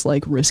navigate this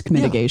like risk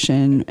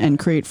mitigation and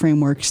create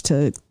frameworks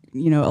to,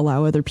 you know,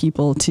 allow other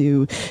people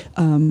to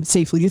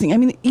safely do things. I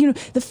mean, you know,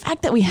 the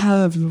fact that we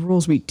have the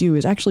rules we do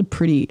is actually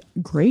pretty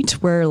great,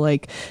 where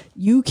like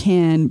you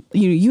can,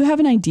 you have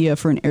an idea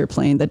for an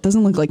airplane that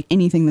doesn't look like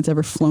anything that's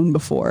ever flown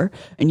before,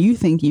 and you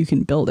think you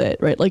can build it,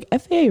 right? Like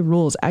FAA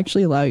rules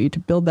actually allow you to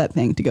build that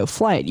thing to go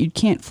fly it. You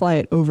can't fly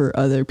it over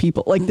other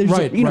people. Like there's,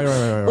 Right.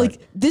 like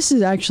this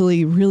is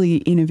actually really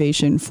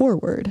innovation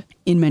forward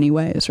in many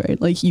ways, right?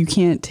 Like you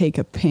can't take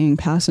a paying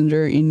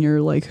passenger in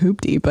your like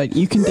hoopty, but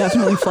you can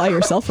definitely fly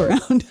yourself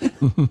around.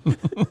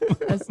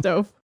 That's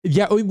dope.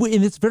 Yeah,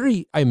 and it's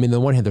very. I mean, on the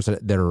one hand,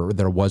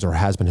 there was or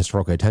has been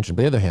historically a tension.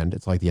 But on the other hand,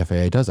 it's like the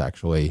FAA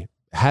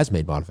has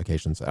made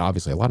modifications.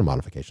 Obviously, a lot of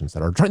modifications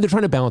that they're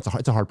trying to balance.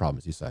 It's a hard problem,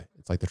 as you say.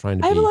 It's like they're trying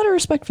to. I have a lot of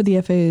respect for the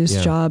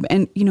FAA's job,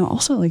 and you know,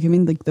 also like I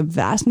mean, like the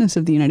vastness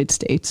of the United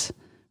States,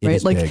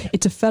 right? Like big.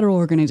 it's a federal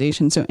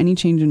organization, so any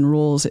change in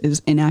rules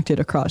is enacted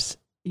across,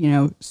 you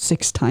know,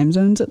 6 time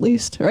zones at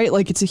least, right?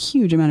 Like it's a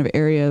huge amount of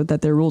area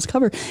that their rules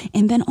cover.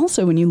 And then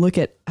also when you look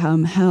at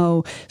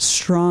how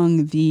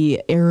strong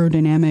the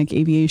aerodynamic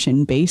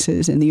aviation base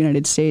is in the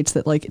United States,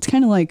 that like, it's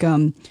kind of like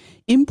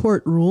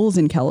import rules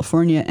in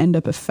California end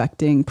up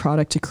affecting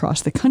product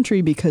across the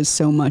country because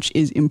so much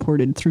is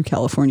imported through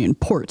Californian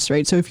ports,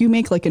 right? So if you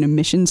make like an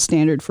emissions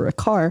standard for a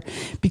car,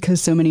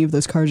 because so many of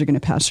those cars are going to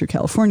pass through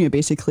California,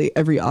 basically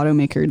every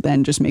automaker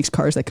then just makes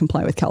cars that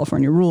comply with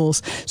California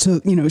rules. So,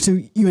 so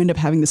you end up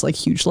having this like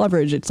huge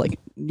leverage. It's like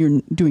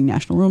you're doing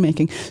national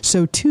rulemaking.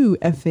 So too,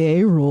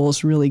 FAA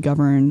rules really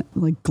govern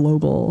like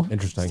global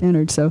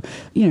standards. So,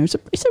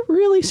 it's a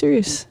really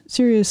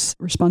serious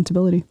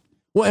responsibility.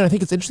 Well, and I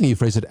think it's interesting you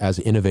phrase it as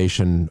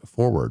innovation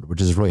forward, which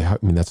is really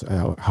that's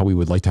how we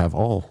would like to have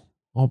all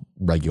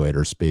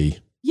regulators be.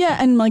 Yeah,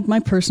 and like my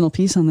personal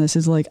piece on this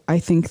is like, I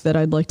think that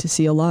I'd like to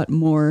see a lot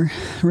more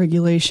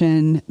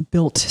regulation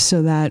built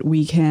so that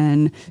we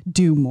can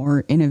do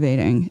more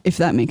innovating, if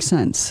that makes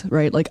sense,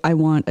 right? Like I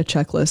want a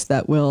checklist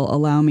that will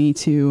allow me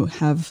to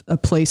have a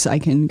place I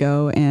can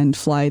go and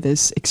fly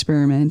this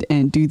experiment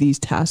and do these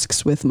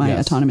tasks with my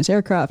autonomous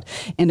aircraft.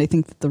 And I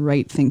think that the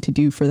right thing to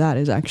do for that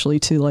is actually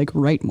to like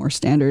write more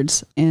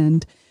standards.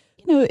 And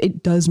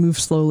it does move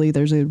slowly.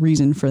 There's a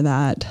reason for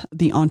that.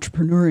 The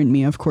entrepreneur in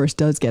me, of course,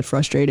 does get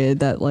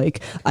frustrated that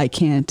like I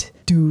can't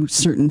do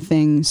certain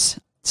things.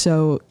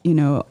 So,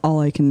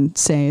 all I can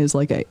say is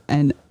like,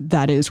 and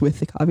that is with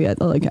the caveat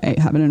that like I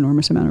have an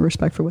enormous amount of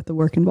respect for what the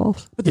work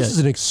involves. But this is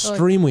an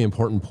extremely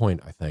important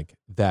point, I think,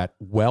 that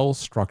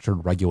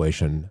well-structured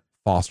regulation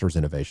fosters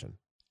innovation.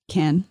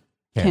 Can.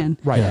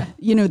 Right.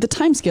 Yeah. The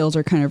timescales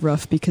are kind of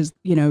rough because,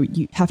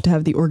 you have to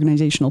have the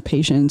organizational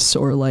patience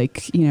or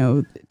like,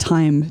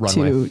 time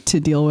to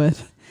deal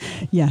with.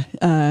 Yeah.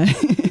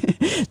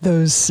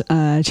 Those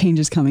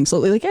changes coming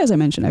slowly. Like, as I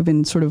mentioned, I've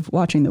been sort of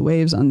watching the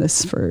waves on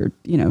this for,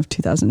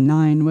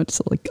 2009, what's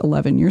like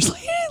 11 years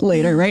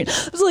later, right?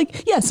 I was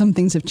like, yeah, some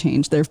things have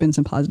changed. There have been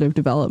some positive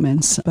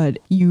developments, but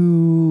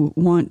you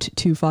want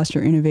to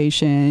foster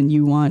innovation.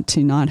 You want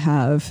to not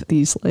have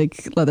these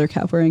like leather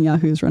cap wearing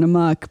yahoos run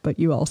amok, but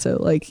you also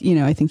like,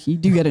 I think you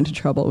do get into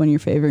trouble when you're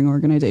favoring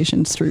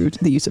organizations through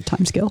the use of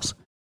timescales.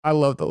 I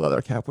love the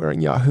leather cap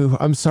wearing Yahoo.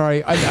 I'm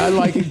sorry. I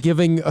like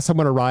giving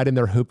someone a ride in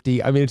their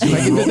hoopty. I mean, it's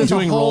like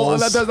doing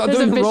rolls.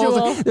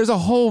 There's a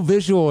whole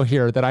visual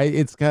here that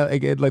it's kind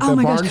of like the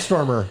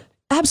barnstormer.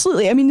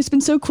 Absolutely. I mean, it's been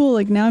so cool.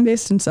 Like now I'm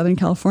based in Southern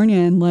California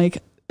and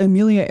like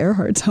Amelia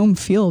Earhart's home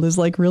field is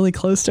like really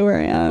close to where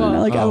I am.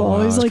 And like I'm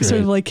always like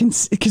sort of like,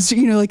 because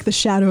like the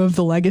shadow of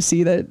the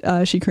legacy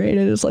that she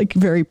created is like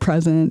very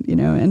present,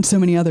 and so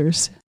many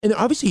others. And there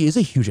obviously is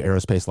a huge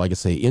aerospace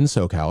legacy in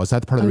SoCal. Is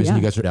that part of the reason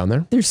you guys are down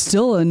there? There's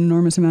still an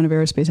enormous amount of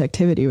aerospace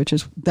activity,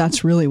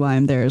 that's really why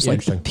I'm there. Is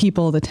like the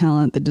people, the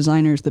talent, the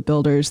designers, the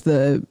builders,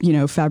 the,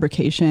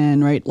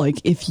 fabrication, right? Like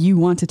if you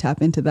want to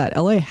tap into that,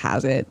 LA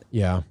has it.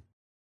 Yeah.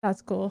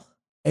 That's cool.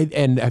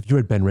 And have you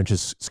read Ben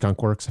Wrench's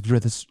Skunk Works? Have you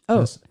read this?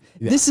 Oh,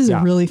 this is a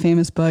really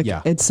famous book.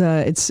 Yeah.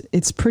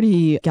 It's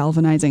pretty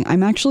galvanizing.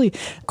 I'm actually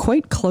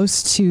quite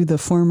close to the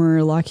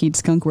former Lockheed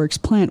Skunk Works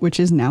plant, which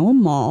is now a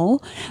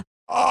mall.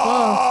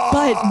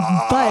 But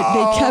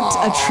they kept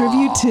a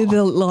tribute to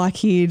the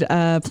Lockheed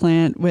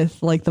plant with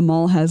like the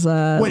mall has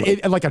a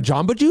like a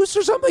Jamba Juice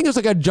or something. There's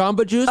like a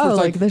Jamba Juice. Oh,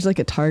 like there's like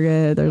a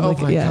Target. There's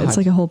it's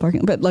like a whole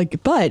parking.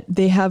 But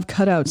they have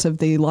cutouts of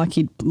the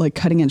Lockheed like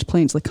cutting edge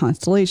planes, like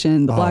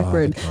Constellation, the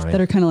Blackbird, that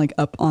are kind of like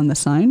up on the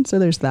sign. So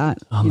there's that.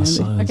 On the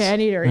signs. Okay, I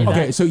need to read that.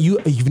 Okay, so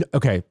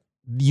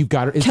you've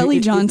got it. Kelly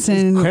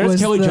Johnson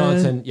was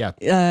Johnson.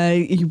 Yeah.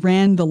 He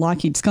ran the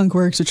Lockheed Skunk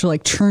Works, which are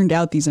like churned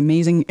out these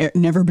amazing,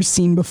 never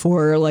seen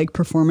before, like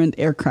performant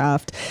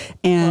aircraft.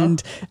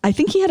 And I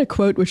think he had a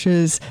quote, which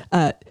is,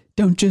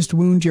 don't just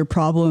wound your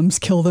problems,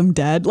 kill them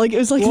dead. Like it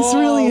was like this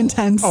really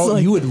intense. Oh,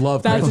 like, you would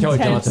love Kelly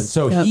Johnson.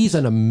 So he's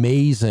an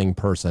amazing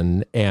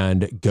person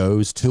and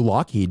goes to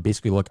Lockheed.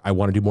 Basically, look, I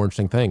want to do more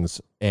interesting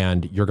things.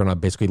 And you're going to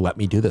basically let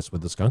me do this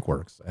with the Skunk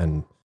Works.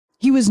 And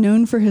he was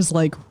known for his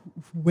like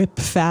whip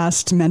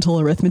fast mental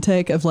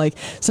arithmetic of like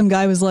some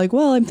guy was like,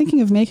 well, I'm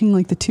thinking of making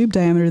like the tube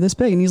diameter this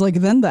big. And he's like,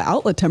 then the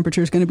outlet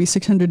temperature is going to be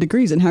 600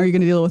 degrees. And how are you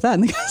going to deal with that?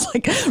 And the guy's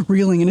like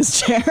reeling in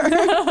his chair.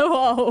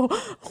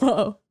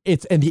 Whoa.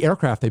 And the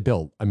aircraft they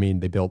built. I mean,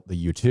 they built the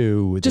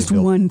U-2. Just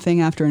one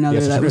thing after another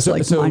that was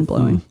like mind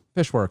blowing.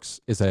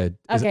 Fishworks is a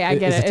I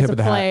get it. It's a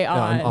play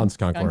on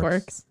Skunk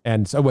Works.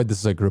 And so this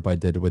is a group I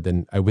did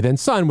within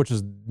Sun, which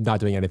was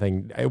not doing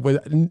anything. We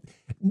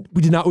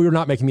were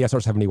not making the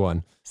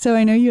SR-71. So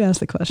I know you asked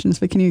the questions,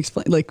 but can you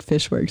explain like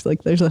Fishworks?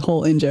 Like there's a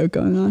whole in-joke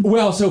going on.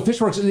 Well, so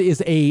Fishworks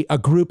is a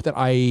group that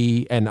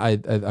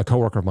a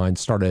coworker of mine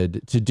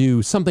started to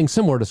do something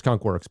similar to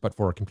Skunk Works, but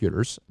for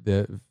computers.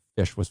 The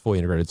Fish was fully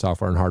integrated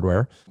software and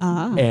hardware,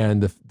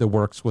 and the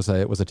Works was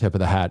a tip of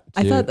the hat.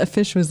 I thought the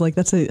Fish was like,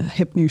 that's a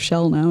hip new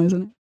shell now,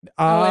 isn't it?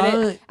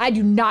 I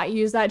do not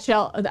use that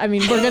shell. I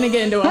mean, we're going to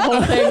get into a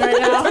whole thing right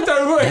now.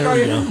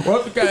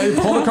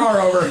 Pull the car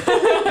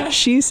over.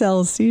 She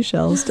sells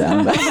seashells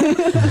down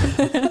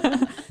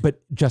by. But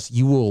Jess,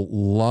 you will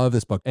love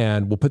this book,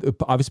 and we'll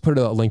obviously put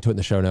a link to it in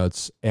the show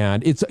notes.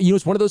 And it's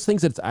one of those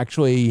things that's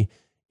actually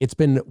it's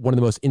been one of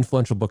the most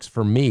influential books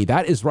for me.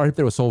 That is right up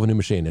there with Soul of a New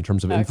Machine in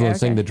terms of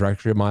influencing the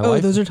trajectory of my life. Oh,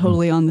 those are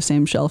totally on the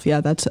same shelf.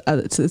 Yeah, that's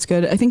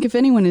good. I think if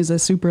anyone is a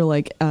super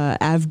like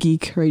av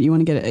geek, right, you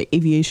want to get an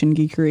aviation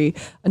geekery,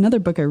 another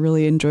book I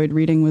really enjoyed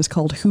reading was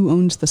called Who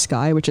Owns the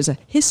Sky, which is a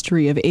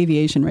history of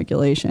aviation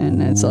regulation.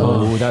 That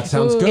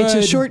sounds good. It's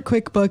a short,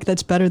 quick book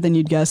that's better than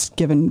you'd guess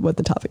given what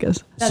the topic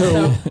is.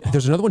 So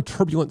there's another one,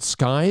 Turbulent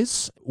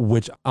Skies,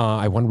 which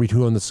I want to read.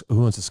 Who Owns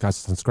the Skies?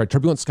 Sounds great.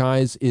 Turbulent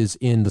Skies is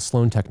in the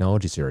Sloan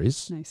Technology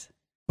series. Nice.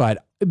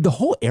 But the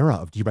whole era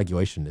of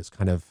deregulation is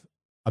kind of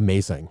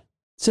amazing.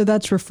 So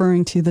that's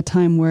referring to the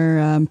time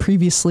where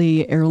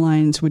previously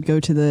airlines would go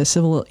to the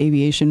Civil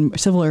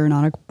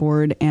Aeronautic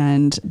Board,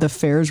 and the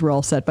fares were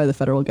all set by the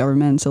federal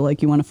government. So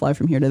like, you want to fly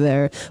from here to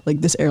there,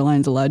 like this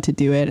airline's allowed to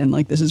do it, and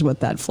like this is what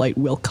that flight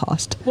will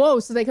cost. Whoa,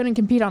 so they couldn't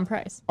compete on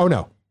price. Oh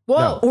no. Whoa.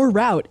 No. Or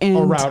route.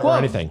 Or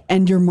anything.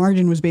 And your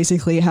margin was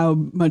basically how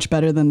much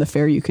better than the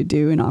fare you could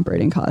do in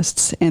operating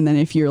costs. And then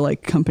if your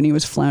like company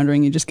was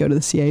floundering, you just go to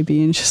the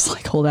CIB and just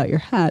like hold out your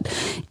hat.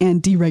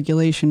 And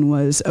deregulation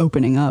was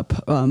opening up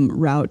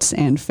routes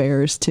and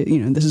fares to,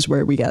 this is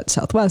where we got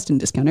Southwest and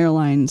Discount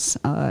Airlines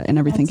and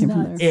everything came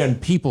from there.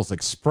 And People's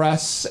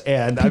Express.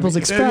 And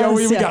Express.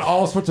 We got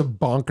all sorts of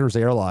bonkers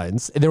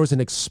airlines. There was an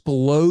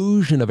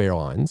explosion of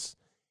airlines.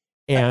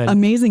 And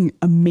amazing,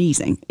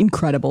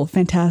 incredible,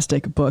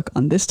 fantastic book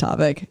on this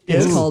topic.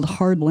 It's called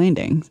Hard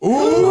Landing.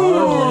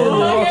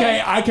 Ooh,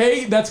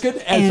 okay, that's good.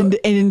 And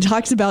it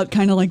talks about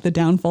kind of like the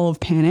downfall of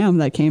Pan Am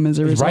that came as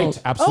a result.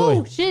 Right, absolutely.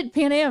 Oh shit,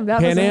 Pan Am.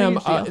 That Pan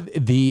was a Am.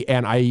 huge deal.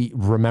 And I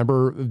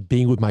remember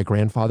being with my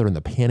grandfather in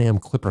the Pan Am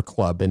Clipper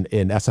Club in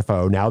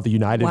SFO, now the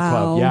United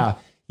Club. Yeah,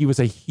 he was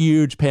a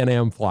huge Pan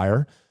Am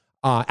flyer.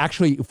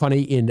 Actually,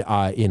 funny, in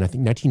I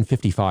think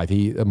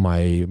 1955,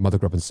 my mother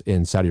grew up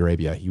in Saudi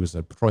Arabia. He was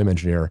a petroleum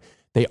engineer.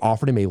 They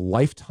offered him a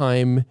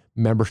lifetime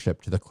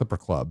membership to the Clipper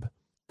Club.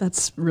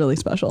 That's really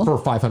special. For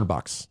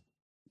 $500.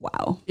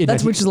 Wow,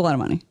 which is a lot of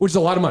money. Which is a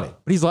lot of money.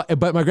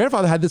 But my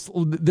grandfather had this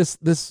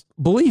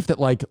belief that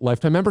like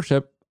lifetime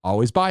membership,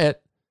 always buy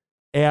it.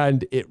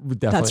 And it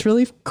definitely, that's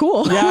really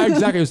cool. Yeah,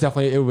 exactly.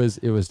 It was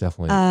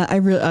definitely.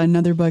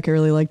 Another book I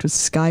really liked was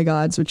Sky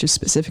Gods, which is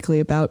specifically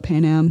about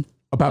Pan Am.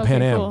 About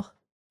Pan Am. Cool.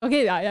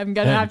 Okay, I'm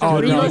gonna have to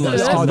read most of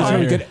this. That's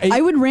really good.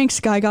 I would rank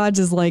Sky Gods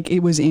as like,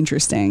 it was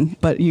interesting,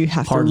 but you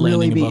have to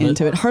really be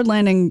into it. Hard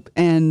Landing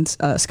and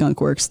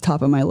Skunk Works,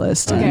 top of my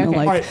list. Okay. All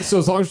right, so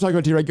as long as we're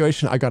talking about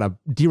deregulation, I got a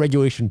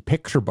deregulation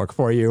picture book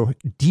for you.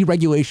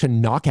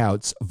 Deregulation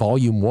Knockouts,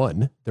 Volume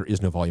 1. There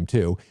is no Volume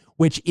 2,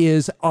 which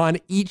is on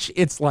each,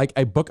 it's like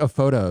a book of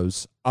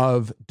photos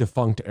of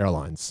defunct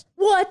airlines.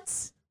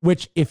 What?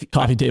 Which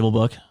Coffee table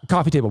book.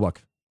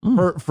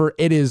 For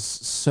it is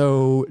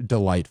so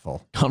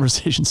delightful.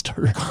 Conversation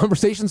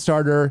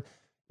starter.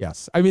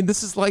 Yes. I mean,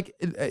 this is like,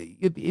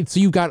 so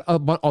you've got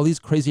all these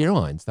crazy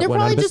airlines that They're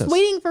went out of probably business. just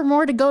waiting for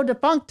more to go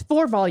defunct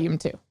for Volume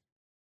 2.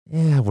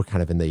 Yeah, we're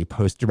kind of in the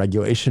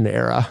post-deregulation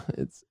era.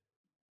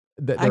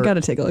 I got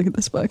to take a look at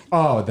this book.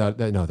 Oh, no,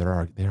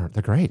 they're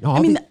great. No,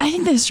 I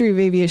think the history of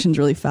aviation is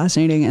really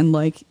fascinating. And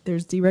like,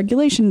 there's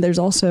deregulation. There's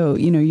also,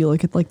 you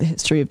look at like the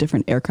history of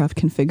different aircraft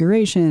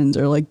configurations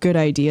or like good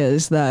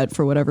ideas that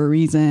for whatever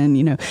reason,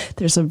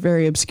 there's a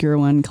very obscure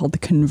one called the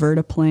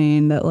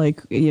convertiplane that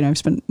like, I've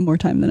spent more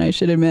time than I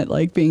should admit,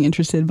 like being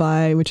interested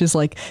by, which is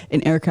like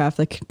an aircraft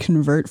that can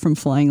convert from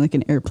flying like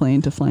an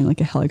airplane to flying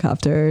like a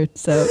helicopter.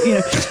 So,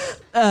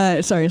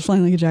 sorry, it's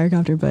flying like a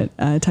gyrocopter, but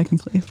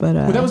technically, but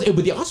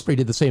the Osprey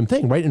did the same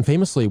thing, right? And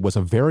famously was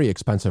a very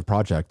expensive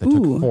project that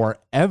took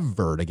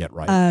forever to get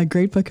right.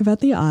 Great book about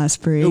the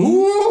Osprey.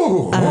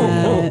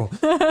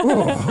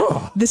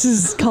 This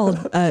is called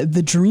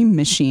The Dream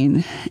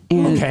Machine.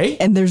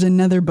 And there's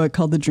another book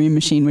called The Dream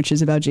Machine, which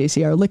is about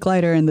JCR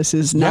Licklider, and this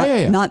is not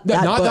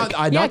that book.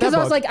 Yeah, because I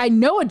was like, I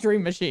know a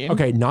Dream Machine.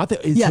 Okay, not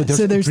that. Yeah,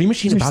 so there's a Dream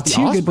Machine about the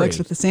Osprey. There's two good books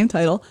with the same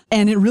title,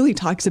 and it really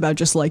talks about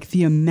just like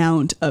the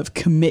amount of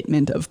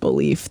commitment of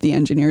belief the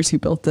engineers who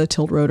built the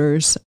tilt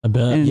rotors and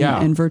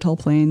Vertol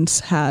planes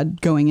had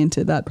going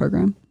into that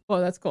program. Oh,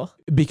 that's cool.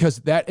 Because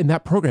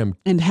that program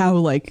and how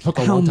much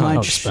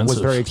was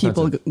very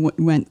expensive.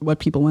 What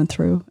people went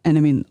through, and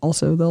I mean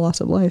also the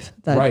loss of life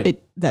that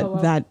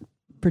that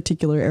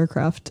particular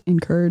aircraft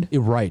incurred.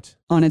 Right.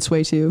 On its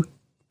way to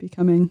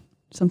becoming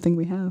something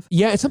we have.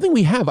 Yeah, it's something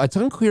we have. It's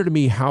unclear to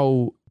me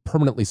how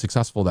permanently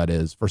successful that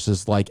is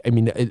versus like, I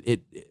mean,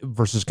 it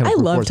versus kind of.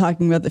 I love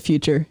talking about the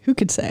future. Who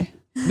could say?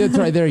 That's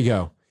right. There you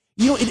go.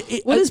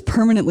 What is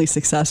permanently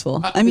successful?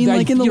 I mean,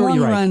 like in the long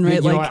run,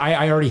 right? Like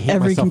I already hate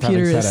every myself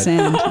computer is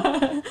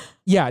sand.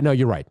 Yeah, no,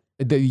 you're right.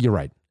 You're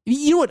right.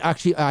 You know what?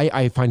 Actually,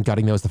 I find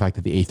gutting though is the fact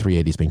that the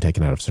A380 is being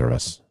taken out of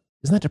service.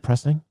 Isn't that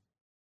depressing?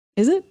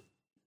 Is it?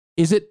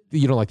 Is it?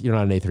 You're not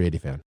an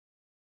A380 fan.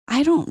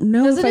 I don't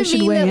know if I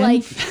should weigh in.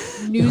 Like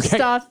new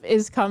stuff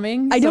is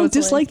coming. I don't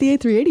dislike the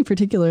A380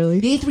 particularly.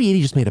 The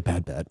A380 just made a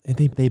bad bet.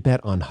 They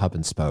bet on hub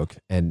and spoke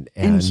and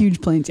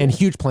huge planes and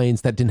huge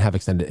planes that didn't have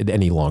extended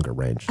any longer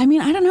range. I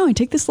mean, I don't know. I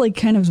take this like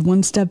kind of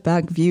one step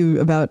back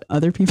view about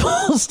other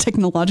people's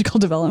technological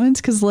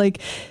developments because like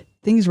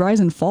things rise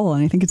and fall,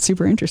 and I think it's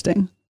super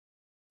interesting.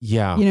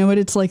 Yeah. You know what?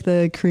 It's like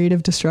the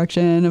creative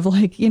destruction of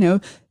like, you know,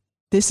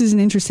 this is an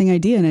interesting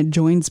idea and it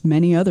joins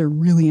many other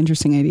really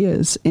interesting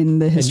ideas in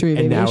the history of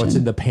aviation. And now it's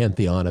in the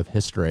pantheon of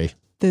history.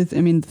 The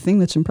thing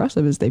that's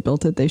impressive is they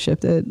built it, they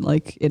shipped it,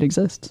 like it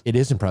exists. It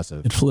is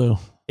impressive. It flew.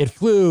 It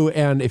flew.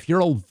 And if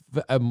you're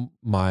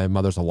my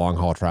mother's a long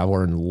haul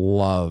traveler and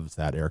loves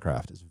that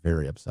aircraft, is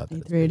very upset.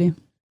 A380.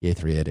 The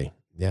A380.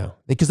 Yeah.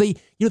 Because they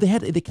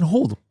can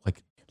hold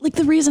like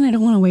the reason I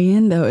don't want to weigh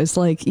in though is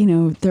like, you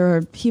know, there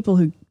are people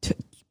who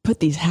put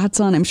these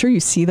hats on. I'm sure you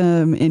see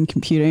them in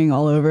computing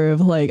all over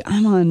of like,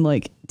 I'm on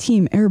like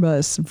Team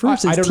Airbus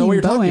versus I don't Team know what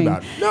you're Boeing. talking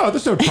about. No,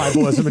 there's no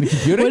tribalism in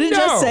computing. What did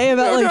Jess say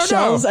about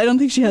shells? I don't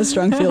think she has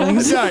strong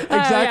feelings. Yeah,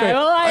 exactly.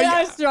 Well, I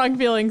have strong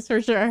feelings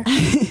for sure.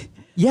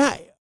 Yeah.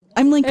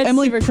 I'm like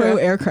super pro true.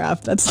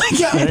 aircraft. That's like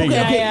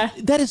Yeah.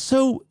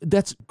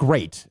 That's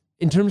great.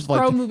 In terms of like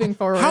Pro moving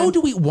forward.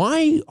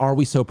 Why are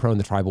we so prone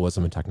to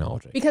tribalism in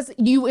technology? Because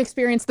you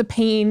experience the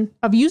pain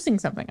of using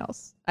something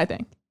else, I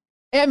think.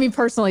 I mean,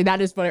 personally, that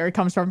is where it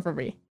comes from for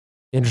me.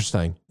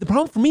 Interesting. The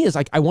problem for me is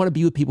like, I want to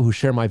be with people who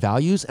share my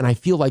values. And I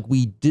feel like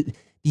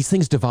these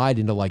things divide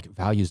into like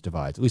values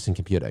divides, at least in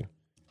computing.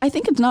 I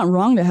think it's not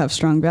wrong to have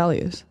strong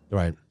values.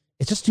 Right.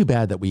 It's just too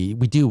bad that we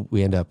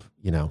end up,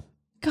 you know.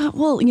 God,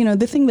 well, you know,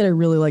 the thing that I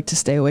really like to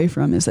stay away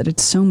from is that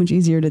it's so much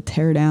easier to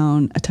tear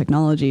down a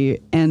technology,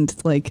 and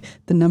like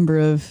the number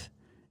of,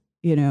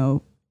 you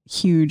know,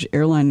 huge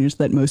airliners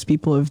that most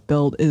people have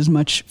built is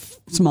much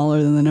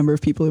smaller than the number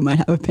of people who might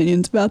have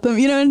opinions about them,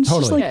 you know, and it's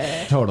just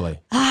like, totally.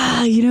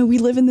 You know, we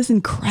live in this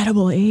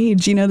incredible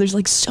age, you know, there's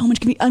like so much,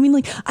 I mean,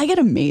 like I get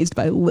amazed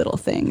by little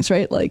things,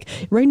 right? Like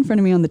right in front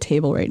of me on the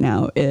table right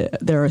now,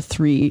 there are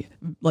 3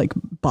 like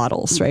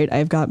bottles, right?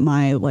 I've got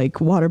my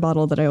like water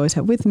bottle that I always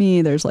have with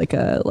me. There's like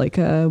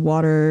a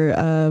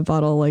water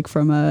bottle like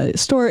from a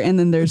store, and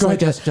then there's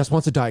Jess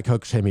wants a Diet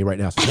Coke. Shame me right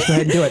now. So just go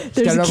ahead and do it.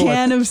 There's a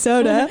can of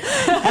soda.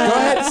 Go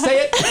ahead,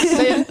 say it.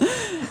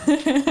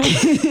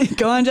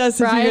 Go on, Jess.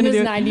 Brian is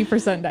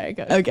 90% Diet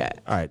Coke. Okay.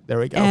 All right, there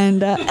we go.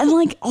 And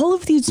like all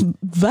of these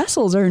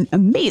vessels are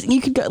amazing.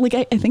 You could go like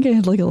I think I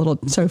had like a little.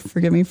 So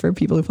forgive me for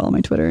people who follow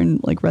my Twitter and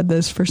like read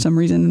this for some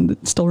reason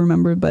and still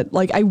remember. But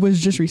like I was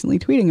just recently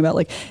tweeting about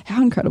like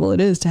how incredible it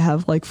is to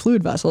have like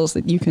fluid vessels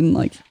that you can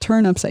like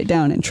turn upside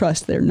down and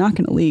trust they're not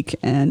going to leak,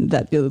 and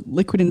that the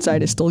liquid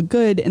inside is still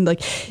good. And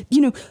like,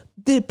 you know,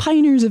 the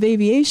pioneers of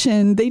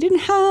aviation, they didn't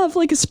have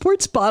like a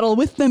sports bottle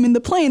with them in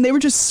the plane. They were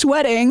just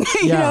sweating,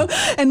 you know,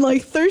 and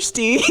like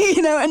thirsty,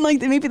 you know, and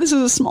like maybe this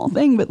is a small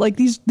thing, but like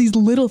these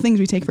little things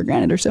we take for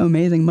granted are so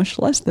amazing, much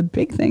less the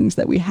big things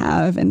that we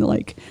have. And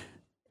like,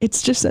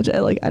 it's just such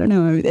a, like, I don't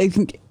know. I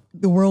think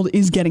the world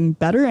is getting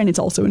better, and it's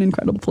also an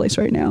incredible place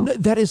right now.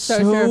 That is so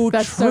true.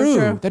 That's so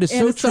true. That is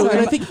so true. And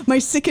I think my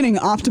sickening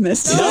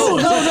optimist No,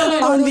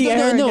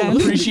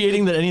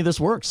 appreciating that any of this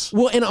works.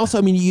 Well, and also,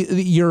 I mean,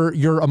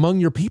 you're among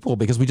your people,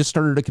 because we just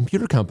started a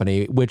computer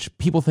company, which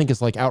people think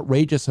is like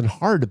outrageous and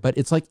hard, but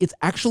it's like, it's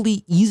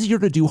actually easier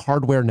to do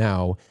hardware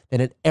now than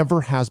it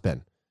ever has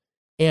been.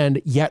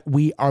 And yet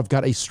I've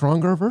got a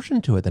stronger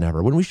aversion to it than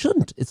ever, when we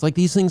shouldn't. It's like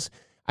these things,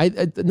 I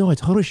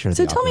totally share.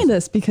 So tell me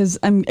this, because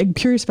I'm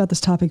curious about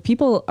this topic.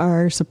 People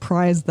are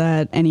surprised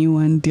that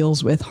anyone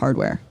deals with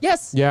hardware.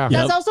 Yes. Yeah.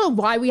 That's also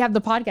why we have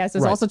the podcast,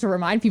 is also to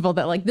remind people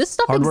that like this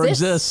stuff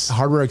exists.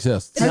 Hardware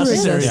exists. It's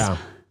necessary.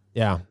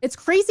 Yeah. It's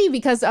crazy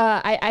because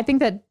I think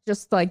that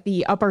just like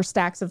the upper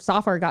stacks of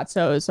software got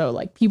so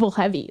like people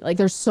heavy. Like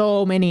there's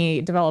so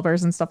many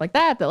developers and stuff like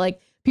that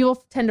like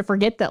people tend to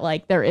forget that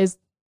like there is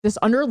this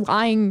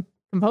underlying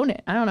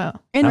component. I don't know.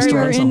 And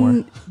we're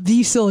in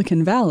the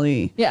Silicon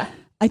Valley. Yeah.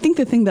 I think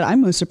the thing that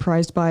I'm most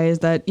surprised by is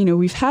that, you know,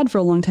 we've had for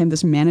a long time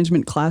this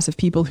management class of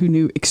people who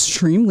knew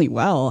extremely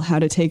well how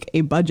to take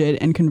a budget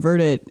and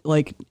convert it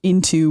like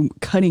into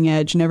cutting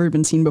edge, never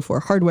been seen before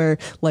hardware,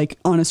 like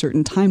on a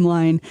certain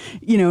timeline,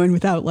 you know, and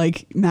without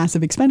like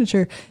massive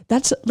expenditure.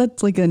 That's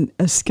like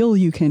a skill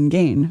you can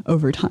gain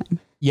over time.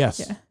 Yes.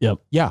 Yeah. Yep.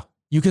 Yeah.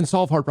 You can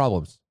solve hard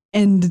problems.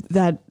 And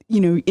that,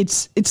 you know,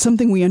 it's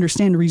something we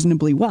understand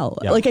reasonably well.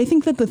 Yeah. Like, I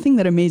think that the thing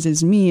that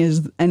amazes me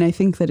is, and I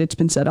think that it's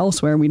been said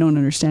elsewhere, we don't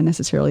understand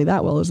necessarily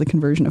that well, is the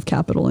conversion of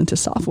capital into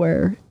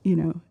software, you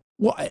know.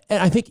 Well,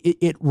 and I think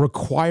it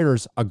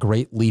requires a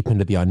great leap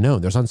into the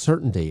unknown. There's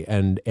uncertainty,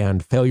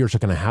 and failures are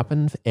going to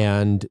happen,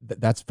 and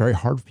that's very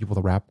hard for people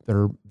to wrap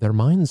their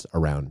minds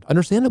around.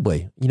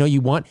 Understandably, you know,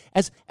 you want,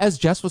 as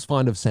Jess was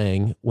fond of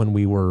saying when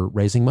we were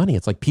raising money,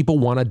 it's like people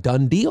want a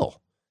done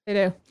deal. They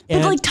do.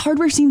 But like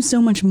hardware seems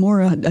so much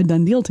more a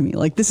done deal to me.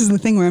 Like this is the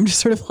thing where I'm just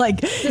sort of like,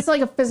 it's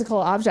like a physical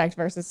object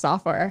versus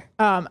software.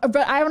 But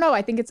I don't know.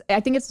 I think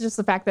it's just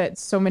the fact that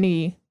so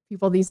many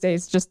people these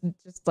days just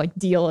like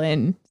deal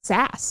in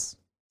SaaS.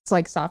 It's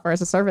like software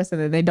as a service,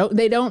 and then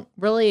they don't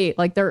really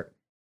like there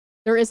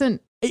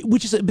isn't.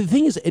 Which is the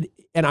thing is,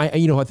 and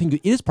I think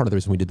it is part of the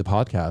reason we did the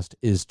podcast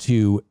is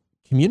to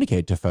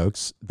communicate to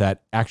folks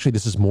that actually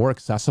this is more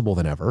accessible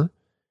than ever.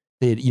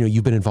 That, you know,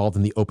 you've been involved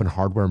in the open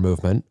hardware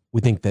movement. We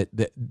think that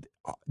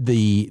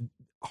the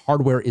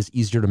hardware is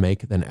easier to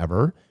make than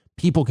ever.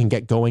 people can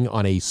get going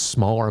on a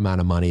smaller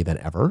amount of money than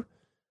ever.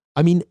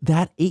 I mean,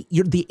 the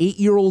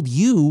 8-year-old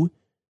you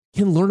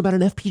can learn about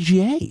an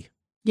FPGA.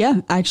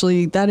 Yeah,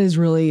 actually, that is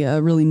really,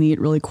 really neat,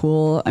 really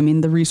cool. I mean,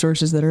 the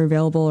resources that are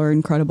available are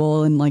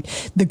incredible, and like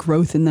the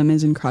growth in them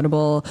is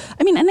incredible.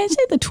 I mean, and I'd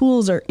say the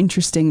tools are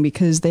interesting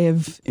because they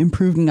have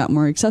improved and got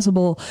more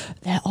accessible.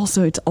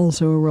 It's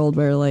also a world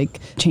where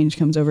like change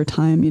comes over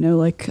time, you know,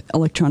 like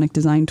electronic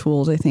design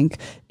tools. I think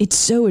it's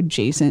so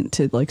adjacent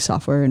to like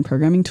software and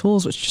programming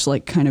tools, which just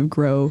like kind of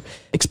grow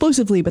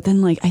explosively. But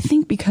then like, I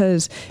think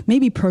because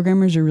maybe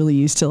programmers are really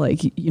used to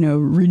like, you know,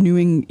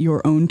 renewing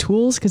your own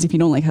tools. Cause if you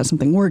don't like how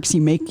something works,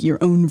 you make your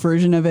own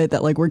version of it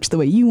that like works the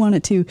way you want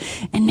it to.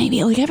 And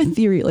maybe like I have a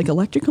theory, like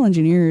electrical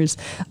engineers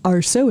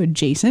are so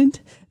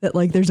adjacent that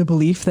like there's a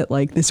belief that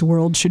like this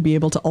world should be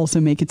able to also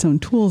make its own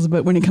tools.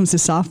 But when it comes to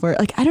software,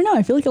 like, I don't know,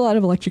 I feel like a lot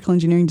of electrical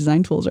engineering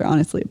design tools are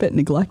honestly a bit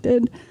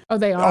neglected. Oh,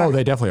 they are. Oh,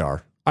 they definitely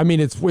are. I mean,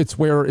 it's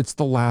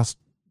the last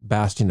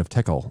bastion of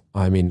Tickle.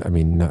 I mean,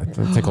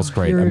 Tickle's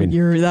great.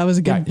 That was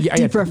a good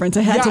deep reference.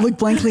 I had to look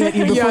blankly at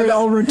you before it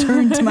all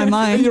returned to my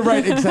mind. You're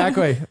right,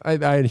 exactly. I'm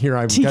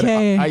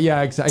TK.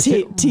 Yeah,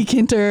 exactly. T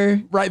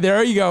Kinter. Right,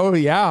 there you go.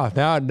 Yeah.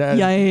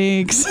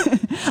 Yikes.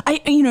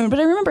 But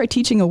I remember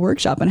teaching a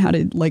workshop on how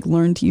to like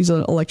learn to use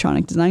an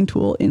electronic design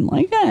tool in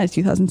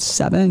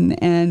 2007,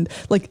 and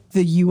like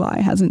the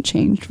UI hasn't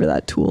changed for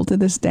that tool to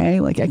this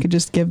day. Like I could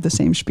just give the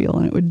same spiel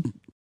and it would.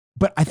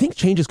 But I think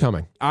change is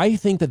coming. I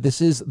think that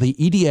the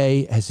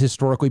EDA has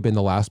historically been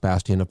the last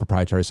bastion of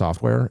proprietary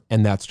software,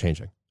 and that's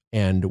changing.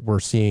 And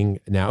we're seeing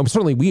now,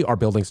 certainly we are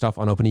building stuff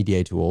on open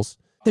EDA tools.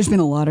 There's been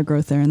a lot of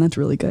growth there, and that's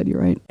really good. You're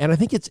right. And I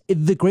think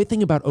the great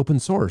thing about open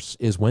source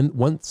is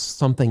once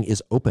something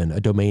is open, a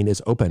domain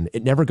is open,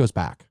 it never goes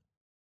back.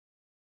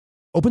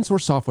 Open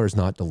source software is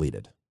not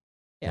deleted.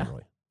 Yeah.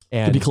 Generally.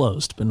 It could be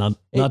closed, but not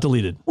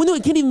deleted. Well, no,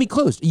 it can't even be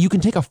closed. You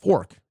can take a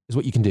fork is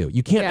what you can do.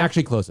 You can't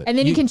actually close it. And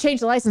then you can change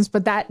the license,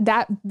 but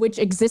that which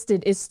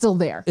existed is still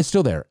there. It's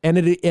still there. And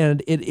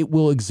it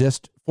will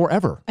exist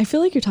forever. I feel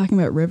like you're talking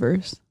about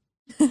rivers.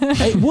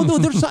 I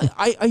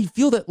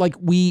feel that like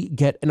we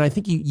get, and I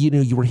think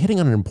you were hitting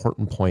on an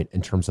important point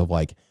in terms of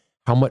like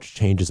how much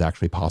change is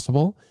actually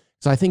possible.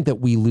 So I think that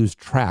we lose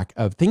track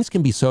of things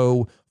can be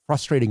so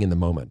frustrating in the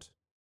moment.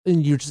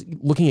 And you're just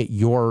looking at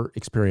your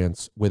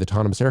experience with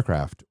autonomous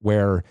aircraft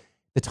where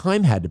the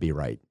time had to be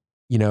right,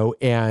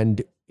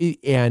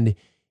 and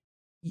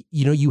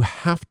you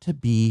have to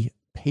be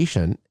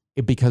patient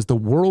because the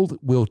world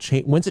will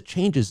change. Once it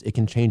changes, it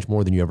can change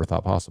more than you ever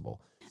thought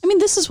possible. I mean,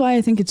 this is why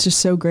I think it's just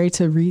so great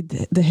to read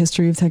the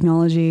history of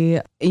technology.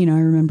 I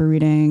remember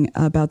reading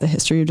about the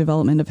history of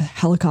development of a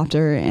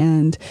helicopter.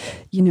 And,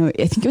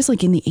 I think it was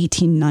like in the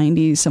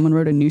 1890s, someone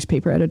wrote a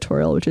newspaper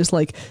editorial, which is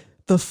like,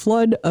 the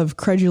flood of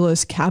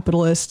credulous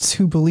capitalists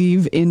who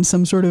believe in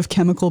some sort of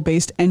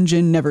chemical-based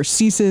engine never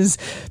ceases.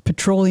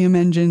 Petroleum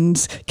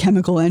engines,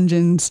 chemical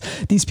engines.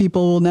 These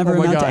people will never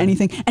amount to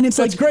anything. And it's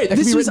That's great. That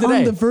this was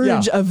on the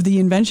verge of the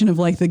invention of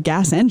like the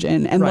gas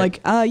engine. And I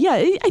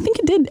think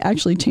it did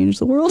actually change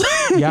the world.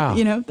 Yeah.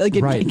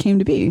 It came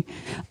to be.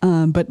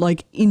 But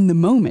like in the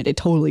moment, it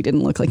totally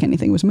didn't look like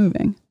anything was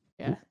moving.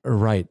 Yeah.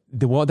 Right.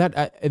 Well,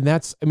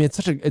 it's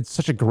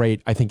such a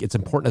great, I think it's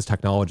important as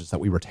technologists that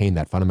we retain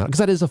that fundamental, because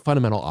that is a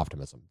fundamental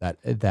optimism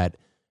that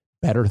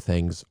better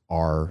things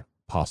are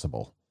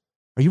possible.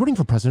 Are you running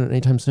for president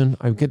anytime soon?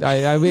 Are you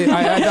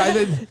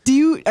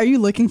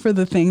looking for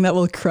the thing that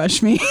will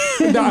crush me?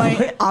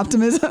 My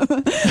optimism.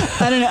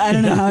 I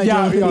don't know how.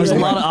 There's a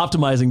lot of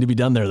optimizing to be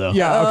done there, though.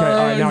 Yeah. Okay.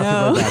 All right. Now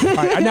I feel bad.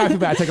 All right, now I feel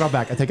bad. I take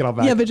it all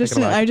back. Yeah, but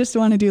I just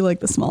want to do like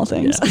the small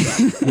things.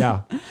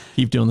 Yeah.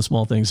 Keep doing the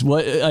small things.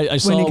 What I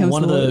saw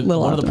one of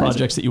the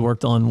projects that you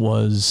worked on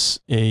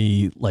was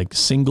a like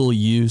single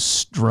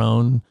use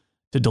drone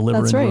to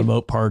deliver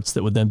remote parts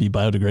that would then be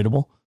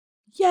biodegradable.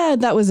 Yeah,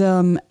 that was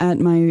at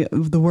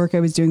the work I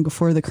was doing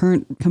before the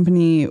current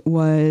company.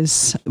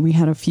 We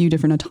had a few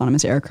different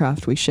autonomous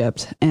aircraft we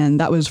shipped, and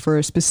that was for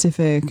a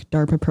specific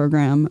DARPA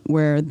program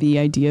where the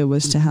idea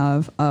was to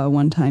have a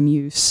one-time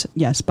use,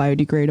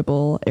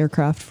 biodegradable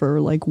aircraft for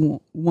like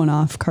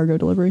one-off cargo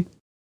delivery.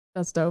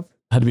 That's dope.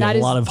 Had to be a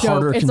lot of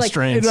harder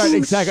constraints. Like,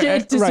 exactly.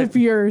 Shit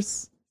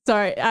disappears.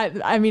 Sorry,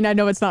 I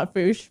know it's not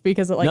foosh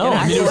because it like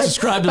it was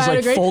described as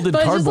like folded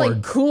cardboard. It's just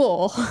like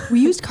cool. We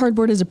used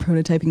cardboard as a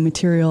prototyping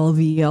material.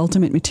 The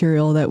ultimate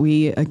material that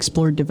we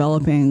explored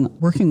developing,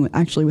 working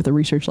with a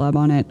research lab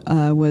on it,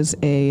 was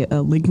a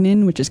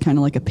lignin, which is kind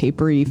of like a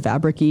papery,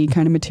 fabric-y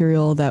kind of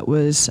material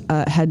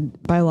that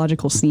had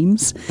biological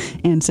seams,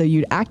 and so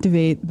you'd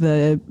activate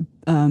the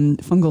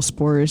fungal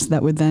spores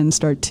that would then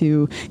start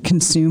to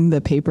consume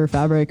the paper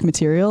fabric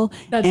material.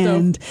 That's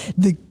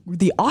dope.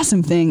 The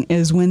awesome thing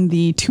is when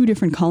the two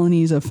different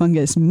colonies of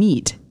fungus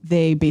meet,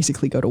 they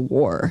basically go to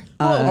war.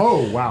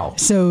 Wow.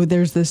 So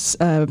there's this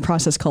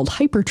process called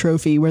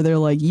hypertrophy where they're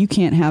like, you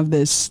can't have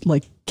this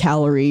like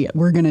calorie,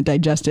 we're going to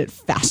digest it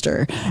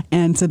faster.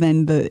 And so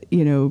then the,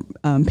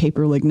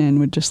 paper lignin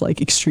would just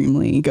like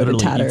extremely go to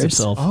tatters.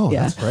 Oh,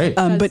 yeah. That's great.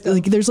 But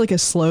like there's like a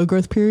slow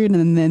growth period,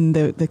 and then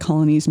the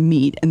colonies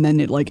meet, and then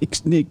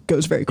it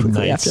goes very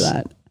quickly after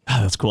that.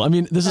 That's cool. I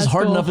mean, this is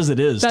hard enough as it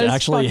is to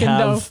actually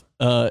have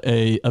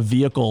a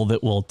vehicle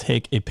that will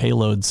take a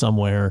payload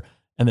somewhere,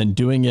 and then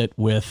doing it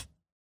with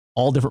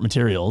all different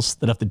materials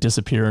that have to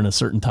disappear in a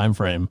certain time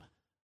frame.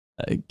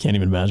 I can't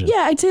even imagine.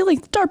 Yeah, I'd say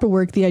like DARPA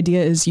work, the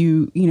idea is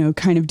you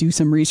kind of do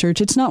some research.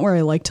 It's not where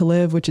I like to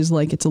live, which is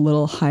like it's a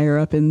little higher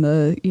up in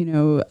the,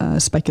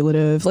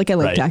 speculative. Like I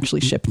like to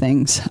actually ship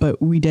things, but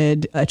we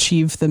did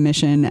achieve the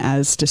mission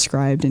as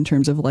described in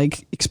terms of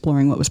like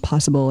exploring what was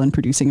possible and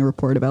producing a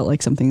report about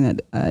like something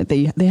that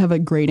they have a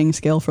grading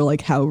scale for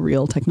like how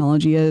real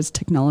technology is,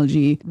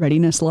 technology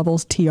readiness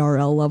levels,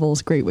 TRL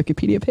levels, great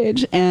Wikipedia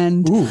page.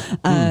 And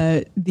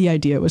the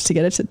idea was to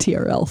get it to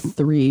TRL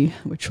 3,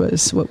 which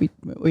was what we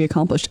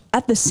accomplished.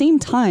 At the same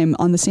time,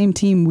 on the same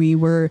team, we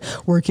were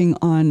working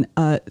on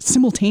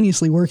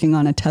simultaneously working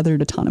on a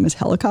tethered autonomous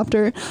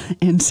helicopter,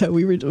 and so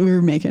we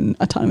were making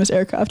autonomous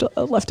aircraft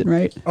left and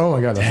right. Oh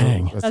my god,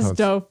 that's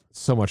dope.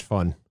 So much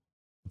fun.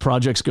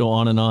 Projects go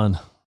on and on.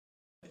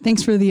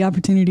 Thanks for the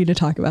opportunity to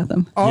talk about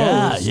them.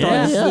 Yeah.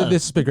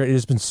 This has been great. It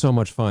has been so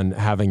much fun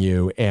having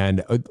you,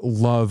 and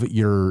love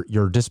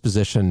your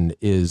disposition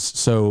is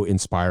so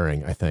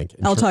inspiring, I think.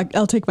 I'll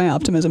take my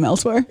optimism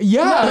elsewhere.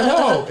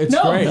 Yeah, it's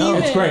great.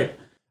 It's great.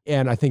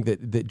 And I think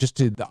that just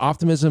the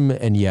optimism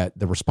and yet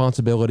the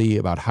responsibility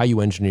about how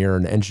you engineer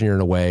in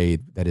a way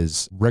that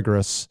is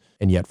rigorous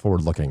and yet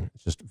forward-looking.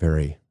 It's just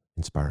very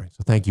inspiring.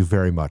 So thank you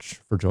very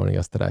much for joining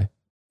us today.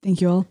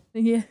 Thank you all.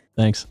 Thank you.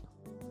 Thanks.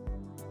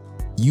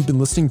 You've been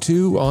listening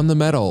to On the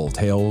Metal,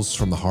 Tales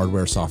from the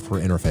Hardware Software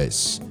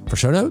Interface. For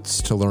show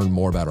notes, to learn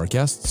more about our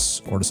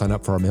guests, or to sign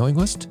up for our mailing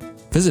list,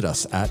 visit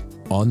us at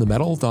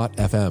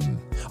onthemetal.fm.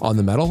 On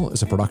the Metal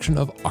is a production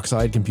of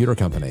Oxide Computer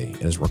Company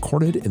and is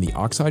recorded in the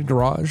Oxide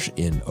Garage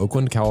in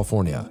Oakland,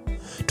 California.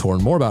 To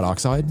learn more about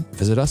Oxide,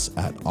 visit us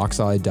at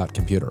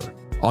oxide.computer.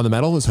 On the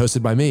Metal is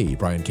hosted by me,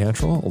 Bryan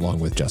Cantrill, along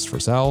with Jess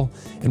Frazelle,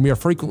 and we are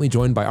frequently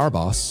joined by our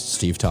boss,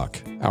 Steve Tuck.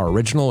 Our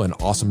original and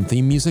awesome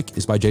theme music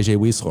is by JJ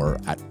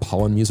Wiesler at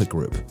Pollen Music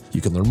Group.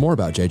 You can learn more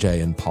about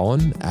JJ and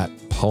Pollen at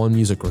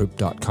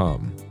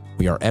pollenmusicgroup.com.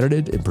 We are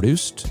edited and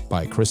produced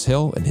by Chris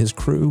Hill and his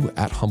crew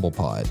at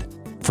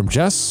HumblePod. From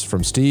Jess,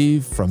 from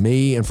Steve, from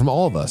me, and from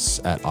all of us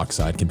at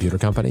Oxide Computer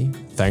Company,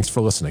 thanks for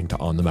listening to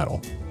On the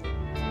Metal.